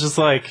 Ramsay, it was just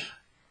like,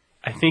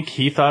 I think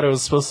he thought it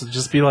was supposed to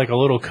just be like a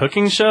little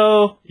cooking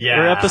show or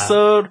Yeah.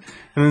 episode.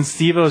 And then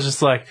Steve-O was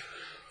just like,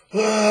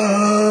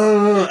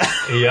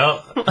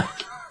 Yep.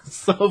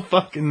 so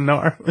fucking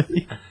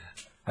gnarly.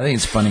 I think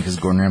it's funny because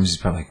Gordon Ramsay's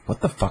probably like,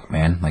 what the fuck,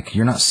 man? Like,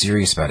 you're not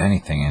serious about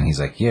anything. And he's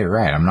like, yeah,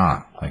 right, I'm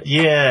not. Like,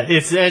 Yeah,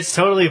 it's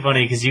totally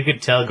funny because you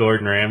could tell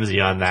Gordon Ramsay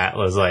on that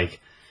was like,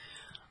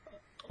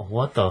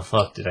 what the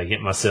fuck did I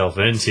get myself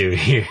into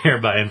here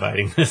by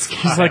inviting this guy?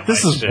 He's like, on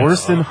this my is show?"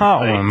 worse than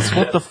Hot Like, Ones.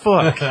 What the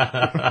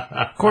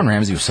fuck? Gordon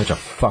Ramsay was such a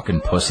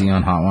fucking pussy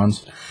on Hot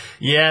Ones.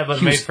 Yeah,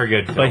 but made for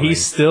good. But filming.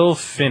 he's still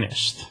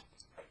finished.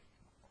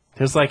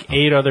 There's like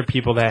 8 other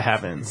people that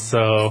haven't.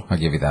 So I'll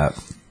give you that.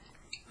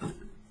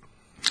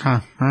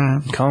 Huh. All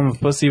right. call him a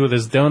pussy with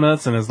his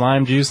donuts and his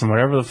lime juice and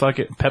whatever the fuck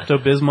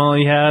Pepto-Bismol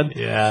he had.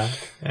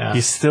 yeah.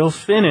 He's still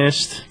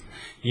finished.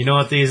 You know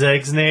what these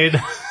eggs need?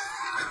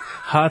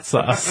 Hot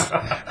sauce.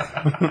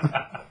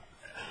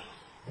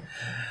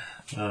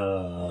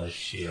 Oh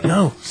shit.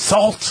 No,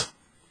 salt.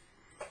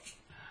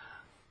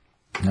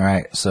 All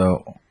right,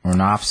 so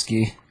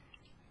Aronofsky,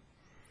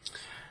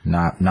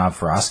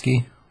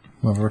 Novfrosky,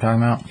 whoever we're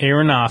talking about.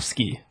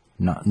 Aronofsky.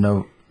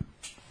 No,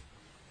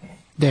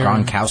 There.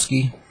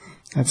 Gronkowski.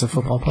 That's a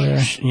football player.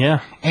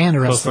 Yeah. And a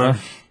Close wrestler.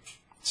 enough.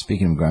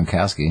 Speaking of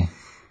Gronkowski,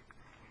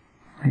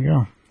 There you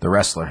go. the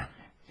wrestler.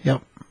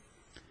 Yep.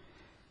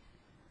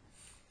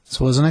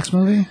 So what was the next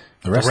movie?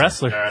 The The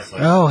wrestler. wrestler.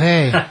 Oh,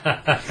 hey.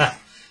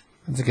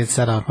 That's a good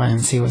setup. I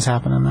didn't see what's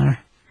happening there.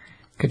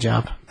 Good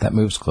job. That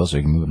moves closer.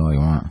 You can move it all you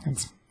want.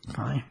 It's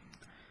fine.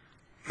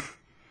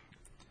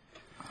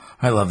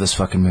 I love this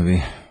fucking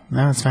movie.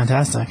 No, it's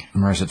fantastic.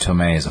 Marissa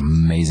Tomei is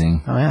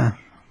amazing. Oh, yeah.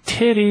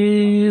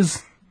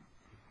 Titties.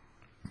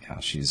 Yeah,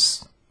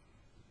 she's...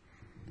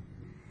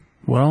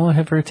 What all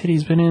have her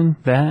titties been in?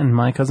 That and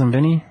My Cousin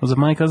Vinny? Was it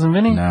My Cousin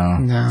Vinny?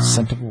 No.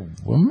 Scent of a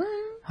Woman?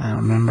 I don't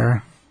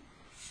remember.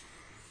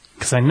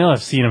 Because I know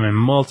I've seen him in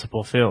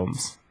multiple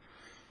films.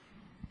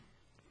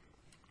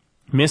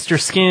 Mr.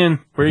 Skin,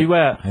 where you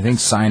at? I think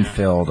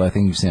Seinfeld. I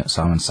think you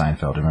saw him in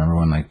Seinfeld. Remember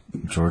when, like,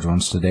 George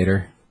wants to date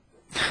her?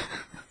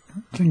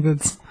 I think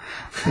that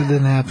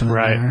didn't happen.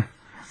 Right.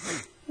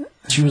 There.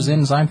 She was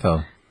in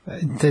Seinfeld. But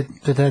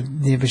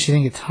she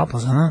didn't get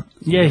topless, huh?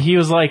 Yeah, he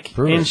was like,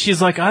 Prove and it.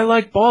 she's like, I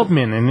like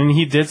Baldwin. And then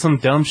he did some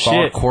dumb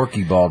shit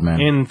Corky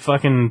Baldman. and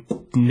fucking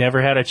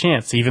never had a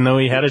chance, even though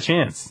he had a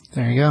chance.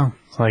 There you go.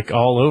 It's like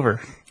all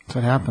over. That's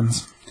what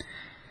happens.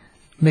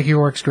 Mickey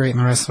Rourke's great in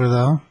The Wrestler,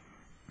 though.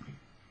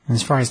 And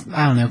as far as,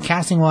 I don't know,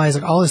 casting-wise,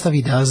 like, all the stuff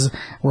he does,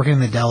 working in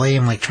the deli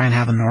and, like, trying to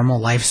have a normal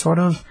life, sort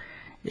of,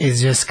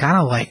 is just kind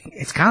of, like,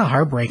 it's kind of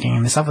heartbreaking.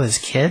 And the stuff with his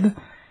kid,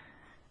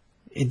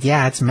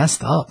 it's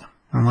messed up.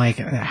 I'm like,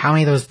 how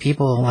many of those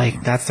people,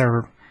 like, that's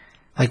their,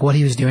 like, what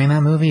he was doing in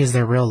that movie is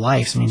their real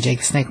lives. I mean, Jake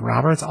the Snake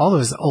Roberts, all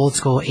those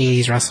old-school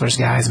 80s wrestlers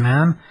guys,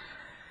 man.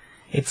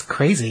 It's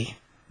crazy.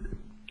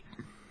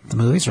 The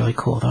movie's really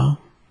cool, though.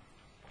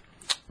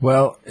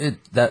 Well,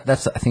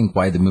 that's I think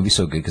why the movie's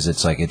so good, because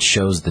it's like it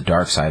shows the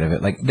dark side of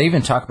it. Like they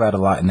even talk about it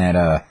a lot in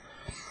that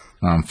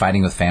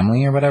Fighting with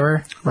Family or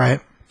whatever.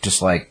 Right.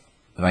 Just like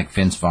like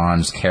Vince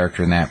Vaughn's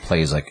character in that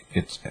plays like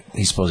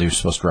he's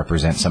supposed to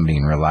represent somebody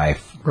in real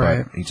life,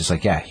 Right. But he's just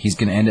like, yeah, he's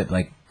gonna end up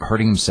like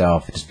hurting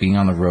himself, just being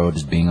on the road,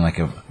 just being like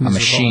a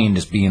machine,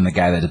 just being the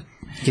guy that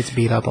Gets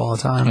beat up all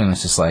the time. and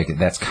it's just like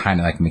that's kind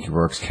of like Mickey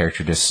Rourke's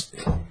character just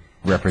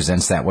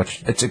represents that.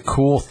 Which it's a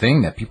cool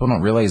thing that people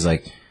don't realize.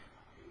 Like,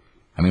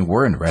 I mean,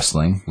 we're in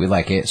wrestling, we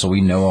like it, so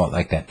we know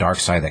like that dark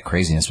side, that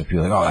craziness. But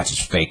people are like, oh, that's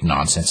just fake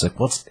nonsense. Like,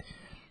 what's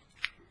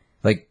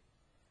like?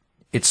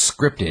 It's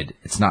scripted.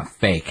 It's not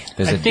fake.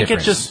 There's a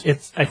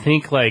difference. I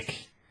think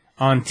like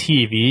on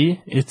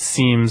TV, it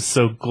seems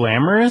so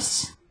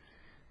glamorous.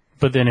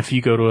 But then if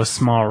you go to a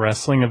small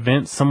wrestling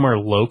event somewhere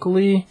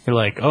locally, you're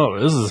like, oh,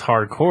 this is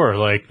hardcore.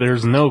 Like,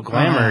 there's no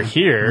glamour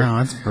here. No,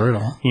 it's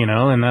brutal. You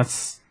know, and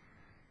that's,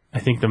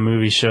 I think the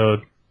movie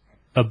showed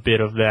a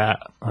bit of that.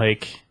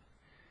 Like,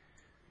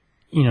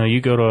 you know, you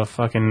go to a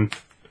fucking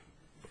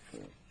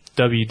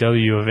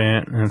WW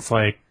event and it's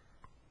like,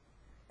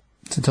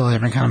 It's a totally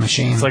different kind of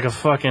machine. it's like a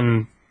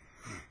fucking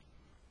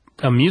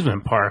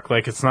amusement park.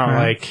 Like, it's not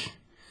Right. like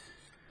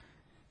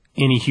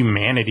any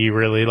humanity,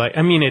 really. Like,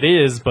 I mean, it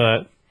is,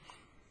 but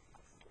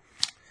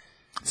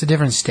it's a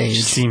different stage. it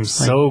just seems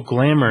Like, so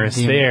glamorous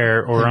the-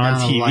 there or the on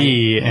amount of TV,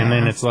 light, and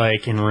then yeah. it's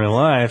like in real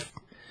life,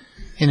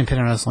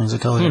 independent wrestling's a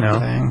totally you know,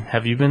 different thing.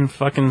 have you been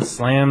fucking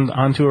slammed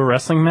onto a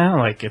wrestling mat?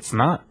 Like, it's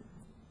not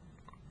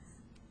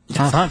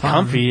Not fun.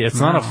 comfy. It's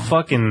not a No.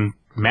 fucking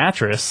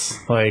mattress.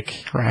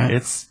 Like, Right.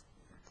 it's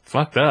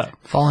fucked up.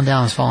 Falling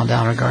down is falling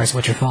down regardless of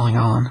what you're falling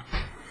on.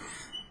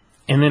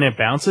 And then it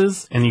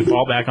bounces and you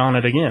fall back on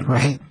it again.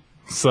 Right?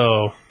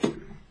 So,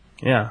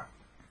 yeah.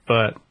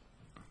 But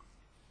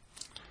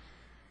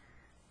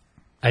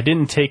I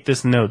didn't take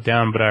this note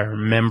down, but I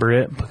remember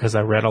it because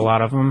I read a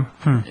lot of them.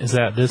 Is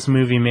that this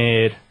movie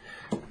made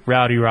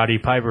Roddy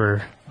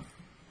Piper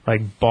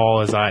like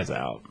bawl his eyes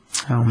out.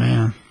 Oh,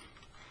 man.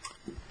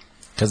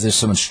 Because there's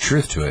so much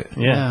truth to it.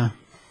 Yeah.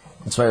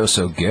 That's why it was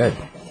so good.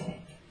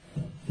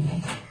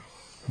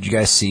 Did you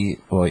guys see?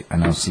 Well, I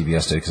know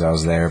CBS did because I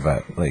was there,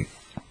 but like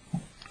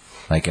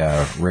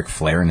Ric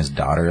Flair and his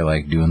daughter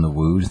like doing the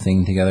woo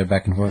thing together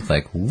back and forth,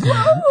 like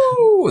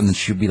woo, and then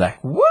she'd be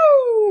like woo.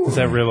 Is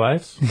that real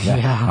life?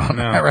 Yeah.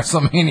 No. At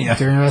WrestleMania.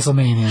 During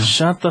WrestleMania.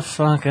 Shut the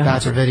fuck up.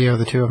 That's a video of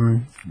the two of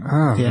them.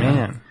 Oh, Yeah.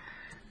 man.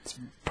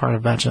 Part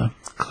of a bunch of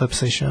clips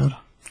they showed.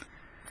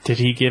 Did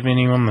he give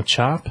anyone the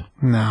chop?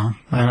 No.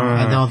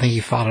 I don't think he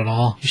fought at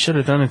all. He should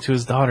have done it to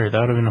his daughter. That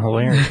would have been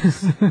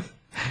hilarious.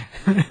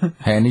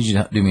 Hey, I need you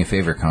to do me a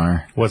favor,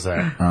 Connor. What's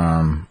that?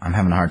 I'm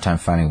having a hard time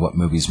finding what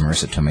movies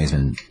Marissa Tomei's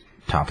been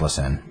topless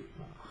in.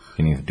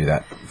 Can you do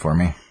that for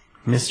me?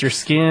 Mr.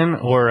 Skin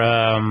or,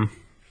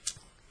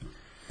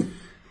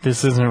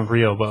 this isn't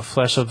real, but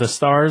Flesh of the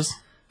Stars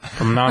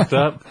from Knocked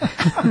Up.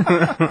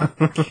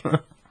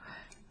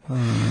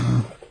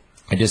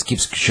 It just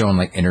keeps showing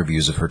like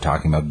interviews of her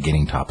talking about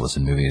getting topless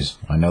in movies.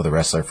 I know the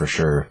wrestler for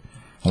sure.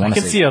 I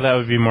can see how that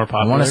would be more I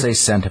popular. want to say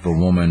Scent of a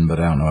Woman, but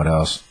I don't know what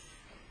else.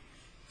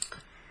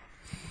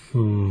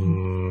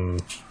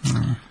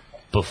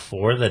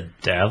 Before the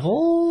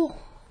Devil?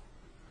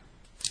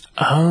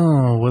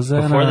 Oh, was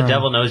that Before the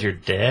Devil Knows You're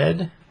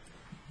Dead?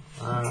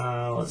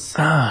 Let's see.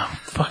 Ah,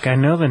 fuck, I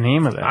know the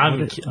name of that.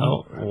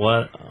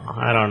 What?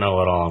 I don't know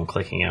what all I'm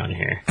clicking on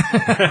here.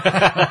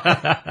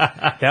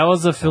 That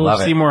was a Philip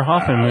love it. Seymour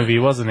Hoffman movie,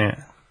 wasn't it?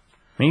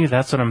 Maybe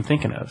that's what I'm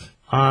thinking of.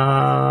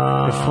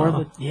 Before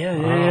the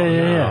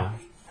yeah.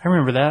 I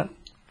remember that.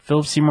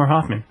 Philip Seymour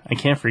Hoffman. I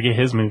can't forget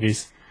his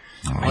movies.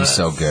 Oh, he's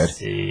so good.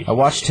 see. I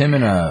watched him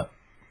in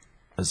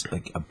was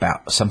like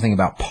about something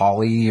about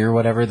Polly or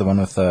whatever, the one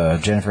with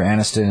Jennifer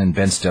Aniston and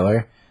Ben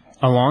Stiller.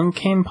 Along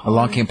Came Polly.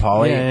 Along Came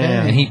Polly,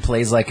 Yeah. and he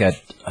plays like a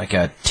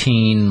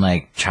teen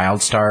like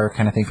child star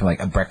kind of thing from like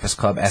a Breakfast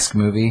Club esque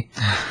movie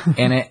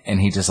in it, and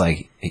he just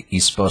like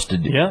he's supposed to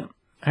do. Yep,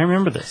 I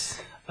remember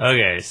this.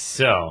 Okay,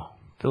 so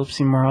Philip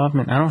Seymour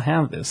Hoffman. I don't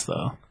have this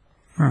though.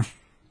 I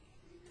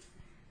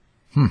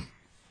don't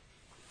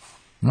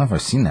know if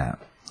I've seen that.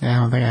 Yeah, I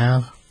don't think I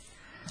have.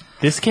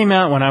 This came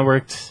out when I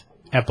worked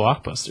at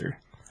Blockbuster.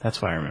 That's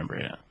why I remember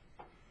it.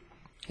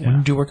 When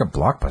did you work at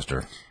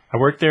Blockbuster? I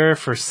worked there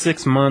for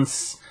 6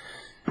 months.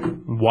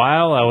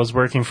 While I was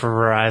working for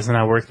Verizon,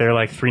 I worked there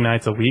like 3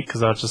 nights a week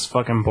because I was just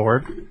fucking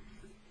bored.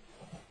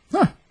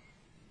 I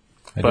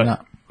But, did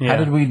not. yeah.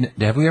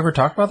 Have we ever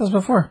talked about this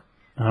before?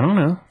 I don't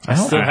know. I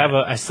don't-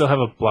 still have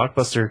a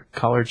Blockbuster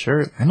collared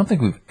shirt. I don't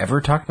think we've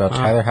ever talked about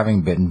Tyler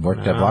having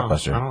worked at I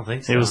Blockbuster. don't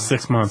think so. It was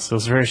 6 months. It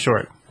was very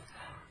short.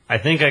 I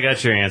think I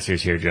got your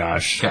answers here,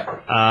 Josh.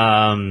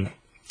 Okay.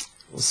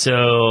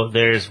 So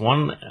there's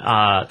one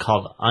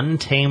called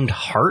Untamed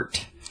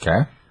Heart.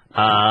 Okay.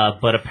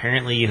 But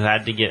apparently you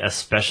had to get a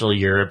special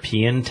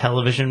European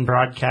television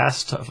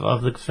broadcast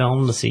of the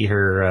film to see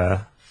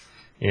her,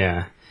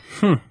 yeah.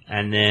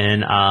 And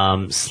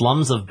then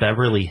Slums of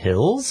Beverly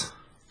Hills.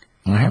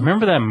 I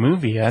remember that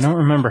movie. I don't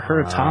remember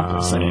her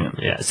topless in it.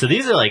 Yeah, so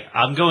these are like,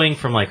 I'm going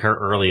from like her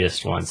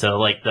earliest one. So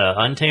like the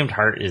Untamed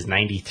Heart is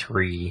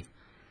 93.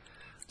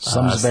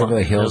 Slums of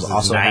Beverly Hills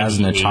also has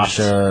 98.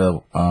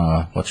 Natasha,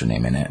 what's her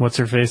name in it? What's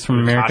her face from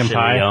American Natasha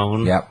Pie?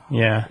 Lyonne. Yep.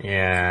 Yeah.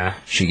 Yeah.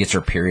 She gets her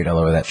period all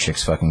over that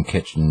chick's fucking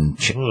kitchen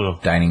Ooh.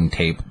 dining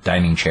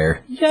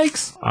chair.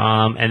 Yikes.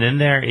 And then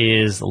there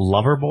is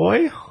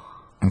Loverboy,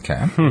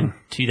 Okay.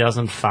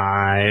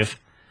 2005.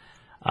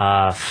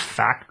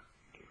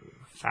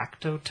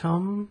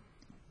 Factotum?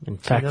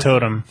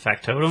 Factotum.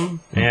 Factotum?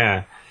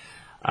 Yeah.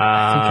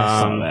 I think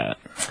I saw that.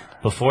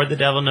 Before the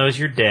Devil Knows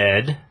You're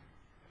Dead.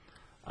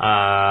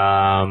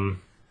 The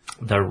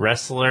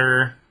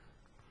Wrestler.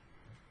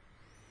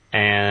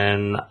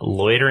 And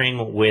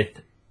Loitering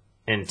with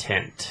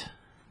Intent.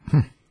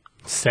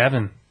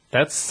 7.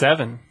 That's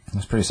 7.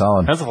 That's pretty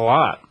solid. That's a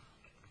lot.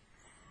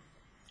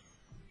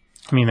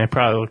 I mean, they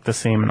probably look the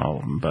same in all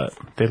of them, but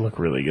they look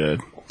really good.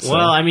 So,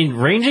 Well, I mean,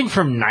 ranging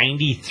from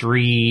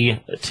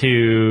 93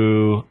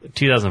 to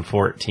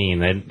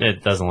 2014,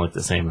 it doesn't look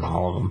the same in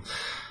all of them.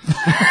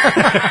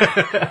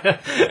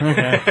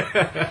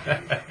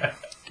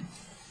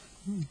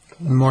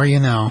 The more you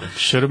know.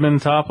 should have been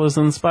topless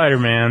in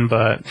Spider-Man,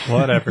 but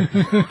whatever.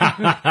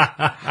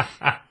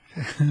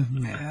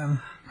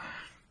 Man.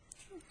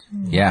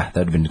 Yeah,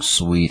 that'd have been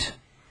sweet.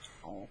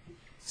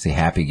 See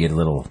Happy get a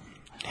little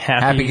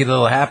Happy get a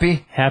little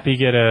happy. Happy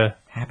get a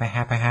Happy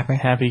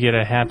get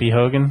a Happy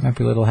Hogan.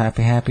 Happy little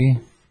happy.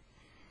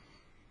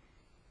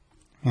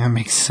 Yeah, it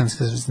makes sense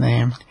because of his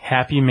name.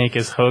 Happy make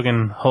his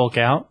Hogan Hulk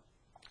out.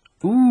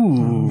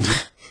 Ooh,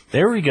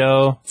 there we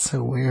go.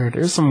 So weird.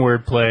 There's some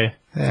wordplay.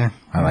 Yeah,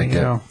 I liked it.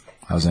 there you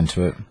I was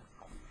into it.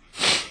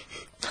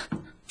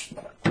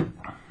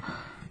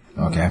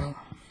 Okay. go.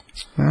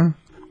 Yeah.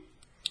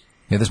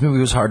 Yeah, this movie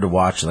was hard to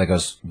watch. Like I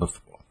was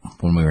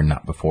when we were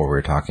not before we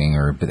were talking,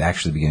 or but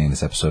actually the beginning of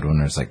this episode when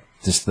there's like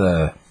just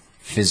the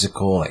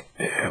physical, like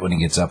when he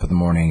gets up in the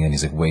morning and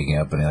he's like waking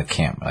up and he like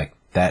can't, like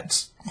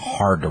that's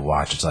hard to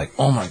watch. It's like,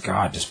 oh my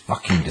god, just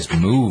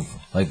move.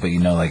 Like, but you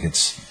know, like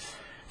it's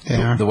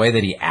Yeah. the way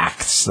that he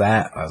acts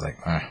that. I was like,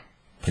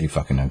 pretty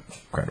fucking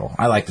incredible.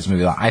 I like this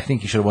movie a lot. I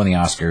think he should have won the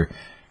Oscar.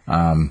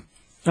 I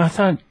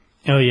thought.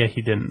 Oh yeah,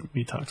 he didn't.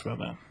 We talked about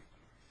that.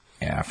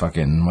 Yeah,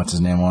 fucking what's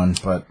his name won,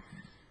 but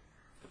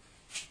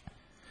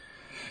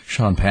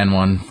Sean Penn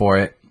won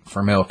for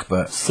Milk,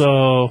 but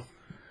So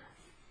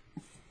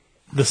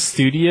the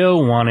studio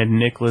wanted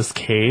Nicolas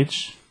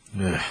Cage,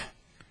 ugh.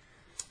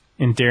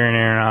 and Darren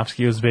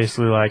Aronofsky was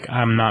basically like,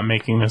 "I'm not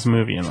making this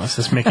movie unless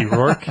it's Mickey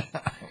Rourke."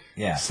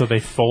 Yeah. So they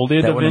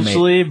folded That would've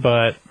eventually,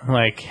 but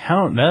like,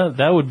 how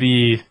that would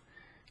be.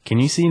 Can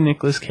you see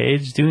Nicolas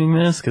Cage doing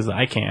this? Because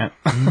I can't.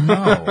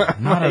 No,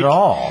 not at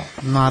all.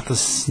 Not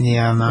this.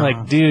 Yeah, no.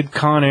 Like, dude,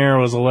 Con Air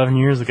was 11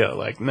 years ago.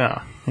 Like,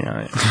 no,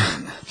 yeah,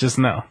 just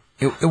no.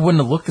 It wouldn't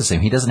have looked the same.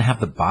 He doesn't have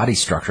the body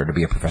structure to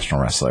be a professional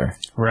wrestler.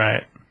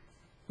 Right.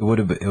 It would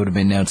have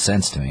made no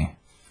sense to me.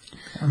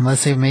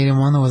 Unless they made him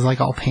one that was like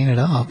all painted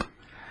up.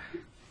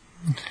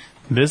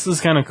 This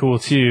is kind of cool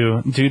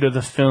too. Due to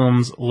the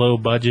film's low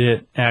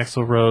budget,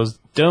 Axl Rose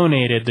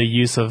donated the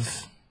use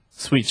of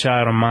 "Sweet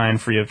Child of Mine"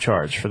 free of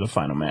charge for the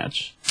final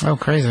match. Oh,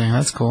 crazy.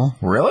 That's cool.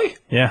 Really?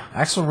 Yeah,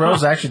 Axl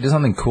Rose actually did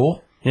something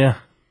cool? yeah,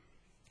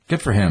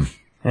 Good for him.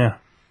 yeah.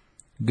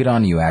 Good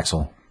on you,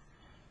 Axl.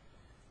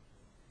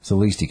 It's the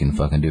least he can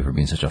fucking do for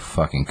being such a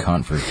fucking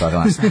cunt for fucking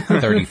last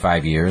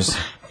 35 years.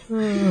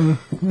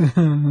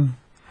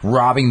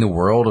 Robbing the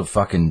world of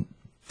fucking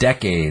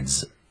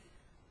decades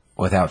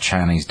without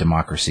Chinese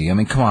democracy. I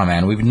mean, come on,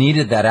 man. We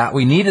needed that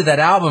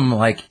album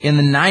like in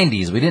the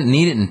 90s. We didn't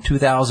need it in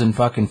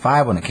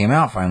 2005 when it came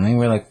out finally. We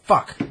were like,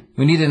 fuck.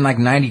 We need it in like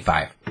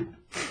 95.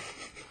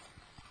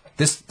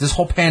 This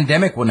whole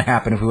pandemic wouldn't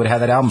happen if we would have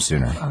had that album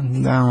sooner. I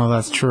don't know if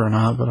that's true or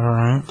not, but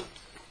alright.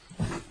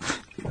 I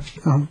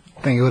don't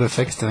think it would have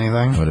fixed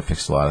anything. It would have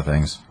fixed a lot of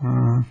things.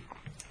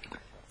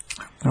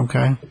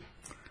 Okay.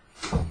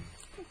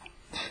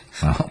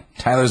 Well,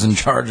 Tyler's in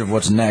charge of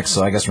what's next,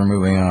 so I guess we're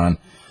moving on.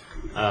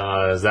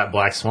 Is that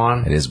Black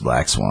Swan? It is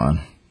Black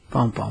Swan.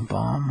 Bum, bum,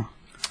 bum.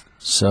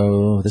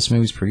 So this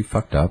movie's pretty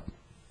fucked up.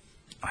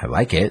 I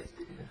like it,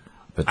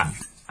 but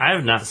I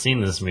have not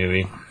seen this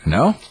movie.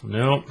 no?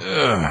 Nope.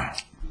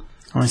 I've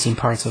only seen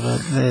parts of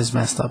it. It is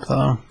messed up,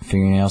 though.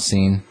 Fingernail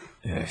scene.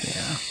 Yeah.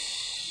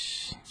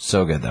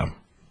 So good, though.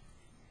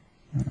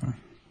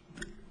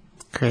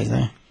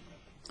 Crazy.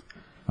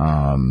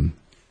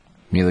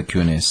 Mila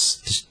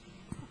Kunis.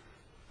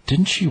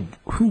 Didn't she...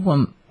 Who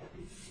won...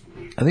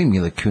 I think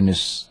Mila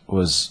Kunis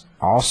was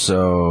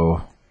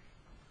also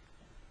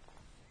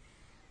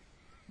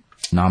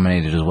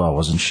nominated as well,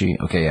 wasn't she?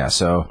 Okay, yeah,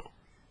 so...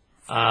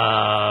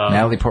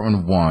 Natalie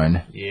Portman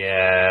won.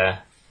 Yeah.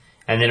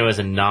 And then it was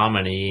a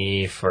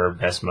nominee for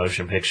Best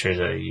Motion Picture of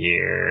the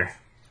Year.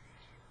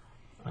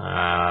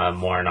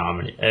 More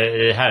nominee.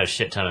 It had a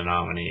shit ton of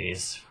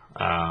nominees.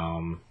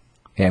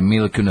 Yeah,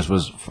 Mila Kunis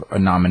was a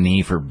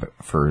nominee for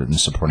the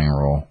supporting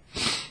role.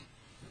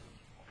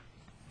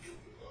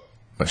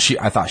 But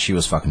I thought she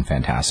was fucking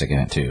fantastic in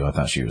it too. I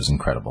thought she was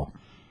incredible.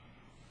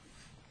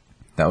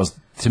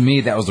 To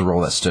me, that was the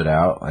role that stood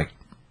out. Like,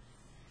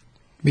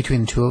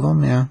 Between the two of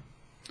them, yeah.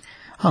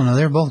 I don't know.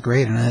 They're both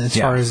great in it as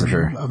Yeah, far as for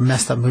sure. a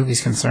messed up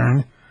movie's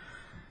concerned.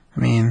 I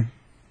mean,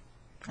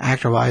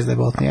 actor-wise, they're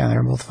both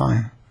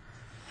fine.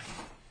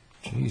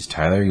 Jeez,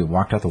 Tyler, you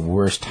walked out the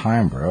worst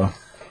time, bro.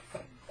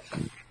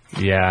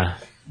 Yeah.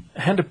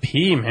 I had to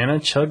pee, man. I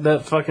chugged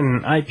that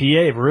fucking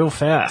IPA real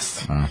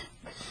fast.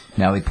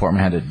 Natalie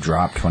Portman had to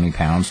drop 20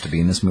 pounds to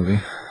be in this movie.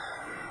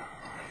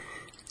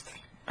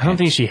 I don't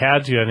think she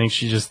had to. I think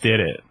she just did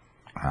it.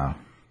 Wow.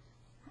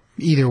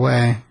 Either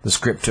way, The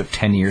script took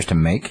 10 years to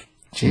make.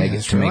 To make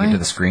it really? to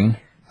the screen.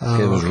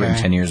 Oh, It was written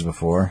okay. 10 years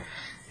before.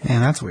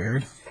 Man, that's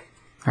weird.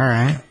 All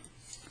right.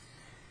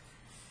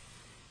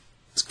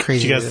 It's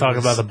crazy. Did you guys that it talk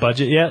was- about the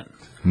budget yet?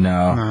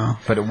 No.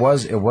 But it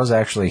was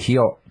actually,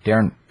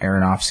 Darren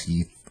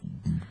Aronofsky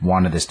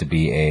wanted this to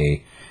be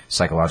a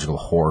psychological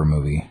horror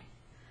movie.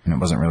 And it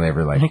wasn't really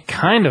ever like, It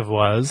kind of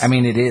was. I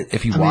mean, it is,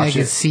 if you I mean, I watch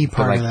could it, see but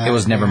part like, of that, it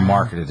was never yeah.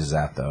 marketed as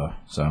that though,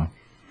 so.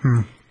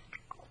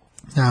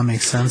 That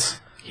makes sense.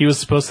 He was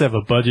supposed to have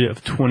a budget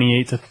of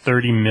 28 to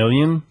 30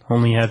 million,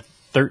 only had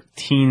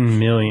 13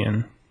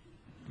 million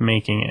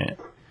making it.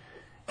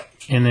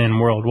 And then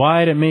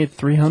worldwide, it made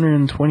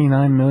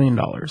 $329 million.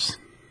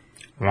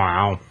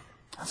 Wow.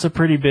 That's a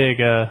pretty big,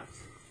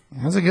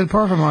 That's a good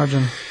profit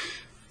margin.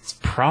 it's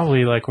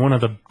probably like one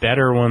of the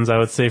better ones, I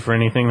would say, for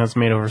anything that's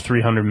made over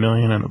 300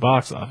 million in the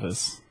box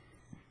office.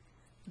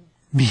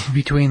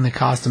 Between the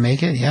cost to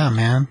make it, yeah,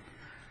 man.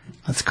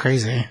 That's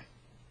crazy.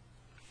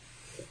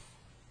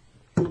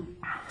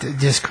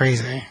 Just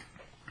crazy.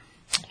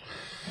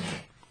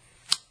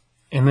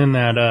 And then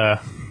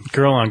that,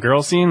 girl on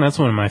girl scene, that's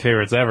one of my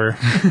favorites ever.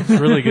 It's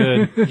really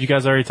good. Did you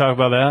guys already talk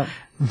about that?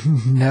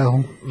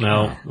 No.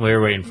 No, we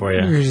were waiting for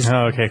you. You're just-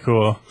 Oh, okay,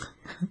 cool.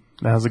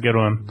 That was a good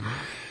one.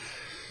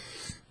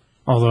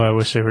 Although I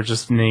wish they were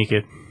just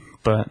naked,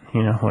 but,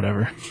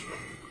 whatever.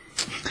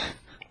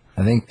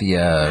 I think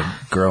the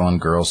girl on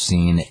girl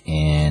scene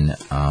in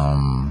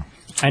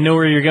I know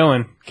where you're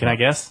going. Can I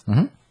guess?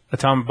 Mm-hmm.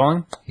 Atomic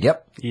Blonde?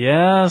 yep,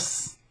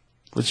 Yes.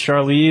 With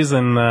Charlize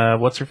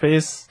and, what's her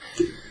face?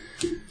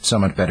 so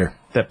much better.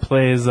 That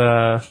plays,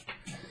 the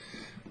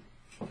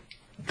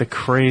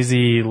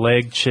crazy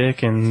leg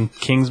chick in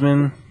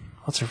Kingsman.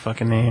 What's her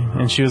fucking name?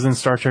 And she was in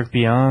Star Trek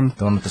Beyond.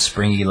 The one with the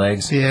springy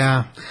legs.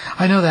 Yeah.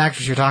 I know the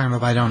actress you're talking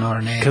about, but I don't know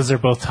her name. Because they're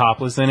both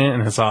topless in it,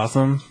 and it's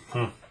awesome.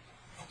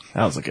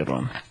 That was a good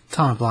one.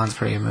 Atomic Blonde's a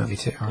pretty good movie,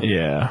 too.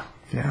 Yeah,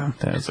 Yeah.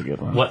 that was a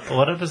good one.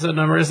 What episode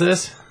number is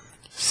this?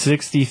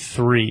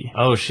 63.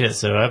 Oh shit!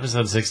 So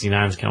episode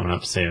 69 is coming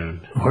up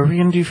soon. What are we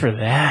gonna do for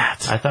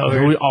that? I thought we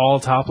Are were- we all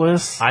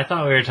topless? I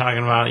thought we were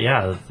talking about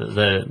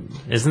the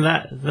isn't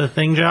that the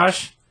thing,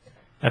 Josh?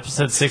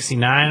 Episode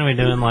 69. We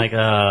doing like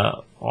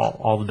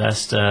all the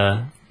best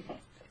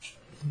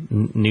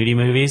nudie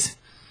movies.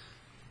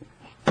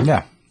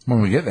 Yeah,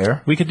 when we get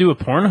there. We could do a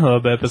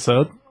Pornhub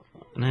episode.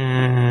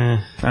 Nah.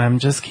 I'm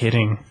just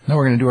kidding. No,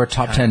 we're gonna do our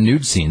top 10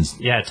 nude scenes.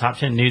 Yeah, top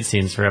 10 nude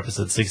scenes for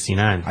episode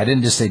 69. I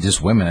didn't just say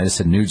just women. I just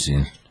said nude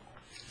scenes.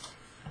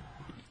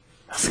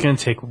 It's gonna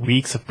take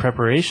weeks of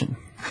preparation.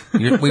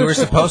 We were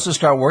supposed to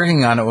start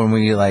working on it when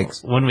we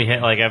When we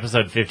hit like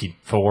episode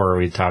 54,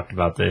 we talked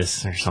about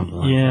this or something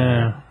like that.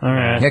 Yeah. All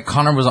right. Yeah,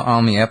 Connor was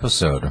on the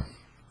episode.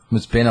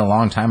 It's been a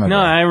long time ago. No,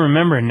 I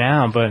remember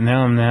now, but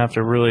now I'm gonna have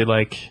to really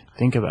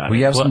think about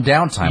We it. have some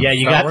downtime. Yeah,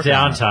 you Start got working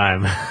on it.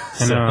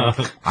 downtime. I know.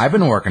 So, I've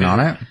been working on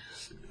it.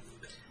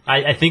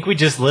 I think we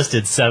just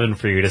listed 7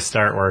 for you to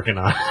start working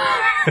on.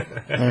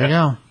 There you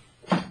go.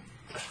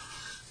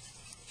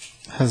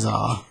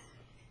 Huzzah.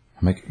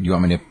 You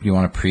want a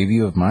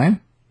preview of mine?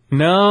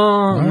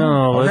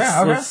 No. Okay,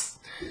 okay. Let's.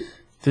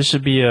 This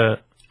should be a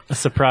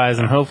surprise,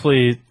 and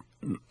hopefully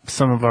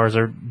some of ours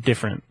are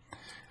different.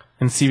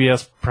 And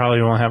CBS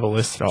probably won't have a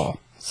list at all.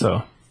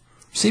 So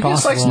CBS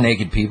likes Possible.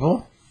 naked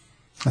people.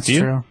 That's Do you?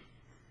 true.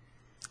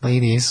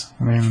 Ladies.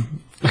 I mean,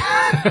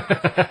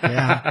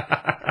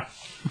 yeah.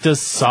 does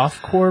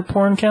softcore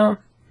porn count?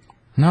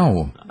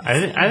 No. I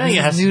think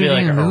it has to be Nudity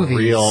like in a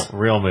movies.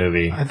 real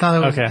movie. I thought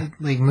it was Okay.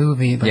 like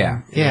movie. Like,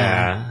 Yeah.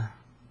 Yeah.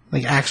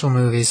 Like actual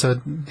movie. So,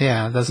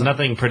 yeah, it doesn't.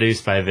 Nothing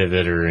produced by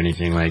Vivid or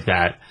anything like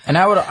that. And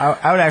I would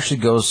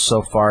actually go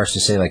so far as to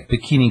say like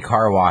Bikini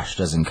Car Wash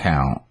doesn't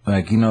count.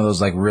 Like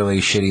those like really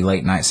shitty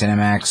late night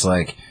Cinemax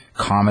like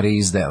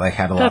comedies that like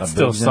had a lot That's of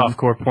still boobs in them.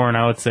 softcore porn,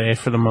 I would say,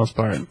 for the most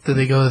part. Did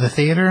they go to the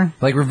theater?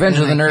 Like Revenge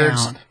of the Then they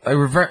Nerds. count.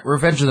 Like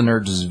Revenge of the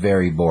Nerds is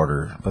very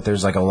border, but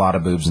there's like a lot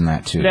of boobs in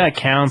that too. That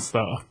counts,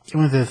 though.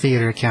 Going to the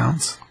theater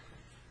counts.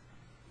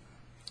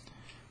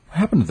 What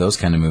happened to those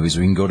kind of movies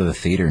where you can go to the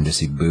theater and just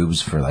see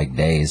boobs for like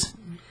days?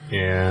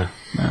 Yeah.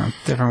 No,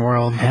 different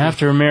world.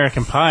 After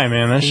American Pie,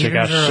 man, that shit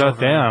got Theaters are shut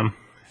over. down.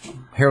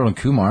 Harold and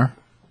Kumar.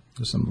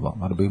 There's a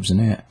lot of boobs in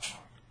it.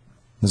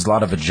 There's a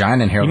lot of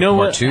vagina in Harold You know and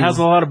Kumar what too. has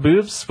a lot of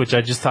boobs, which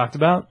I just talked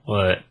about?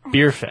 What?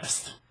 Beer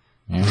Fest.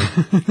 Yeah.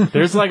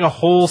 There's like a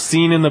whole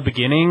scene in the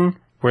beginning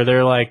where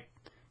they're like,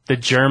 the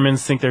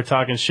Germans think they're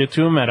talking shit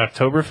to them at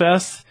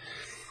Oktoberfest,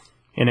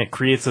 and it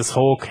creates this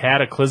whole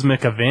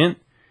cataclysmic event,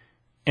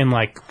 and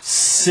like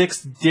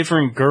 6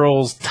 different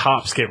girls'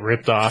 tops get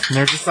ripped off, and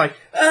they're just like,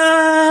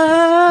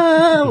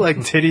 ah, like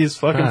titties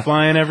fucking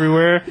flying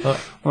everywhere.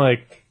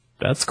 Like,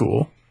 that's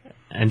cool.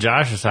 And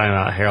Josh was talking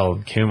about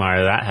Harold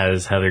Kumar. That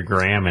has Heather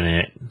Graham in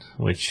it,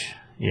 which,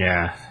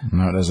 yeah.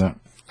 No, it doesn't.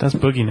 That's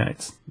Boogie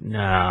Nights.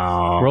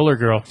 No. Roller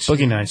Girl.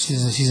 Boogie Nights.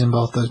 She's in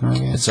both those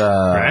movies. It's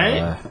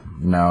Right?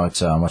 No,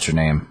 it's what's her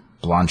name?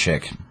 Blonde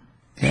chick.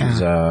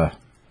 Yeah. She's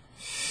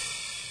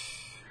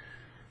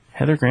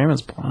Heather Graham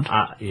is blonde.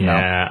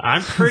 Yeah,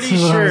 I'm pretty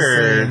That's what I was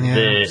sure saying, yeah.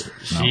 that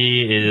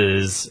she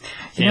is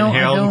in I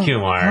Harold and don't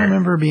Kumar.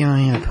 remember being on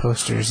any of the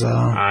posters though.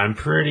 I'm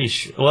pretty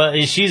sure. Well,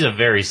 she's a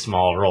very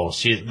small role.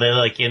 They're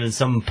like in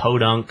some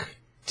podunk,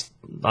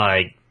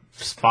 like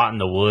spot in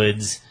the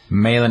woods.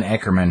 Malin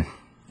Eckerman.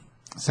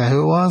 Is that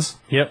who it was?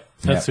 Yep,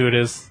 that's Yep. who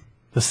it is.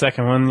 The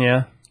second one,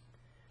 yeah.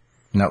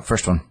 No,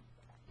 first one.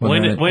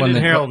 When did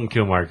Harold and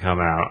Kumar come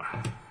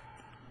out?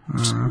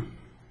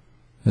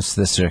 It's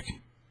this chick.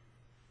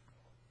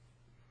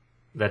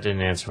 That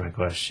didn't answer my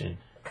question.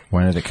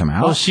 When did it come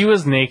out? Well, she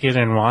was naked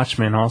in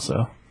Watchmen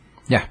also.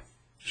 Yeah,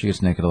 she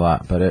gets naked a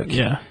lot, but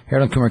Yeah.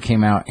 Harold and Kumar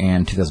came out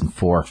in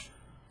 2004.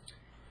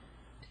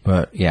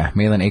 But yeah,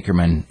 Malin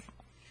Eckerman,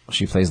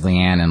 she plays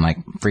Leanne and like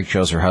freak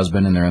shows her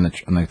husband, and they're in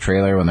the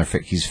trailer when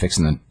he's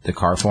fixing the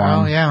car for him.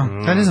 Oh yeah,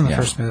 that is in the Yeah,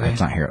 first movie.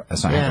 That's not here.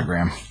 That's not Yeah. Heather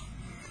Graham.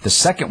 The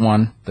second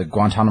one, the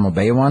Guantanamo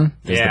Bay one,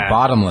 is Yeah. the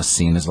bottomless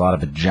scene. There's a lot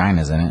of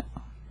vaginas in it.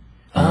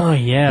 Oh,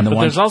 yeah, and the but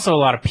one- there's also a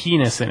lot of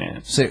penis in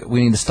it. So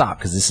we need to stop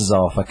because this is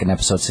all fucking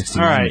episode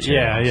 61. All right,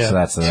 material. yeah. So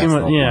that's Too the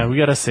much- whole yeah, point. we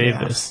gotta save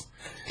this.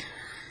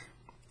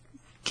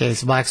 Okay,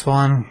 so Black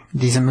Swan,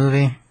 decent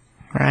movie,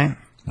 right?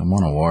 I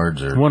won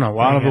awards or Won a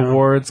lot of Yeah.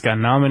 awards, got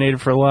nominated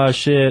for a lot of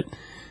shit.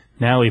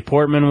 Natalie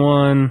Portman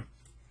won.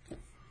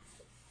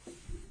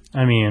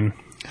 I mean,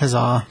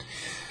 Huzzah!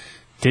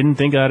 didn't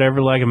think I'd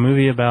ever like a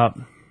movie about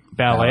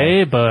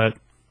ballet, but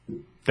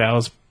that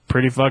was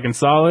pretty fucking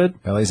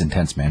solid. ballet's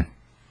intense, man.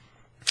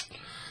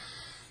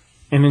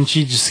 And then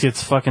she just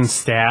gets fucking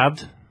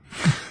stabbed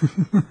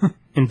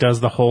and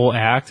does the whole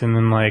act, and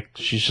then like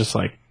she's just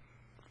like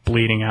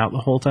bleeding out the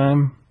whole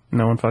time.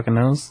 No one fucking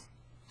knows.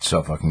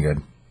 So fucking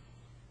good.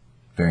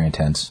 Very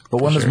intense. But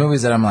one of those Sure.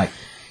 movies that I'm like,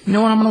 you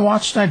know what, I'm gonna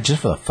watch tonight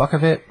just for the fuck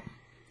of it.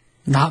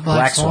 Not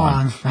Black,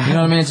 Swan. You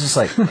know what I mean? It's just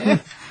like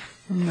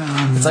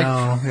it's like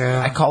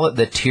yeah. I call it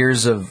the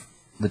tears of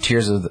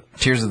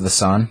the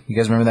sun. You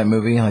guys remember that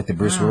movie, like the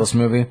Bruce Willis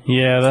movie?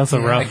 Yeah, that's a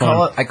rough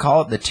one. I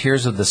call it the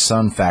tears of the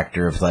sun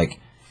factor of like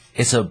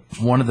it's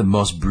one of the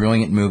most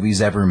brilliant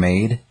movies ever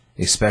made,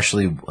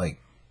 especially like,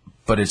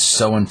 but it's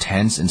so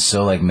intense and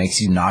so like makes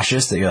you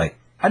nauseous that you're like,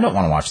 I don't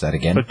want to watch that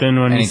again. But then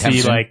when you anytime see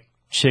soon. like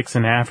chicks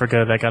in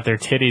Africa that got their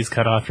titties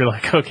cut off, you're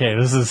like, okay,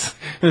 this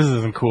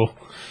isn't cool.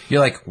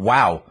 You're like,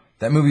 wow,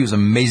 that movie was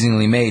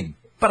amazingly made,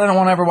 but I don't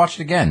want to ever watch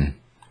it again.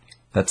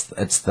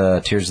 It's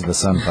the tears of the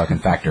sun fucking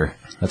factor.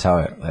 That's how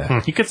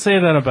it. You could say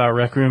that about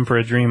Requiem for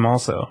a Dream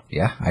also.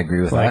 Yeah, I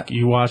agree with Like that.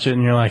 you watch it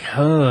and you're like,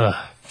 ugh,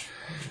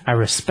 I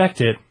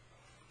respect it,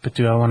 but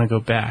do I want to go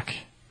back?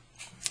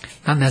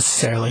 Not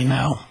necessarily.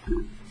 No.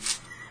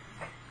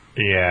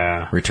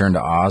 Yeah. Return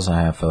to Oz.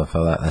 I feel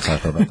that. That's how I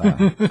feel about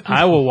that.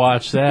 I will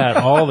watch that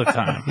all the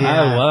time.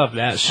 I love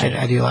that shit.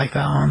 I do like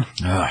that one.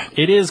 Ugh,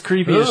 It is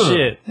creepy as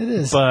shit. It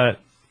is. But,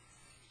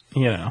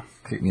 you know.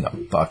 creep me the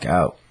fuck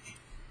out.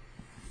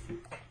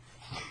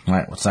 All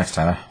right, what's next,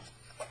 Tyler?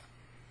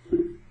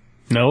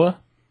 Noah?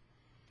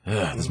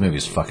 Ugh, this movie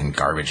is fucking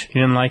garbage.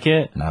 You didn't like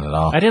it? Not at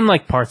all. I didn't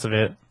like parts of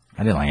it.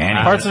 I didn't like any.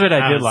 Parts of it I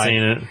did haven't like.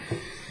 seen it.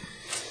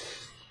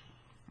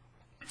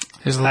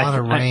 There's a lot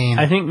of rain.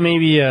 I think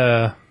maybe,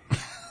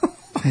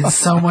 There's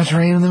so much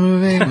rain in the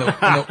movie.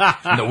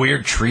 the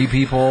weird tree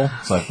people.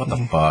 It's like, what the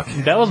fuck?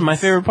 that was my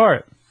favorite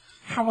part.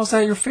 How was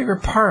that your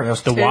favorite part?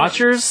 The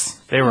Watchers,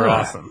 they were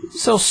awesome.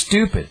 So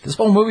stupid. This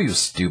whole movie was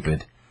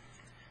stupid.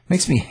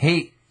 Makes me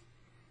hate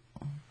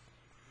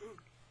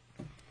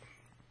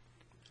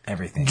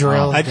everything.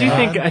 Drills. I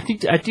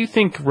do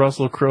think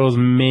Russell Crowe's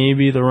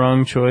maybe the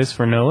wrong choice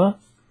for Noah,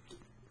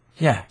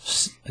 Yeah,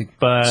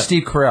 but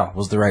Steve Carell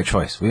was the right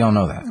choice. We all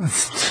know that.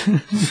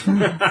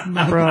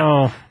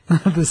 bro,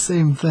 the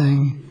same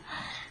thing.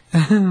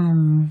 What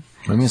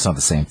do you mean it's not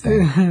the same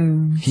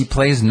thing? He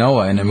plays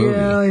Noah in a movie.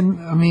 Yeah,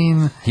 I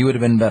mean, He would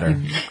have been better.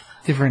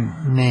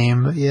 different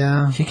name, but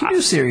yeah. He can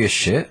do serious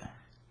shit.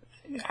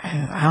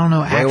 I don't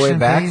know. Way, way Action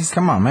back. based?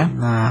 Come on, man.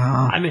 No.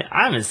 I mean,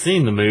 I haven't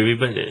seen the movie,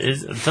 but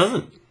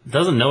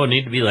doesn't Noah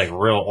need to be like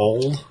real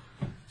old?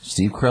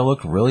 Steve Carell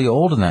looked really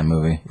old in that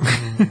movie.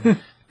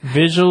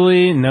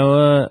 visually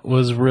Noah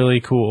was really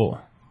cool.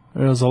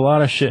 There was a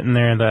lot of shit in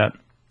there that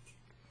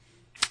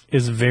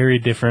is very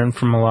different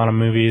from a lot of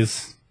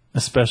movies,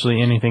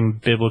 especially anything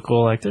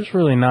biblical. Like, there's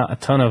really not a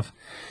ton of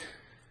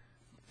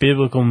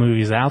biblical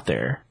movies out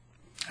there.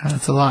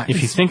 That's a lot.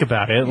 If you think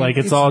about it, like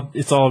it's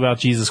all about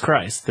Jesus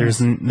Christ. There's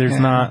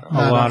not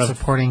a lot of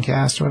supporting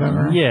cast or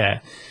whatever.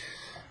 yeah.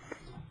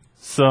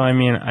 So I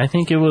mean, I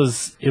think it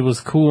was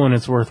cool and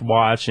it's worth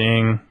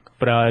watching,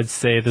 but I'd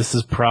say this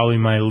is probably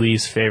my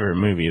least favorite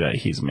movie that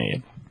he's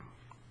made.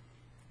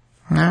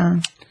 Nah.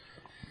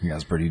 Yeah, it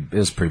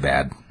was pretty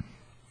bad.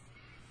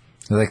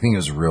 I think it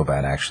was real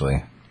bad,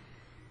 actually.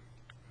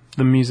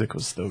 The music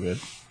was still good.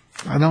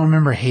 I don't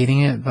remember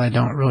hating it, but I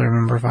don't really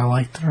remember if I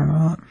liked it or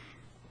not.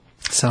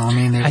 So, I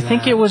mean, I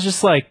think it was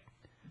just like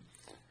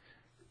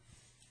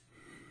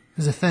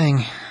There's a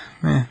thing.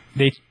 Eh.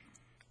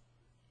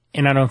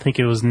 And I don't think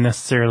it was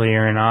necessarily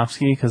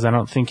Aronofsky, because I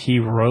don't think he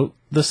wrote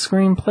the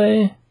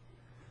screenplay.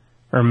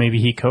 Or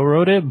maybe he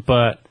co-wrote it,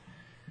 but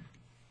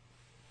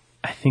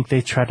I think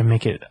they tried to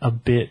make it a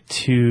bit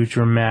too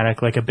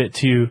dramatic, like a bit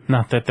too,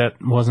 not that that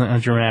wasn't a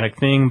dramatic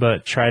thing,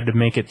 but tried to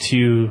make it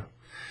too,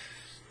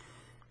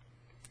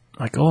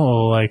 like,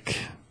 oh, like,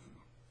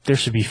 there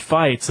should be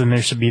fights and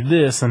there should be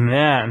this and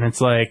that, and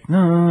it's like,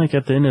 no, like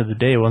at the end of the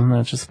day, wasn't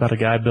that just about a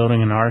guy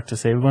building an ark to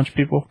save a bunch of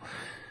people?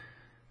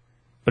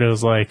 But it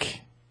was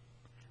like,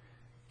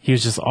 he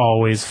was just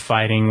always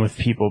fighting with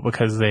people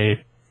because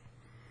they,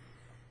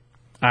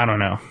 I don't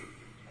know.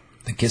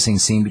 The kissing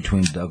scene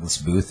between Douglas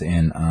Booth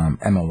and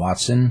Emma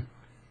Watson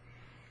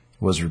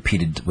was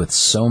repeated with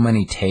so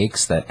many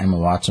takes that Emma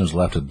Watson was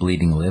left with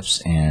bleeding lips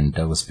and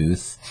Douglas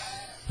Booth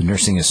was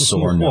nursing a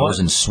sore nose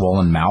and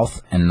swollen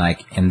mouth. And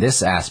like in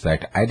this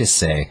aspect, I just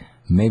say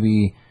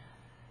maybe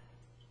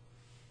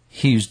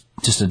he's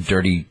just a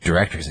dirty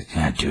director. He's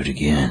like, do it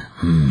again.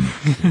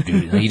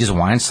 Dude. He just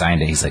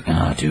Weinsteined it. He's like,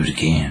 do it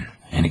again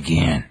and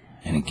again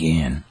and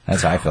again.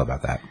 That's how I feel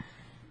about that.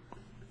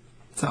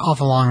 It's an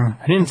awful long.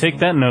 I didn't take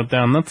that note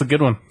down. That's a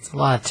good one. It's a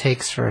lot of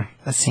takes for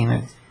a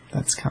scene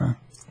that's kind of,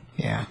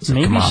 yeah.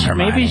 Maybe come on,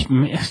 Hermione. you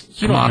Come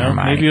don't on, know.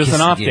 Hermione, Maybe it was kiss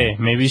an off again. day.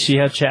 Maybe she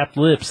had chapped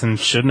lips and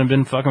shouldn't have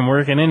been fucking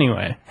working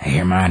anyway. Hey,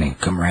 Hermione,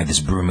 come ride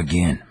this broom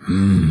again.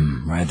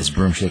 Ride this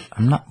broom. She's like,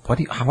 I'm not.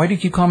 Why do you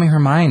keep calling me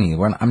Hermione?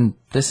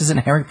 This isn't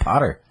Harry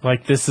Potter.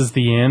 Like, this is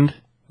the end.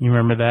 You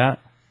remember that?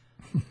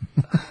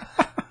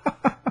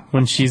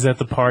 When she's at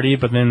the party,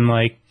 but then,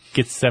 like,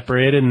 gets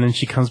separated, and then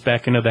she comes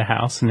back into the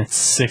house, and it's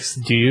 6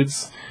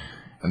 dudes.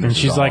 And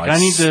she's like, I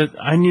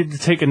need to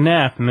take a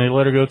nap. And they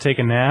let her go take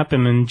a nap.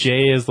 And then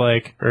Jay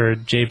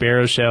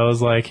Baruchel is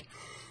like,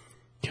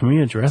 can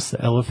we address the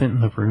elephant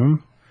in the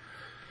room?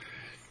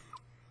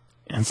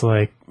 And it's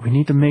like, we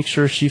need to make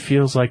sure she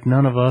feels like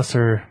none of us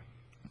are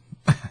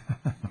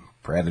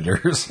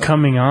predators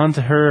coming on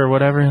to her or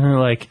whatever. And they're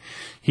like,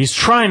 he's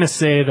trying to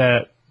say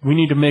that we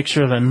need to make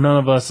sure that none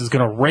of us is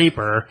going to rape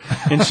her.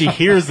 And she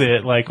hears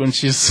it, like, when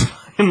she's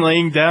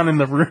laying down in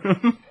the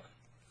room.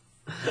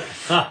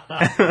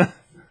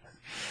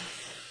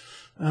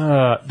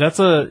 That's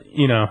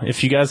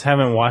if you guys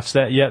haven't watched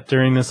that yet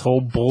during this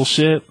whole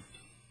bullshit,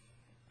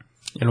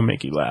 it'll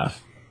make you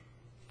laugh.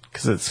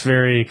 Because it's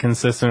very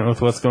consistent with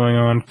what's going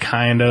on,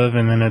 kind of,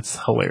 and then it's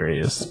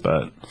hilarious,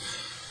 but...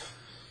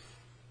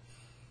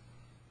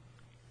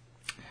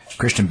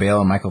 Christian Bale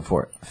and Michael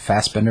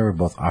Fassbender were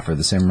both offered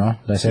the same role.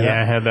 Did I say that?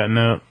 Yeah, I had that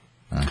note.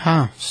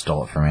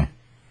 Stole it from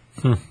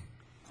me.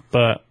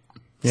 But,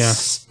 yeah.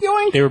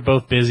 Yoink. They were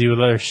both busy with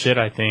other shit,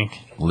 I think.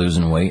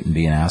 Losing weight and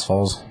being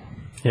assholes.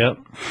 Yep.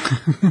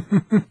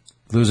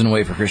 Losing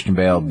weight for Christian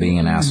Bale, being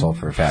an asshole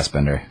for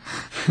Fassbender.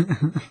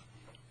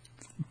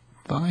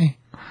 Bye.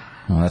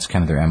 Well, that's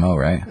kind of their MO,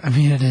 right? I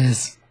mean, it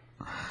is.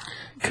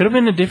 Could have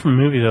been a different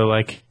movie, though.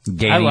 Like,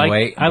 Gaining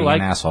weight, being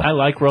an asshole. I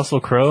like Russell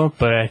Crowe,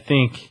 but I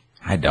think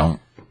I don't.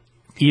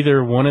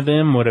 either one of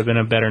them would have been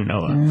a better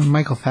Noah.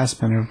 Michael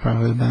Fassbender would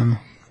probably have been.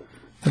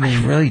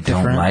 I really don't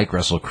different. like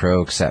Russell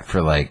Crowe, except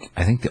for, like,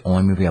 I think the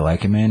only movie I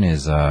like him in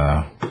is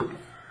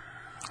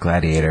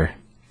Gladiator.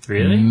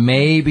 Really?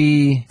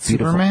 Maybe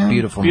Superman?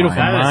 Beautiful Beautiful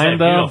Mind.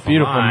 Mind, though.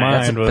 Beautiful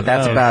That's Mind. but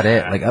that's about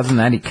it. Like, other than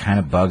that, he kind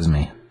of bugs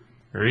me.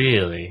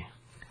 Really?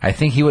 I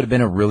think he would have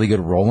been a really good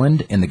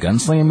Roland in the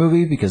Gunslinger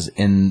movie, because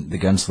in the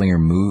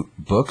Gunslinger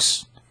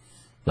books,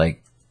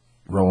 like,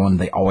 Roland,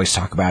 they always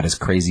talk about his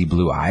crazy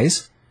blue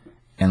eyes.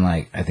 And,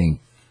 like, I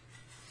think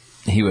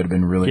he would have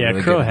been really,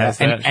 really Crowe good. has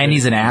that And shit.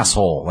 he's an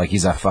asshole. Like,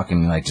 he's a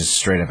fucking, like, just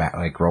straight up,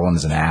 like, Roland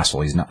is an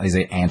asshole. He's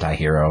an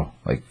anti-hero.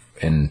 Like,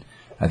 and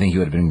I think he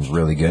would have been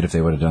really good if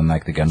they would have done,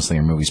 like, the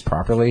Gunslinger movies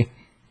properly.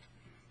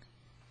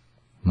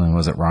 And then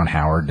was it Ron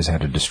Howard just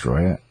had to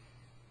destroy it?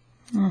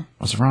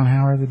 Was it Ron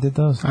Howard that did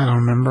those? I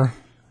don't remember.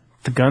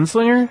 The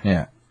Gunslinger?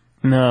 Yeah.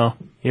 No.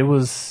 It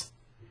was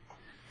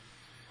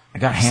I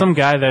got some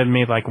guy that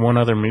made, like, one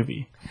other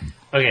movie.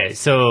 Okay,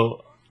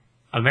 so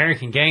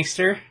American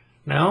Gangster?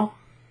 No?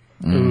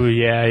 Ooh,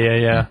 yeah.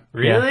 Yeah.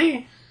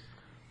 Really?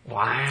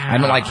 Wow. I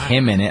don't like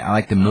him in it. I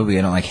like the movie.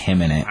 I don't like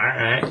him in it. All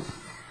right.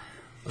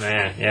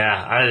 Man,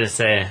 yeah, I just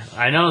say,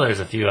 I know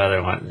there's a few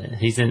other ones.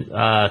 He's in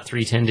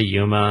 310 to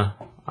Yuma.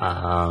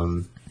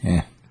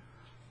 Yeah.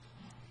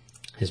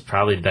 His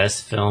probably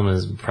best film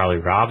is probably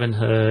Robin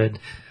Hood.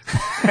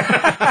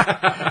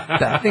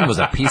 That thing was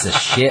a piece of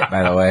shit,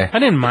 by the way. I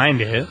didn't mind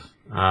it.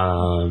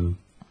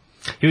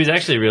 He was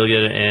actually really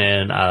good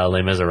in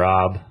Les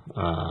Miserables.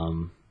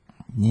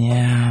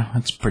 Yeah,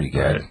 that's pretty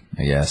good,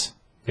 I guess.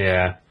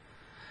 Yeah.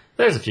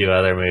 There's a few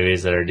other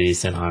movies that are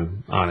decent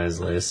on his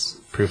list.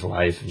 Proof of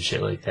Life and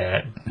shit like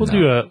that.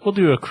 We'll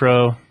do a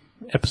Crow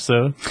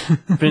episode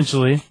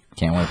eventually.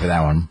 Can't wait for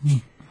that one.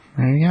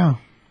 There you go.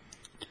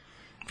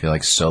 I feel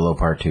like Solo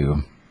Part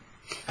 2.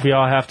 We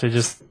all have to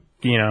just,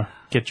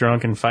 get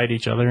drunk and fight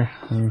each other.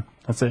 And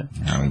that's it.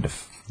 I don't need to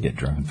get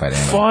drunk and fight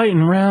anybody. Fighting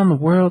around the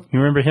world. You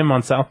remember him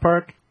on South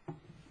Park?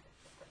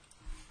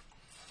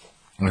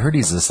 I heard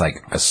he's just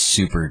like a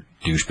super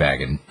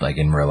douchebag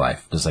in real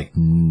life. Just like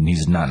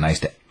he's not nice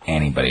to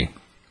anybody.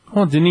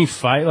 Well, didn't he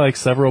fight like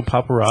several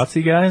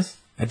paparazzi guys?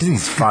 I think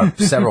he's fought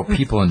several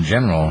people in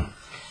general.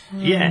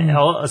 Yeah.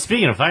 Well,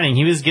 speaking of fighting,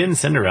 he was getting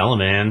Cinderella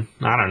Man.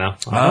 I don't know.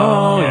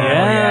 Oh,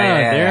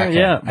 yeah.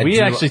 okay. I We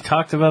do- actually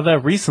talked about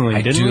that recently,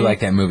 I didn't do we? like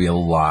that movie a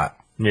lot.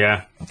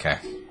 Yeah. Okay.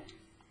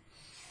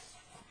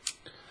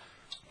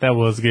 That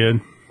was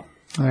good.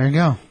 There you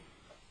go.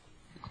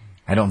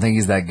 I don't think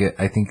he's that good.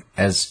 I think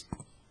as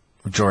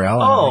Jory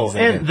Allen. Oh, he's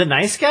that and good. The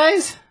Nice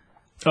Guys?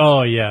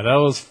 Oh, yeah. That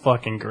was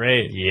fucking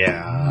great.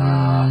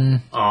 Yeah.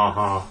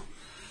 Uh-huh.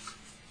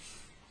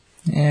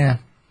 Yeah.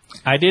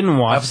 I didn't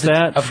watch Of the-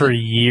 that of for the-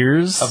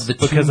 years of the two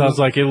because I was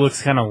like, it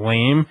looks kind of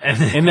lame. And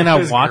then it I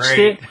was watched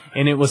great. it,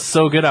 and it was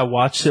so good I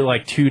watched it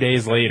like 2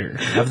 days later.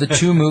 Of the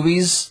two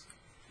movies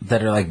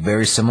that are like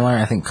very similar,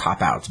 I think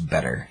Cop Out's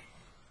better.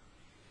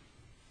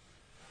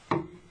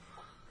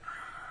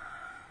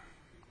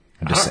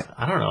 I'm just saying.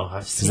 I don't know. I've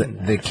 'Cause seen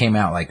that. they came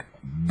out like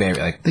very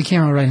like They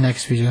came out right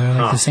next to each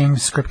other. Like the same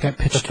script got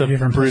pitched to The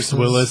different Bruce places.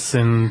 Willis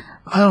and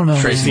I don't know.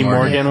 Tracy man.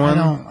 Morgan I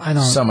one? I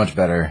don't. so much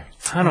better.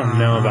 I don't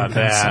know about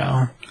think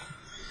that. so.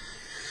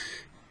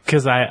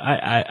 Because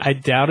I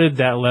doubted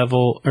that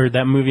level, or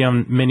that movie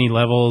on many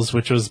levels,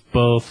 which was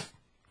both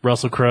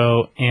Russell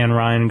Crowe and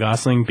Ryan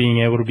Gosling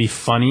being able to be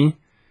funny.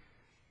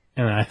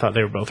 And I thought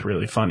they were both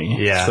really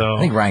funny. Yeah. So I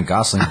think Ryan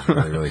Gosling's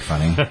really, really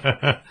funny.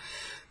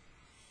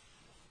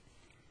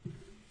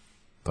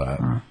 But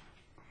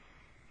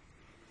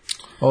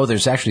oh,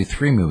 there's actually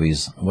 3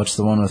 movies. What's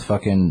the one with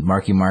fucking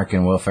Marky Mark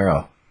and Will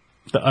Ferrell?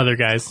 the other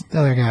guys. The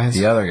other guys.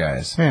 The other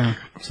guys. Yeah.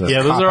 So Yeah,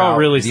 it's those Cop are all Out,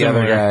 really the similar.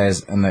 other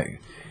guys, and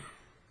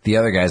the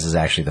other guys is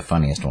actually the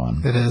funniest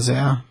one. It is,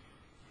 yeah.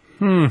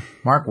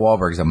 Mark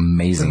Wahlberg's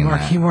amazing in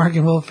that. Marky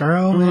Will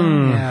Ferrell,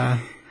 man. Yeah.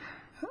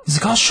 He's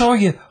like, I'll show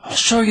you.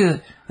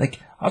 Like,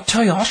 I'll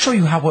show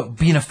you how what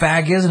being a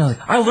fag is. And I was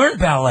like, I learned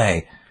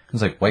ballet. I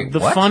was like, wait, The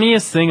what?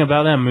 funniest thing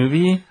about that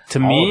movie,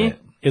 to All me, of it.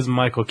 is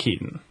Michael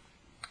Keaton.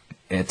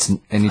 And he just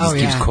Oh,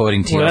 keeps yeah.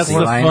 quoting TLC Well, that's the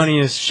lines.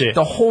 funniest shit.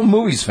 The whole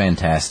movie's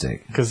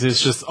fantastic. Because it's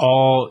just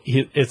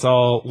it's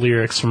all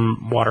lyrics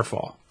from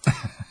Waterfall.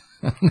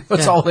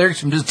 It's all lyrics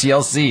from just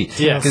TLC.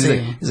 Yeah. 'Cause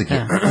TLC. he's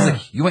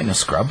like, you ain't no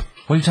scrub.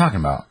 What are you talking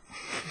about?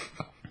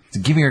 He's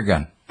like, give me your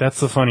gun. That's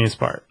the funniest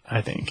part,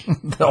 I think.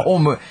 The whole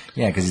movie.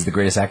 Yeah, because he's the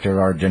greatest actor of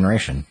our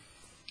generation.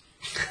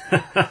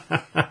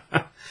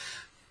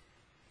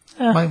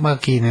 Michael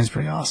Keaton is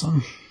pretty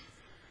awesome.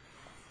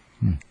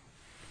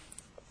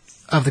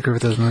 Of the group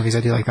of those movies, I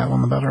do like that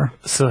one the better.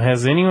 So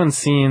has anyone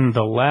seen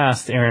the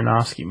last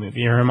Aronofsky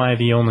movie, or am I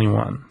the only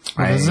one?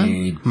 What is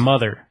it?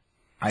 Mother,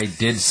 I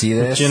did see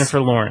this. Jennifer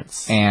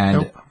Lawrence. And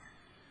Nope.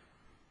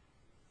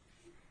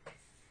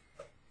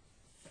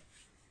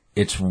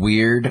 it's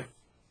weird,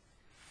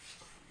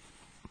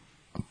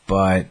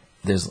 but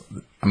you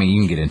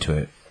can get into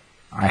it.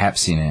 I have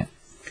seen it.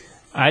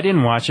 I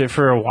didn't watch it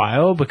for a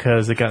while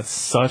because it got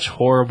such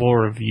horrible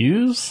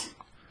reviews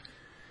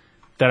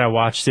that I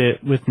watched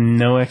it with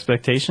no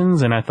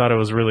expectations, and I thought it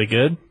was really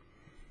good.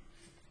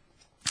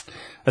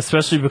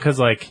 Especially because,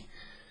 like,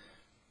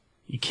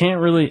 you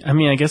can't really... I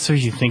mean, I guess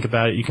if you think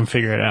about it, you can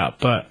figure it out,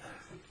 but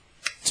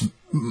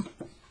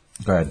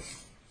Go ahead.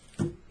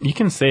 you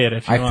can say it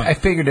if you want. I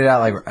figured it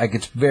out like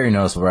it's very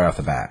noticeable right off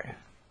the bat.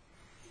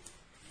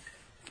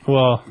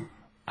 Well,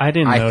 I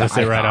didn't notice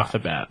it right thought- off the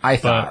bat. I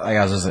but- thought like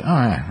I was just like, all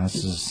right, that's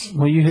just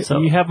Well,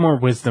 you have more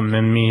wisdom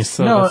than me,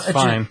 so that's it's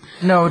fine.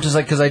 just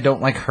like because I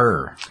don't like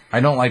her. I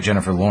don't like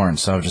Jennifer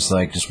Lawrence, so I was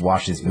just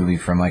watch this movie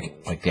from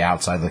like the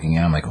outside looking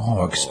in. I'm like,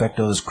 oh,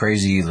 Expecto is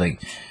crazy.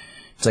 Like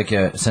it's like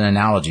it's an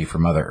analogy for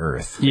Mother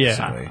Earth. Yeah.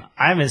 basically.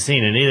 I haven't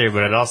seen it either,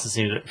 but I'd also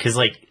seen it because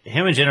like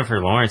him and Jennifer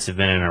Lawrence have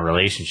been in a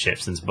relationship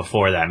since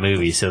before that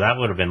movie, so that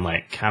would have been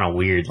like kind of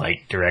weird,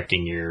 like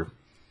directing your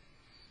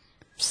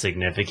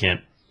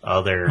significant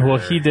other. Well,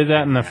 he did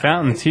that in The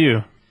Fountain,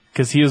 too,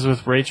 because he was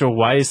with Rachel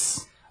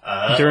Weisz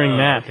during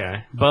that.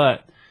 Okay.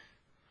 But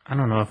I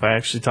don't know if I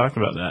actually talked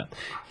about that.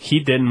 He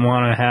didn't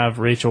want to have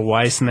Rachel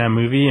Weisz in that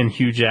movie, and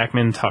Hugh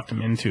Jackman talked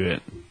him into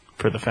it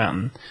for The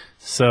Fountain.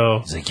 So,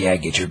 He's like, yeah,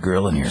 get your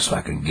girl in here so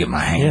I can get my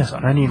hands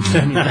on her. I need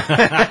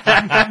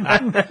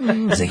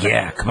He's like,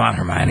 yeah, come on,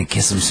 Hermione,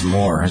 kiss him some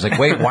more. I was like,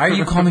 wait, why are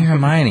you calling me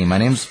Hermione? My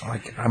name's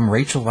I'm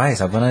Rachel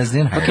Weisz. I've been as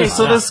in her. Okay,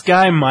 so this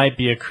guy might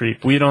be a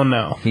creep. We don't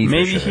know. He for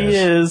Maybe sure he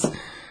is.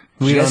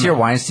 Did you guys hear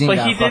Weinstein But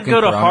got he did fucking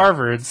go to corona-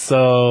 Harvard,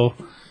 so...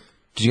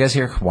 Did you guys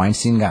hear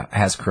Weinstein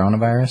has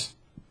coronavirus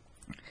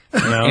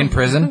No. in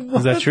prison?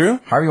 Is that true?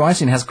 Harvey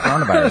Weinstein has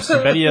coronavirus.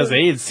 I bet he has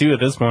AIDS, too, at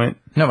this point.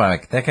 No, but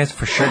like that guy's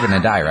for sure gonna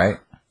die, right?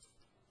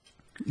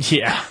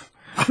 Yeah.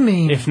 I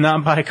mean, If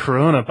not by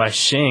corona, by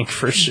shank,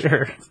 for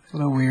sure.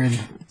 what a weird.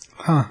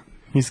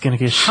 He's gonna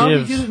get How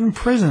did shivved. he get it in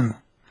prison?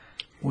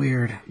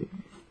 Weird.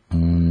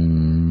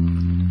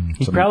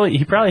 He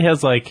probably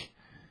has like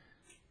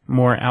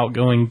more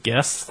outgoing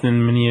guests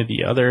than many of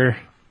the other.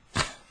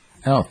 I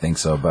don't think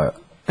so, but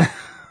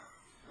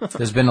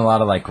There's been a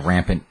lot of like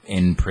rampant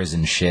in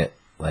prison shit,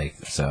 like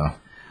so.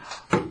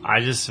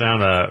 I just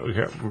found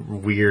a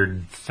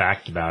weird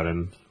fact about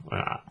him.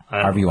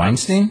 Harvey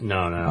Weinstein? No.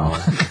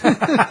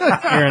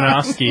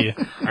 Aronofsky.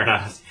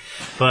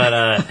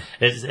 But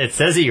it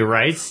says he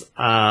writes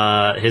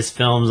his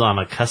films on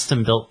a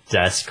custom-built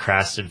desk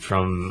crafted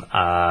from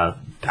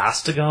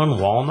Bastogne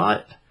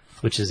walnut,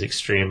 which is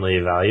extremely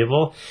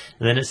valuable.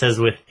 And then it says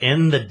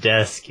within the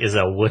desk is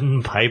a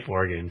wooden pipe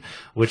organ,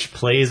 which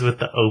plays with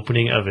the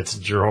opening of its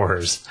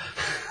drawers.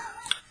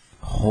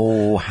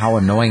 Oh, how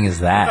annoying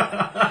is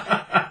that?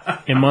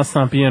 It must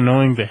not be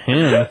annoying to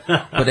him.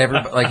 But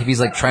if he's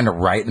like trying to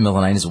write in the middle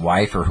of the night, his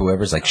wife or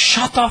whoever's like,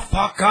 shut the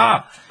fuck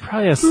up.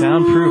 Probably has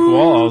soundproof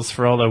walls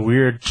for all the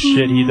weird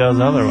shit he does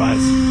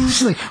otherwise.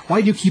 She's like,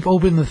 why do you keep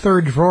opening the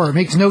third drawer? It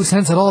makes no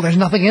sense at all. There's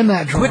nothing in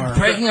that drawer. Quit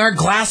breaking our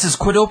glasses.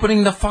 Quit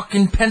opening the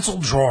fucking pencil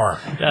drawer.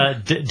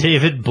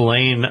 David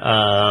Blaine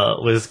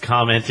was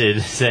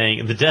commented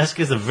saying, the desk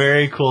is a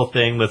very cool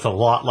thing that's a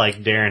lot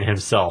like Darren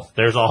himself.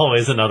 There's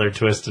always another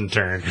twist and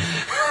turn.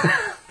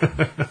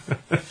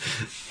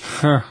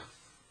 Huh.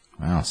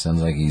 Wow,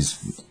 sounds like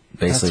he's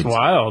basically... That's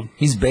wild.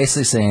 He's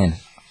basically saying...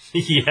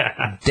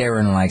 Yeah.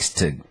 Darren likes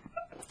to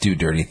do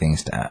dirty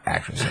things to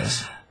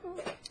actresses.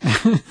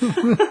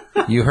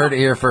 You heard it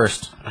here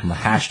first.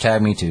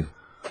 Hashtag me too.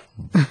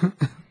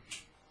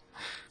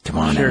 Come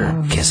on,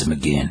 now. Kiss him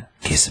again.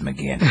 Kiss him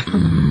again.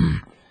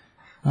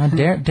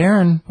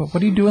 Darren, what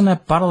do you do in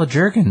that bottle of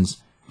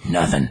Jergens?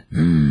 Nothing.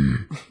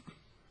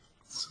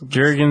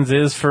 Jergens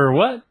is for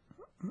what?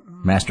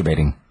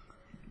 Masturbating.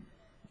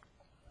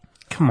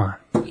 Come on.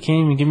 You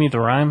can't even give me the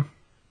rhyme.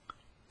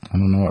 I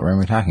don't know what rhyme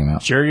we're talking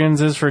about.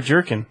 Jergens is for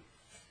jerkin.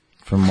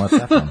 From what's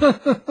that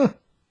from?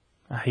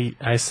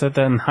 I said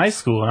that in high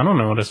school. I don't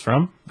know what it's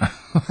from.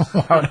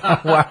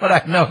 Why would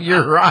I know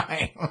your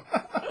rhyme?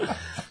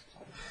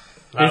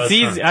 It's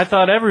easy. I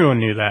thought everyone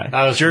knew that.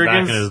 That was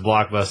back in his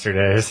Blockbuster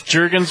days.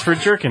 Jergens for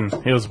jerkin.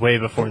 It was way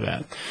before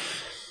that.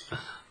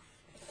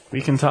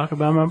 We can talk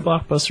about my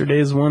Blockbuster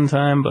days one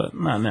time, but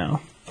not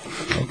now.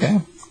 Okay.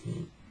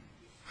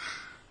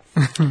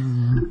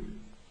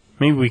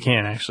 Maybe we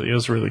can, actually. It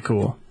was really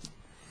cool.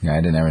 Yeah, I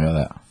didn't ever know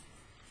that.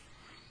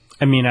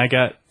 I mean, I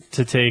got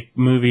to take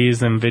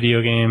movies and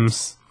video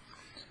games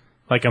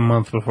like a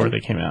month before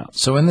they came out.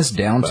 So in this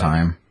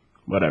downtime...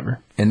 Whatever.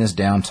 In this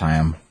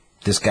downtime,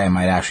 this guy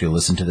might actually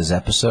listen to this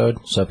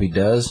episode. So if he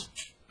does,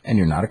 and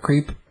you're not a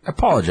creep, I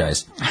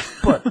apologize.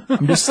 But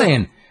I'm just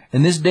saying,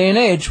 in this day and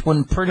age,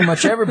 when pretty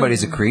much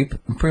everybody's a creep,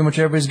 and pretty much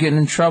everybody's getting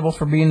in trouble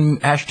for being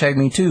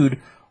 #MeToo'd,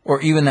 or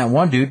even that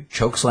one dude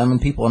choke-slamming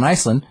people in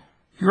Iceland,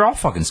 you're all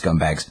fucking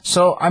scumbags.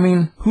 So, I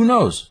mean, who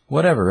knows?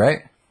 Whatever,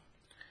 right?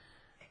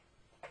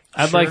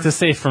 I'd like to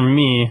say from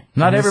me,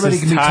 not everybody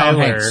can be Tom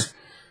Hanks,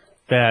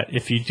 that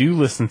if you do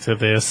listen to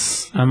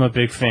this, I'm a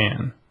big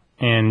fan.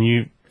 And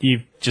you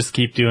just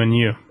keep doing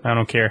you. I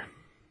don't care.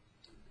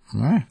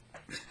 All right.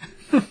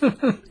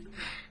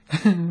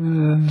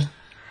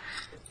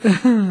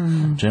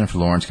 Jennifer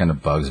Lawrence kind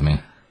of bugs me.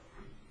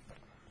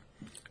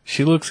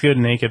 She looks good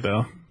naked,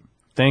 though.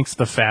 Thanks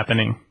to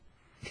fappening.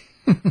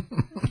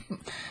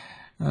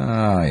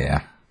 Oh,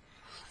 yeah.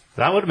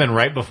 That would have been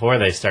right before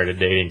they started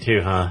dating,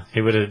 too, huh?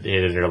 He would have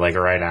dated her, like,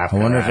 right after I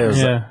wonder if it was...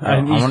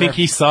 Yeah. You think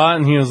he saw it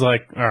and he was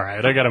like, all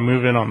right, I got to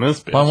move in on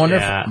this bitch. Well, I wonder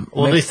if...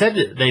 Well, they said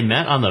that they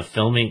met on the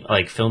filming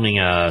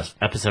a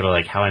episode of,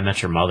 like, How I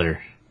Met Your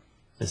Mother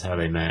is how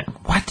they met.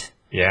 What?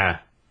 Yeah.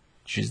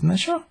 She's in that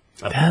show?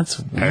 That's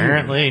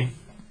Apparently.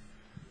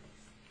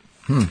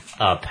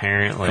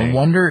 Apparently. I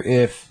wonder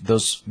if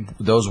those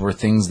were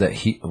things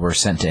that were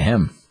sent to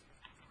him.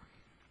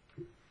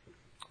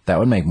 That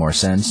would make more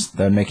sense.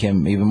 That would make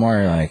him even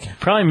more like...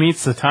 Probably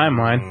meets the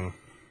timeline.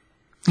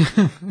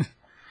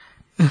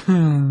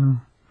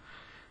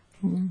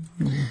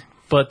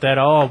 But that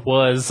all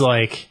was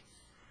like,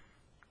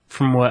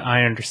 from what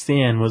I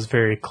understand, was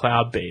very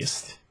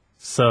cloud-based.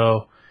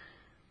 So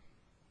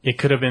it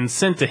could have been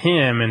sent to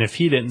him, and if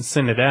he didn't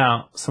send it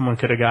out, someone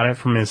could have got it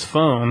from his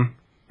phone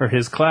or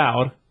his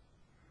cloud.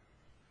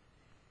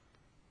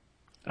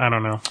 I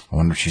don't know. I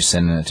wonder if she's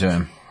sending it to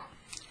him.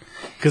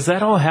 Because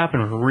that all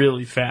happened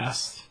really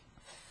fast.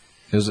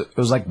 It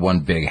was like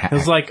one big hack. It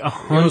was like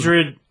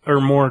 100 or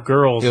more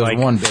girls. It was like,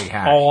 one big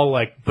hack. All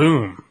like,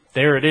 boom,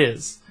 there it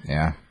is.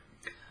 Yeah.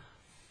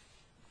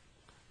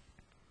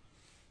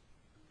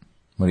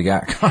 What do you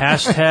got?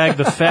 Hashtag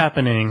the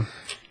fappening.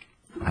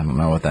 I don't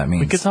know what that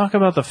means. We could talk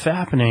about the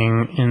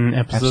fappening in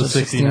episode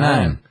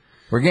 69.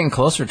 We're getting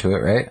closer to it,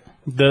 right?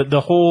 The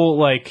whole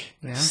like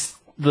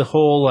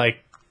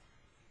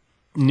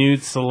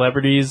nude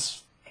celebrities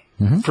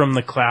from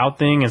the cloud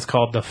thing is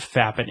called the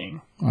fappening.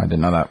 Oh, I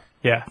didn't know that.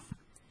 Yeah.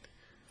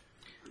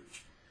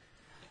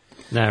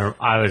 No,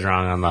 I was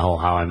wrong on the whole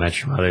How I Met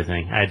Your Mother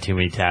thing. I had too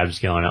many tabs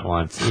going at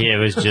once. Yeah, it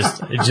was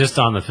just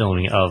on the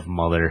filming of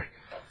Mother.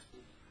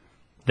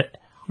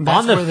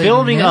 On the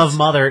filming of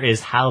Mother is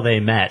how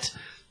they met.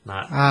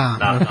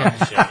 Not okay.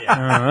 shit.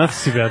 Yeah. Oh,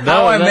 that's too bad.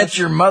 How I That's- Met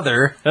Your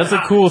Mother. That's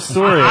a cool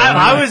story.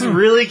 I was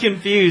really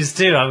confused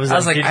too. I was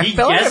like, did I he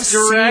feel like I've guess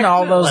seen direct?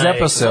 all those Like,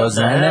 episodes,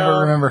 what and the I never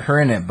hell? remember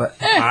her in it. But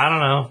I don't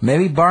know.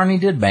 maybe Barney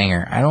did bang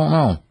her. I don't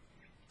know.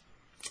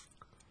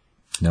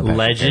 No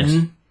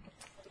Legend.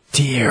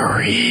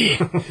 theory.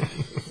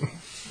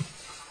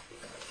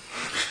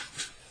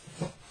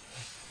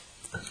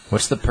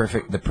 What's the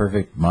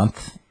perfect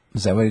month?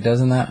 Is that what he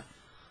does in that?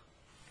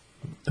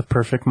 The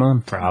perfect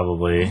month.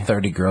 Probably.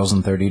 30 girls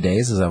in 30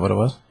 days? Is that what it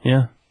was?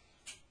 Yeah.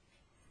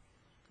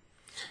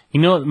 You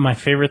know what my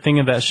favorite thing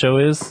of that show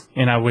is?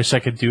 And I wish I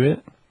could do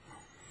it?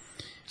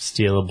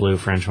 Steal a blue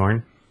French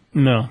horn.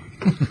 No.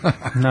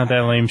 Not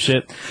that lame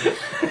shit.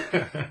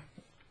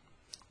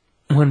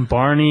 When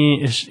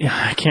Barney is,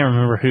 I can't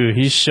remember who,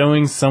 he's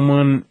showing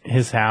someone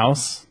his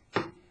house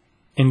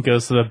and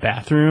goes to the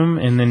bathroom,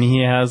 and then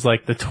he has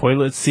like the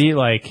toilet seat,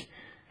 like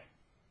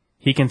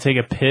he can take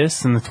a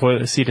piss and the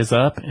toilet seat is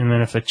up, and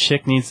then if a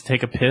chick needs to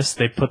take a piss,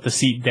 they put the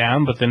seat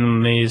down, but then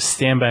when they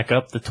stand back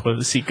up, the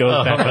toilet seat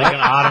goes back Like up. an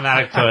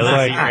automatic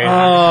toilet seat. Right?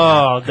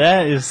 Oh,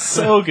 that is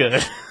so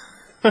good.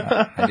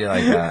 I do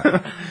like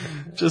that.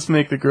 Just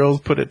make the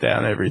girls put it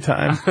down every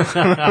time.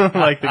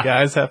 Like the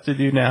guys have to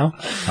do now.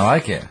 I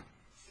like it.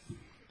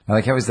 I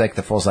like how he's like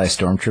the full-size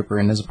stormtrooper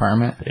in his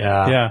apartment.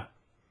 Yeah. Yeah.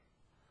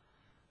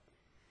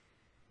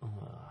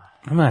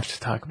 I'm gonna have to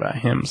talk about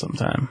him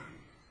sometime.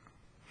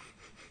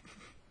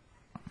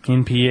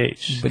 In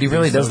PH. But he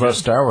really does love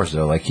Star Wars,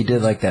 though. Like, he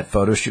did, like, that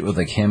photo shoot with,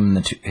 like, him,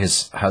 and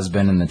his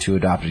husband, and the 2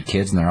 adopted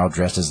kids, and they're all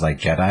dressed as, like,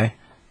 Jedi.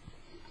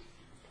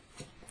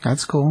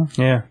 That's cool.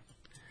 Yeah.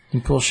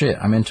 Cool shit.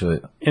 I'm into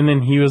it. And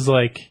then he was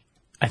like,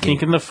 I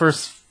think in the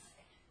first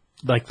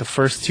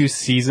 2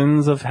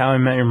 seasons of How I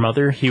Met Your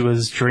Mother, he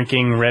was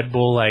drinking Red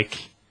Bull, like,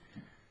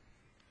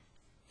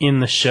 in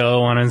the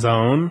show on his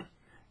own.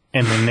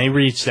 And then they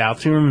reached out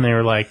to him and they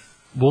were like,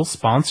 we'll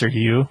sponsor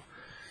you.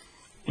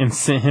 And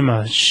sent him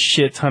a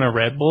shit ton of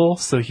Red Bull.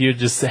 So he would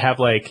just have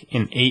like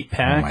an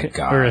 8-pack Oh my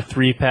God. or a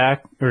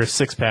 3-pack or a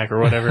 6-pack or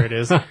whatever it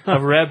is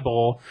of Red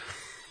Bull.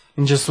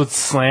 And just would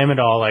slam it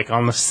all like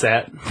on the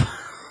set.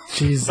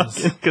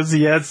 Jesus. Because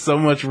he had so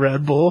much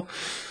Red Bull.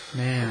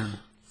 Man.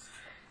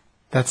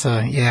 That's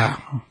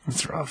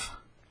rough.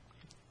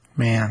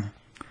 Man.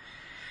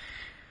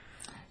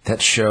 That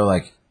show,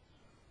 like,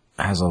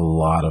 has a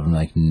lot of,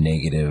 like,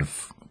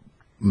 negative,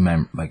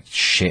 like,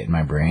 shit in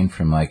my brain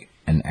from, like,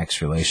 an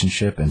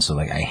ex-relationship, and so,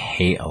 like, I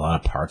hate a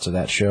lot of parts of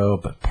that show,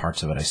 but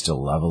parts of it I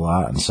still love a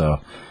lot, and so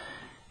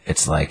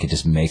it's like, it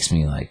just makes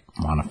me, like,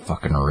 want to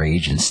fucking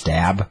rage and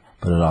stab,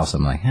 but it also,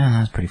 I'm like,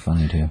 that's pretty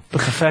funny, too.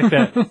 But the fact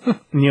that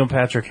Neil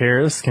Patrick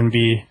Harris can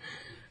be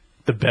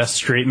the best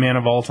straight man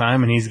of all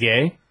time and he's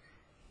gay,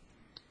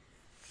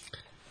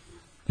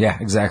 Yeah,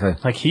 exactly.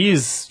 like,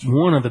 he's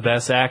one of the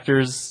best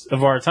actors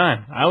of our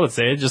time, I would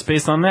say, just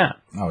based on that.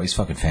 Oh, he's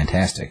fucking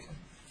fantastic.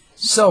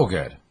 So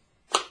good.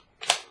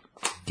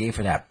 Gay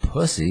for that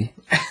pussy.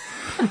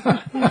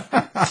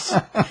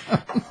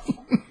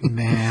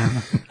 Man.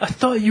 I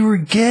thought you were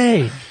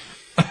gay.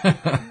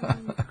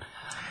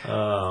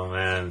 Oh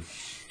man.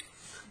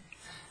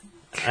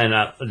 And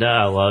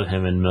I love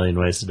him in Million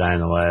Ways to Die in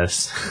the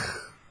West.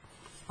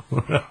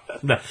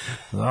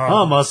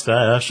 A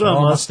mustache, a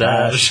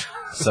mustache.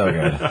 So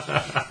good.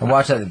 I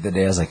watched that the other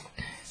day. I was like,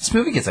 this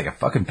movie gets like a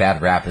fucking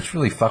bad rap. It's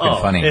really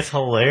fucking funny. It's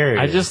hilarious.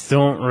 I just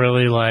don't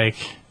really like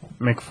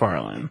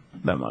McFarlane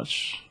that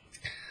much.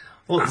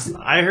 Well,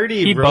 I heard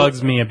He wrote,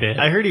 bugs me a bit.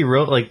 I heard he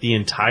wrote like the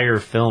entire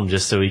film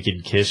just so he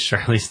could kiss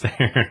Charlize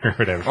Theron or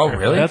whatever. Oh,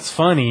 really? That's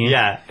funny.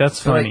 Yeah.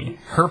 That's So, like, funny.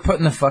 her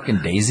putting the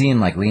fucking Daisy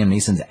in like Liam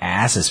Neeson's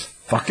ass is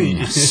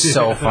fucking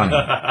so funny.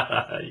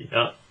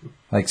 Yep.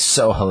 Like,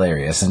 so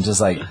hilarious. And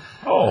just like,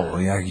 oh,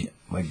 yeah,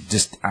 like,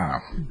 just, I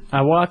don't know.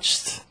 I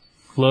watched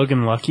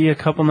Logan Lucky a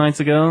couple nights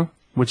ago,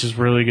 which is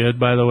really good,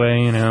 by the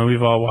way. You know,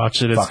 we've all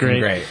watched it. It's Fucking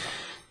great.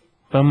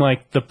 But I'm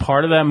like, the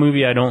part of that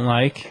movie I don't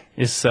like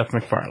is Seth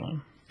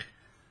MacFarlane.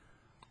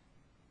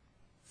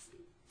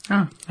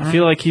 Oh, I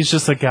feel like he's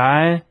just a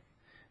guy,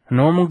 a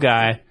normal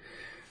guy,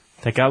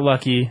 that got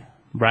lucky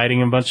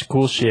writing a bunch of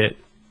cool shit.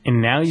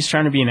 And now he's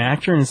trying to be an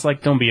actor, and it's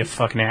like, don't be a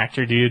fucking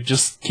actor, dude.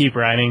 Just keep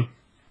writing.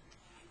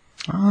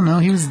 I don't know.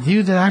 He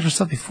did actor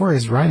stuff before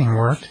his writing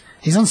worked.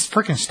 He's on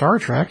freaking Star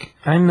Trek.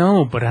 I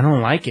know, but I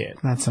don't like it.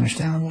 That's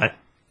understandable.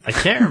 I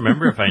can't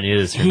remember if I knew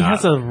this or He not.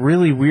 has a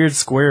really weird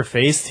square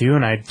face, too,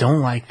 and I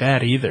don't like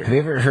that either. Have you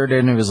ever heard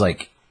any of his,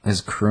 like,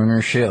 his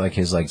crooner shit? Like,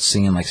 his, like,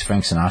 singing, like,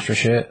 Frank Sinatra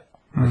shit?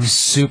 Like,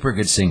 super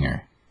good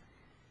singer.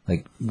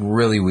 Like,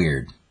 really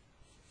weird.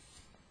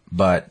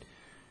 But,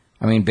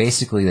 I mean,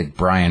 basically, like,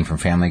 Brian from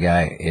Family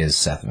Guy is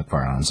Seth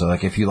MacFarlane. So,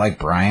 like, if you like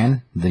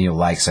Brian, then you'll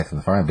like Seth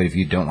MacFarlane. But if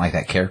you don't like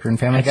that character in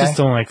Family I Guy... just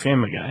don't like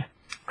Family Guy.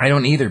 I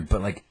don't either,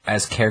 but, like,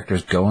 as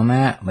characters go in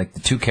that, like, the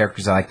two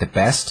characters I like the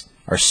best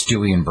are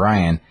Stewie and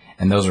Brian,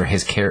 and those are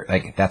his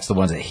like, that's the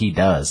ones that he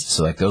does.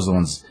 So, like, those are the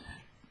ones...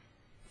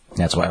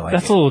 That's why I like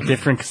That's it. a little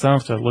different because I don't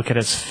have to look at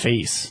his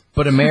face.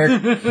 But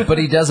but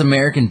he does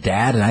American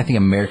Dad, and I think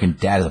American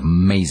Dad is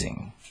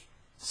amazing.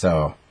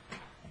 So,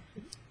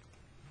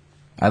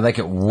 I like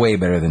it way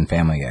better than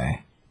Family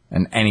Guy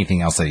and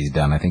anything else that he's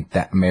done. I think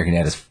that American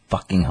Dad is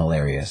fucking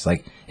hilarious.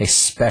 Like,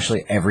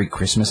 especially every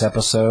Christmas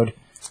episode,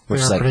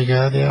 which is like pretty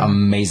good, yeah.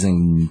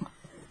 amazing,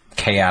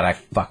 chaotic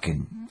fuck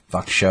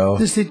show.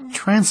 They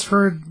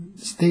transferred.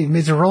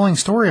 It's a rolling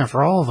story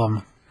for all of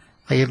them.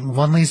 Like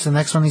one leads to the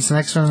next one, leads to the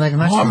next one, the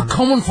next one. I'm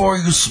coming for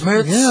you,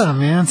 Smith. Yeah,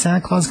 man.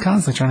 Santa Claus is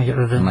constantly trying to get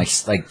revenge. And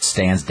like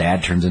Stan's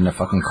dad turns into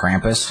fucking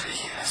Krampus.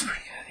 Yeah, that's pretty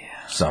good.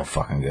 Yeah. So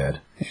fucking good.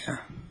 Yeah.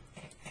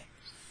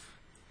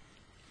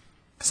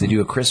 Because they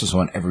do a Christmas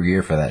one every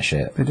year for that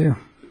shit. They do.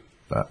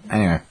 But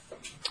anyway,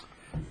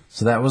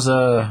 so that was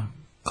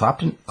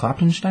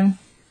Kloppenstein.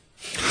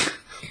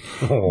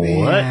 What?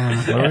 Yeah.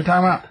 What are we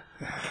talking about?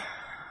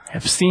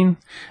 Epstein?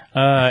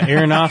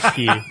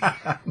 Aronofsky.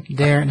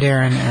 Darren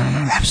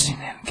Aronofsky. Epstein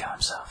didn't kill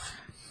himself.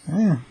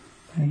 Yeah,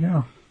 there you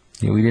go.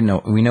 Yeah,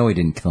 we know he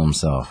didn't kill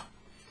himself.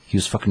 He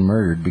was fucking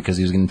murdered because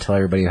he was going to tell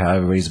everybody how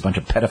everybody's a bunch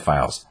of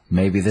pedophiles.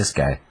 Maybe this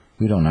guy.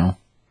 We don't know.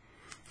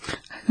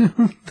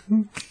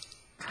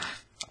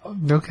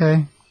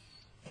 Okay.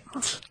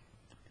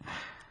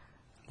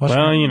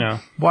 Well, you know.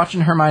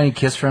 Watching Hermione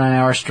kiss for 9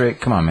 hours straight.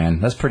 Come on, man.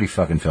 That's pretty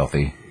fucking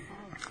filthy.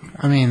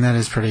 I mean, that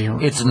is pretty...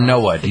 It's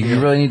Noah. Do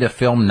you really need to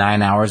film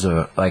 9 hours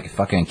of like a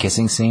fucing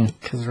kissing scene?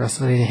 Because the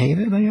rest of it hate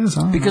it, I guess.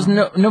 I don't Because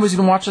know. nobody's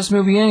going to watch this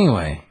movie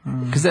anyway.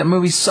 Because that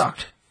movie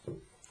sucked.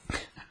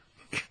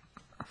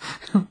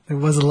 There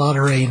was a lot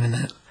of rain in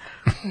it.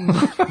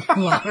 A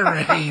lot of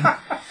rain.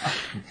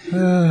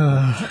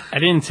 I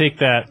didn't take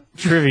that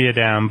trivia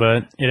down,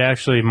 but it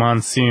actually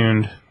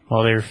monsooned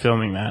while they were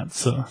filming that,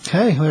 so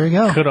Hey, there you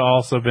go. could have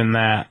also been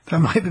that. That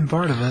might have been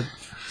part of it.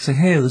 It's like,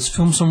 hey, let's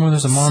film somewhere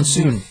there's a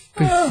monsoon.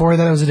 Before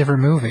that, it was a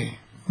different movie.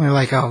 We were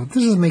like, oh,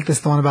 this just make this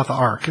the one about the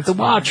Ark. It's The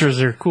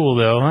Watchers are cool,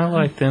 though. I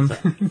like them.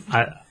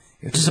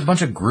 It's just a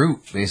bunch of Groot,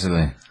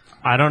 basically.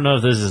 I don't know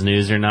if this is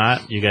news or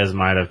not. You guys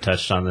might have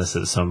touched on this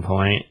at some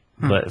point,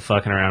 but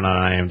fucking around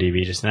on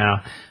IMDb just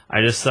now,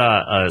 I just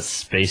saw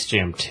Space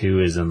Jam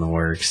 2 is in the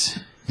works.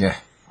 Yeah.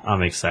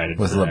 I'm excited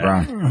With for that.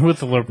 LeBron. With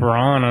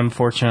LeBron,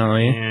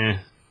 unfortunately.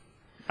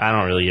 I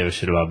don't really give a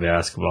shit about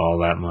basketball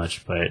that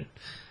much, but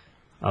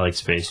I like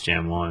Space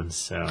Jam 1,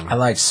 so... I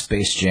like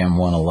Space Jam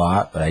 1 a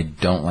lot, but I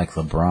don't like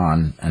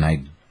LeBron, and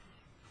I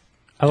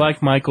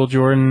like Michael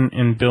Jordan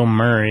and Bill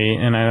Murray,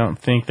 and I don't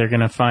think they're going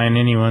to find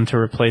anyone to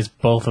replace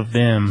both of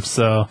them,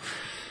 so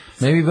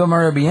maybe Bill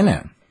Murray will be in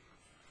it.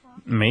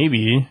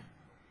 maybe.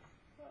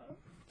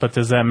 But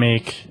does that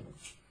make...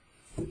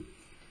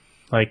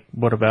 Like,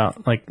 what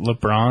about, like,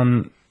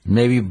 LeBron?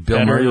 Maybe Bill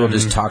Better Murray will than-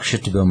 just talk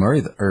shit to Bill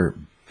Murray, or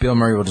Bill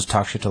Murray will just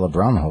talk shit to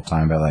LeBron the whole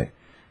time about like,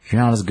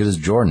 you're not as good as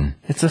Jordan.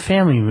 It's a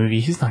family movie.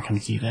 He's not going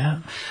to do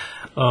that.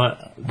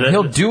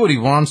 He'll do what he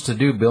wants to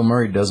do. Bill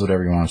Murray does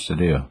whatever he wants to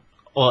do.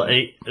 Well,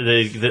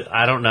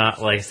 I don't know.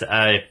 Like,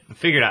 I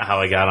figured out how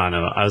I got on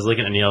him. I was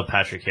looking at Neil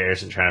Patrick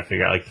Harris and trying to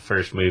figure out like the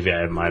first movie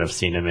I might have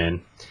seen him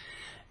in,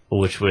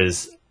 which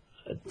was,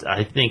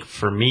 I think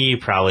for me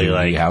probably Doogie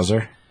like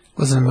Howser.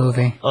 was in a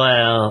movie.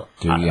 well,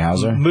 Doogie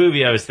Howser.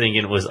 movie I was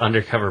thinking was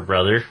Undercover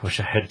Brother, which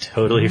I had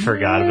totally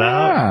forgot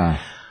about.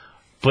 Ah.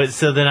 But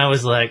so then I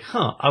was like,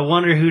 I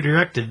wonder who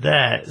directed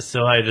that.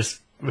 So I just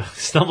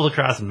stumbled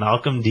across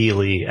Malcolm D.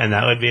 Lee, and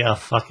that would be a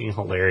fucking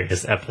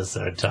hilarious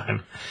episode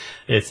time.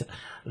 It's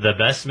The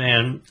Best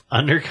Man,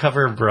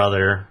 Undercover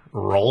Brother,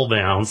 Roll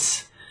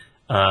Bounce,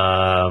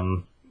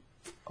 Welcome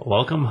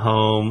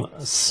Home,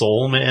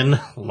 Soul Man,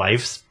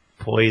 Life's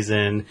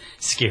Poison,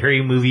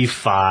 Scary Movie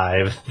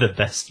 5, The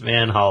Best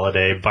Man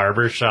Holiday,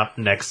 Barbershop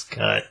Next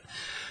Cut,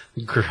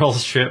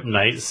 Girls Trip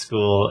Night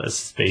School,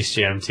 Space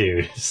Jam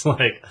 2. It's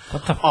like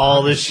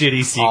all the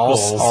shitty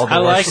sequels. all the I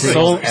like worst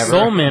sequels ever.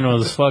 Soul Man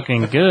was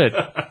fucking good.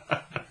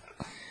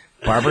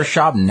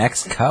 Barbershop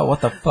Next Cut.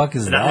 What the fuck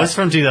is that? That was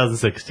from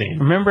 2016.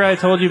 Remember I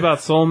told you about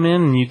Soul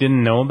Man and you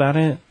didn't know about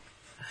it?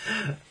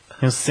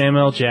 It was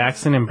Samuel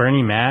Jackson and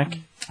Bernie Mac.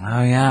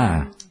 Oh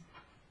yeah.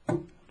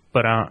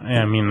 But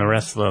I mean, the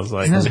rest of those,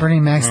 like... Isn't this Bernie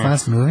Mac's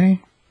last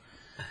movie?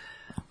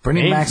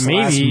 Bernie Mac's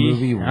last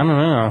movie. I don't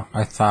know.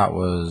 I thought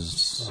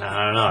was.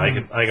 I don't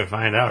know. I could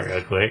find out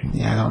real quick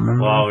Yeah, I don't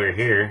remember. while we're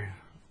here.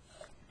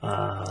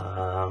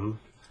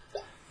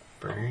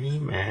 Bernie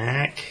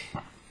Mac.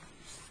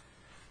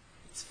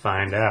 Let's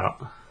find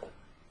out.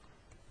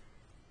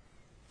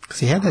 Because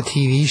he had that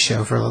TV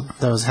show for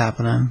that was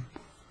happening,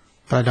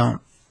 but I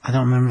don't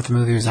remember if the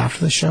movie was after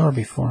the show or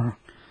before.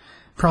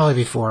 Probably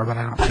before, but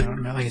I don't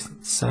remember. Like I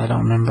said, I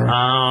don't remember.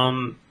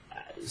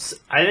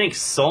 I think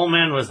Soul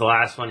Man was the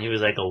last one he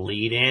was like a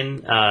lead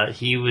in.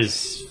 He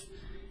was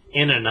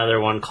in another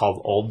one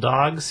called Old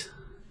Dogs.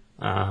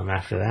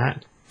 After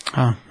that,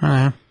 Oh,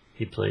 alright.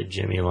 he played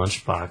Jimmy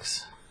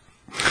Lunchbox.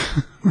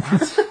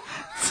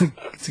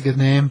 It's a good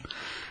name.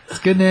 It's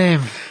a good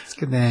name. It's a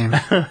good name.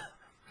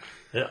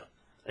 Yeah,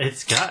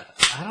 it's got.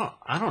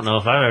 I don't know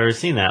if I've ever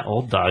seen that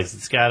Old Dogs.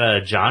 It's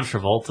got John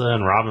Travolta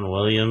and Robin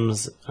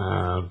Williams.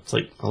 It's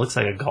like it looks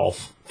like a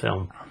golf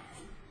film.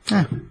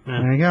 Yeah,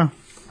 there you go.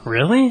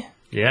 Really?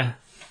 Yeah,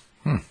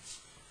 And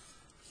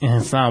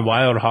it's not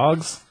Wild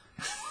Hogs?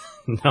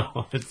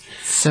 No, it's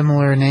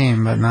Similar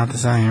name, but not the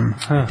same.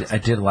 I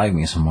did like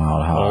me some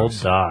Wild Old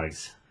Hogs.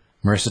 Dogs.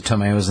 Marissa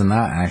Tomei was in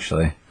that,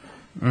 actually.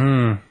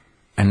 And,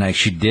 like,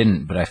 she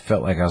didn't, but I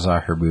felt like I saw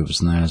her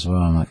boobs in that as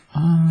well. I'm like,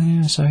 oh,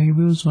 yeah, I saw your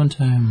boobs one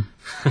time.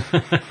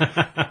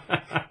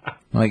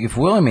 Like, if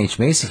William H.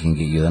 Macy can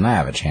get you, then I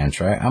have a chance,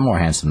 right? I'm more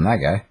handsome than that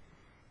guy.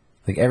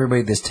 Like,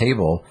 everybody at this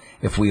table,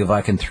 if we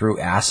fucking threw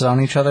acid on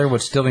each other,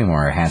 would still be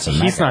more handsome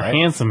than He's that guy, not right?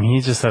 handsome.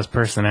 He just has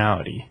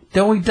personality.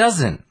 No, he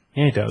doesn't.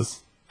 Yeah, he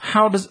does.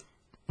 How does...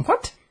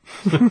 What?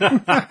 He's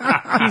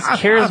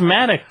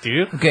charismatic,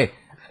 dude. Okay,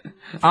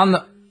 on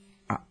the...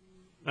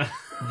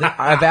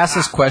 I've asked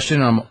this question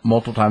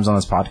multiple times on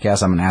this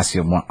podcast. I'm gonna ask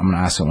it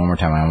one more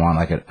time. I want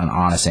like an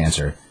honest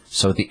answer.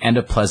 So at the end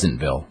of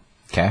Pleasantville,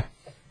 okay?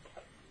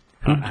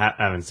 I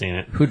haven't seen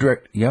it. Who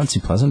direct? You haven't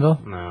seen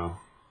Pleasantville? No.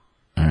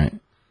 All right.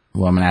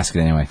 Well, I'm gonna ask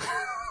it anyway.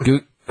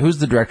 Who's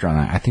the director on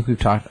that? I think we've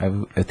talked.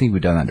 I think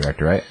we've done that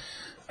director, right?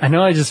 I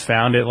know I just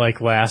found it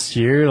like last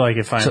year. Like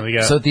it finally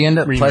got So at the end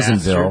of remastered,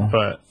 Pleasantville,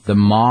 but the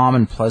mom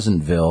in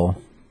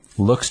Pleasantville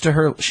looks to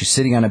her. She's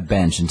sitting on a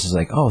bench and she's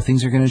like, "Oh,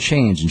 things are gonna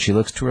change." And she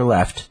looks to her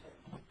left,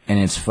 and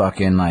it's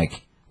fucking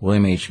like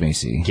William H.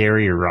 Macy.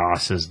 Gary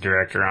Ross is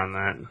director on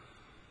that.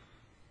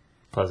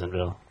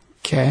 Pleasantville.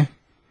 Okay.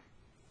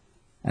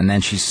 And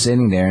then she's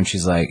sitting there and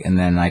she's like, and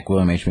then like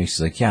William H.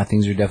 Macy's like, yeah,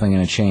 things are definitely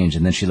going to change.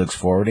 And then she looks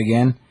forward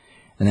again.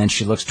 And then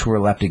she looks to her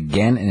left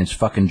again and it's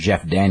fucking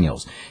Jeff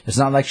Daniels. It's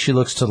not like she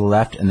looks to the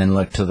left and then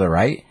look to the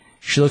right.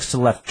 She looks to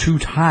the left 2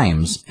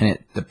 times and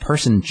the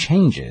person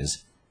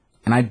changes.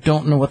 And I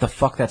don't know what the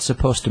fuck that's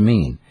supposed to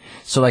mean.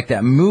 So like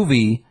that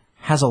movie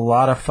has a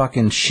lot of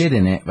fucking shit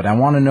in it, but I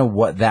want to know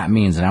what that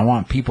means. And I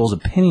want people's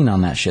opinion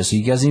on that shit. So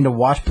you guys need to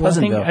watch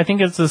Pleasantville. I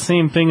think it's the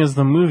same thing as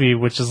the movie,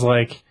 which is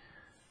like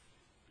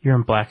you're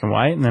in black and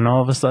white, and then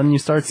all of a sudden you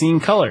start seeing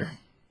color.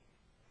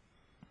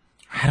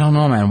 I don't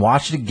know, man.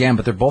 Watch it again,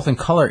 but they're both in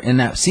color in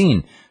that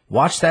scene.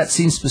 Watch that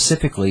scene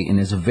specifically, and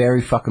it's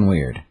very fucking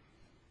weird.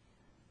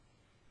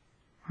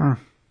 Yeah,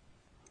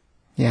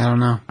 I don't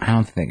know. I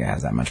don't think that guy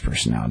has that much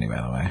personality,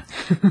 by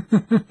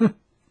the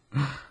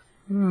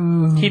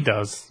way. He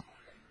does.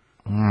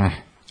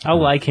 I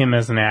like him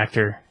as an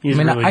actor. He's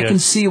I mean, really I good. can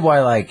see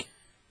why, like,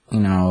 you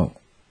know,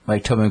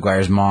 like Tobey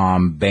Maguire's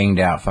mom banged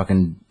out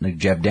fucking like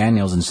Jeff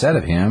Daniels instead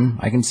of him.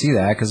 I can see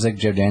that because like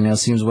Jeff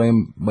Daniels seems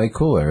way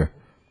cooler.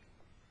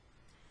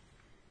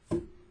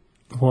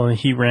 Well,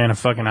 he ran a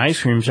fucking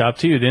ice cream shop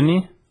too, didn't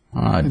he?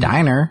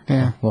 Diner,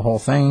 Yeah. the whole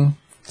thing.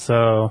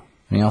 So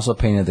And he also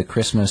painted the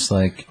Christmas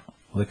paintings.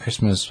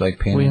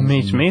 William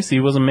H. Macy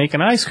wasn't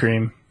making ice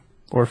cream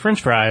or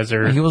French fries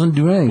or He wasn't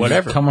doing anything.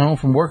 Whatever. Just coming home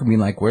from work and being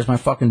like, "Where's my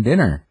fucking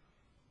dinner,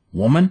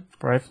 woman?"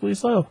 rightfully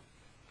so.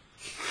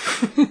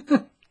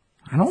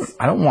 I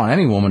don't want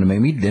any woman to make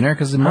me dinner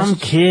because I'm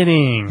most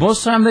kidding. of the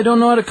time they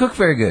don't know how to cook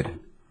very good.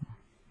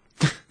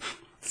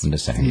 I'm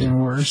just saying. Even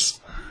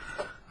worse.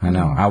 I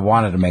know. I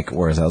wanted to make it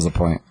worse. That was the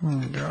point. Oh,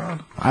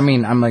 God. I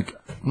mean, I'm like,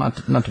 not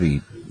to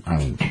be, I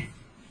mean,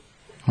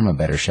 I'm a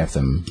better chef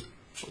than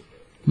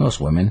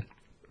most women.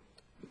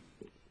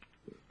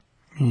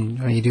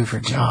 What do you do for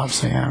a job?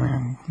 So, yeah, I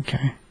mean,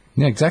 okay.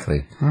 Yeah,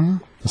 exactly.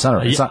 It's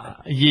not, it's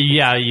not,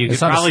 Yeah, you could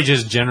It's not a- probably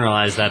just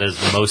generalize that as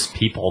most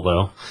people,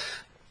 though.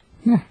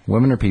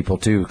 women are people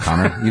too,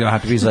 Connor. You don't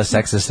have to be a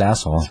sexist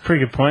asshole.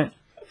 Pretty good point.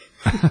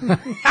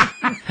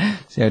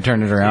 See how I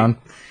turned it around?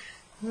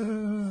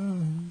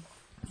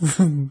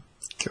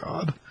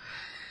 God.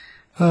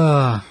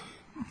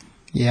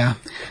 Yeah.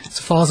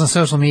 So follow us on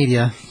social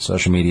media,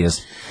 Social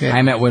medias. Yeah.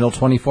 I'm at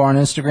Whittle24 on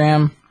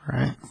Instagram.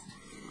 right?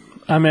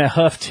 I'm at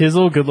Huff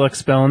Tizzle. Good luck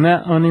spelling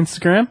that on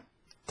Instagram.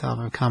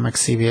 Talbot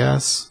Comics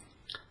CBS.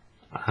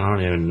 I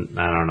don't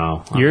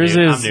know. Yours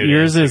I'm is new to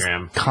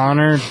Instagram.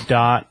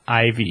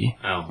 Connor.Ivy.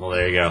 Oh, well,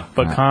 there you go.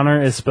 But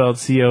Connor is spelled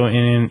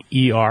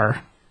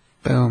Conner.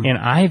 Boom. And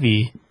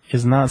Ivy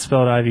is not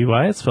spelled Ivy.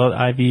 It's spelled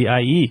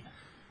Ivie.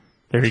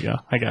 There you go.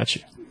 I got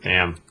you.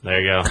 Damn, there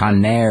you go.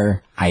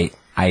 Conner,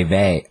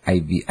 IVA.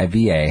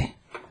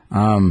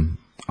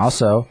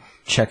 Also,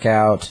 check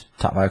out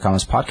Top 5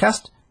 Comics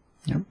Podcast.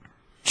 Yep.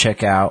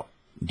 Check out,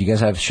 do you guys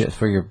have shit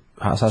for your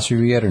Hot Sauce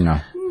review yet or no?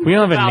 We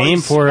don't have a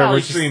name for it. Valley We're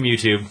just, Stream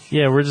YouTube.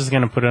 yeah, we're just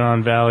going to put it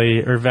on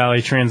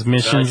Valley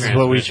Transmissions is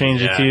what we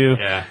change it to.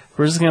 Yeah.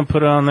 We're just going to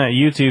put it on that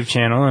YouTube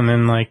channel, and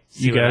then, like,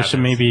 you what guys should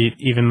happens. maybe,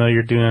 even though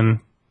you're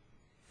doing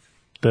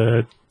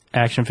the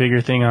action figure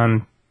thing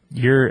on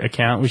your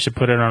account, we should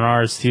put it on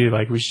ours, too.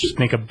 Like, we should just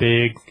make a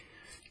big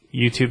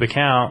YouTube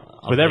account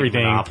with Big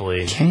everything.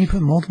 Monopoly. Can you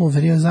put multiple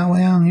videos that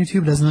way on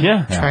YouTube? Doesn't it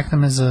Yeah. track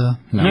them as a...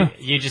 No.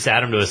 You just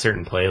add them to a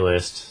certain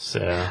playlist.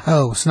 So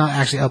Oh, so not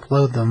actually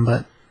upload them,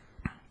 but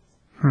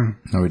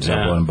No, we just Yeah.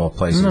 upload in both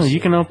places. No,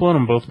 you can upload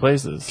them both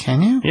places.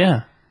 can you?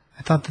 Yeah.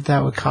 I thought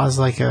that would cause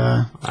like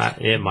a...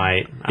 it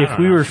might. I If don't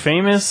we know. were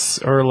famous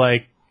or,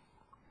 like,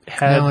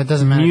 had No, it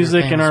doesn't matter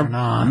music if you're in famous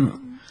our... or not.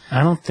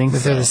 I don't think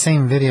If they're so. the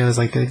same videos,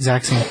 like the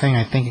exact same thing,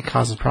 I think it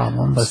causes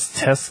problems. Let's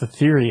test the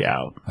theory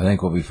out. I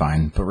think we'll be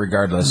fine. But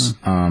regardless,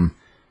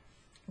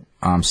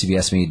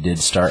 CBS Me did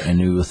start a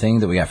new thing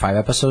that we got 5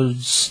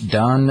 episodes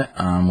done.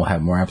 We'll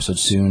have more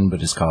episodes soon,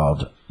 but it's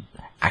called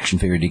Action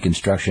Figure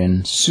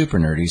Deconstruction. Super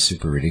nerdy,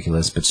 super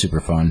ridiculous, but super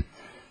fun.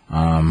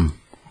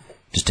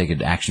 Just take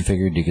an action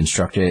figure,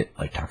 deconstruct it,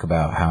 like talk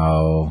about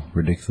how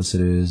ridiculous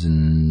it is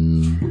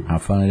and how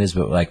fun it is.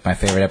 But like my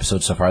favorite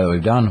episode so far that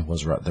we've done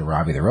was the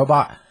Robbie the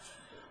Robot.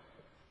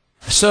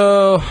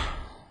 So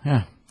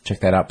yeah, check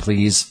that out,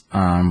 please.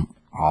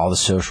 All the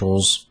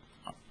socials.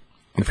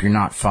 If you're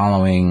not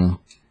following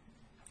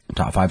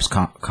Top 5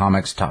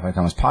 Comics, Top 5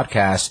 Comics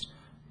podcast,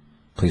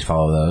 please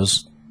follow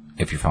those.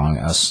 If you're following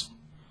us,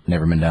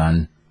 Never Been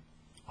Done,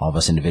 all of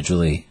us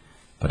individually,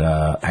 but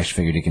Action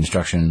Figure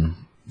Deconstruction,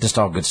 just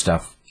all good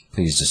stuff.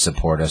 Please just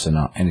support us in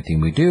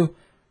anything we do.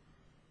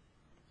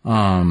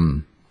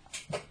 FNA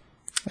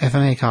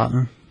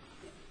Cotton.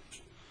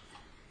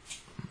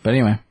 But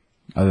anyway,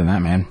 other than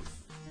that, man,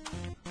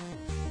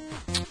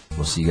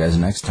 we'll see you guys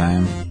next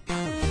time.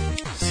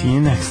 See you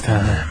next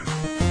time.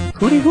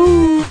 Hooty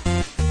hoo!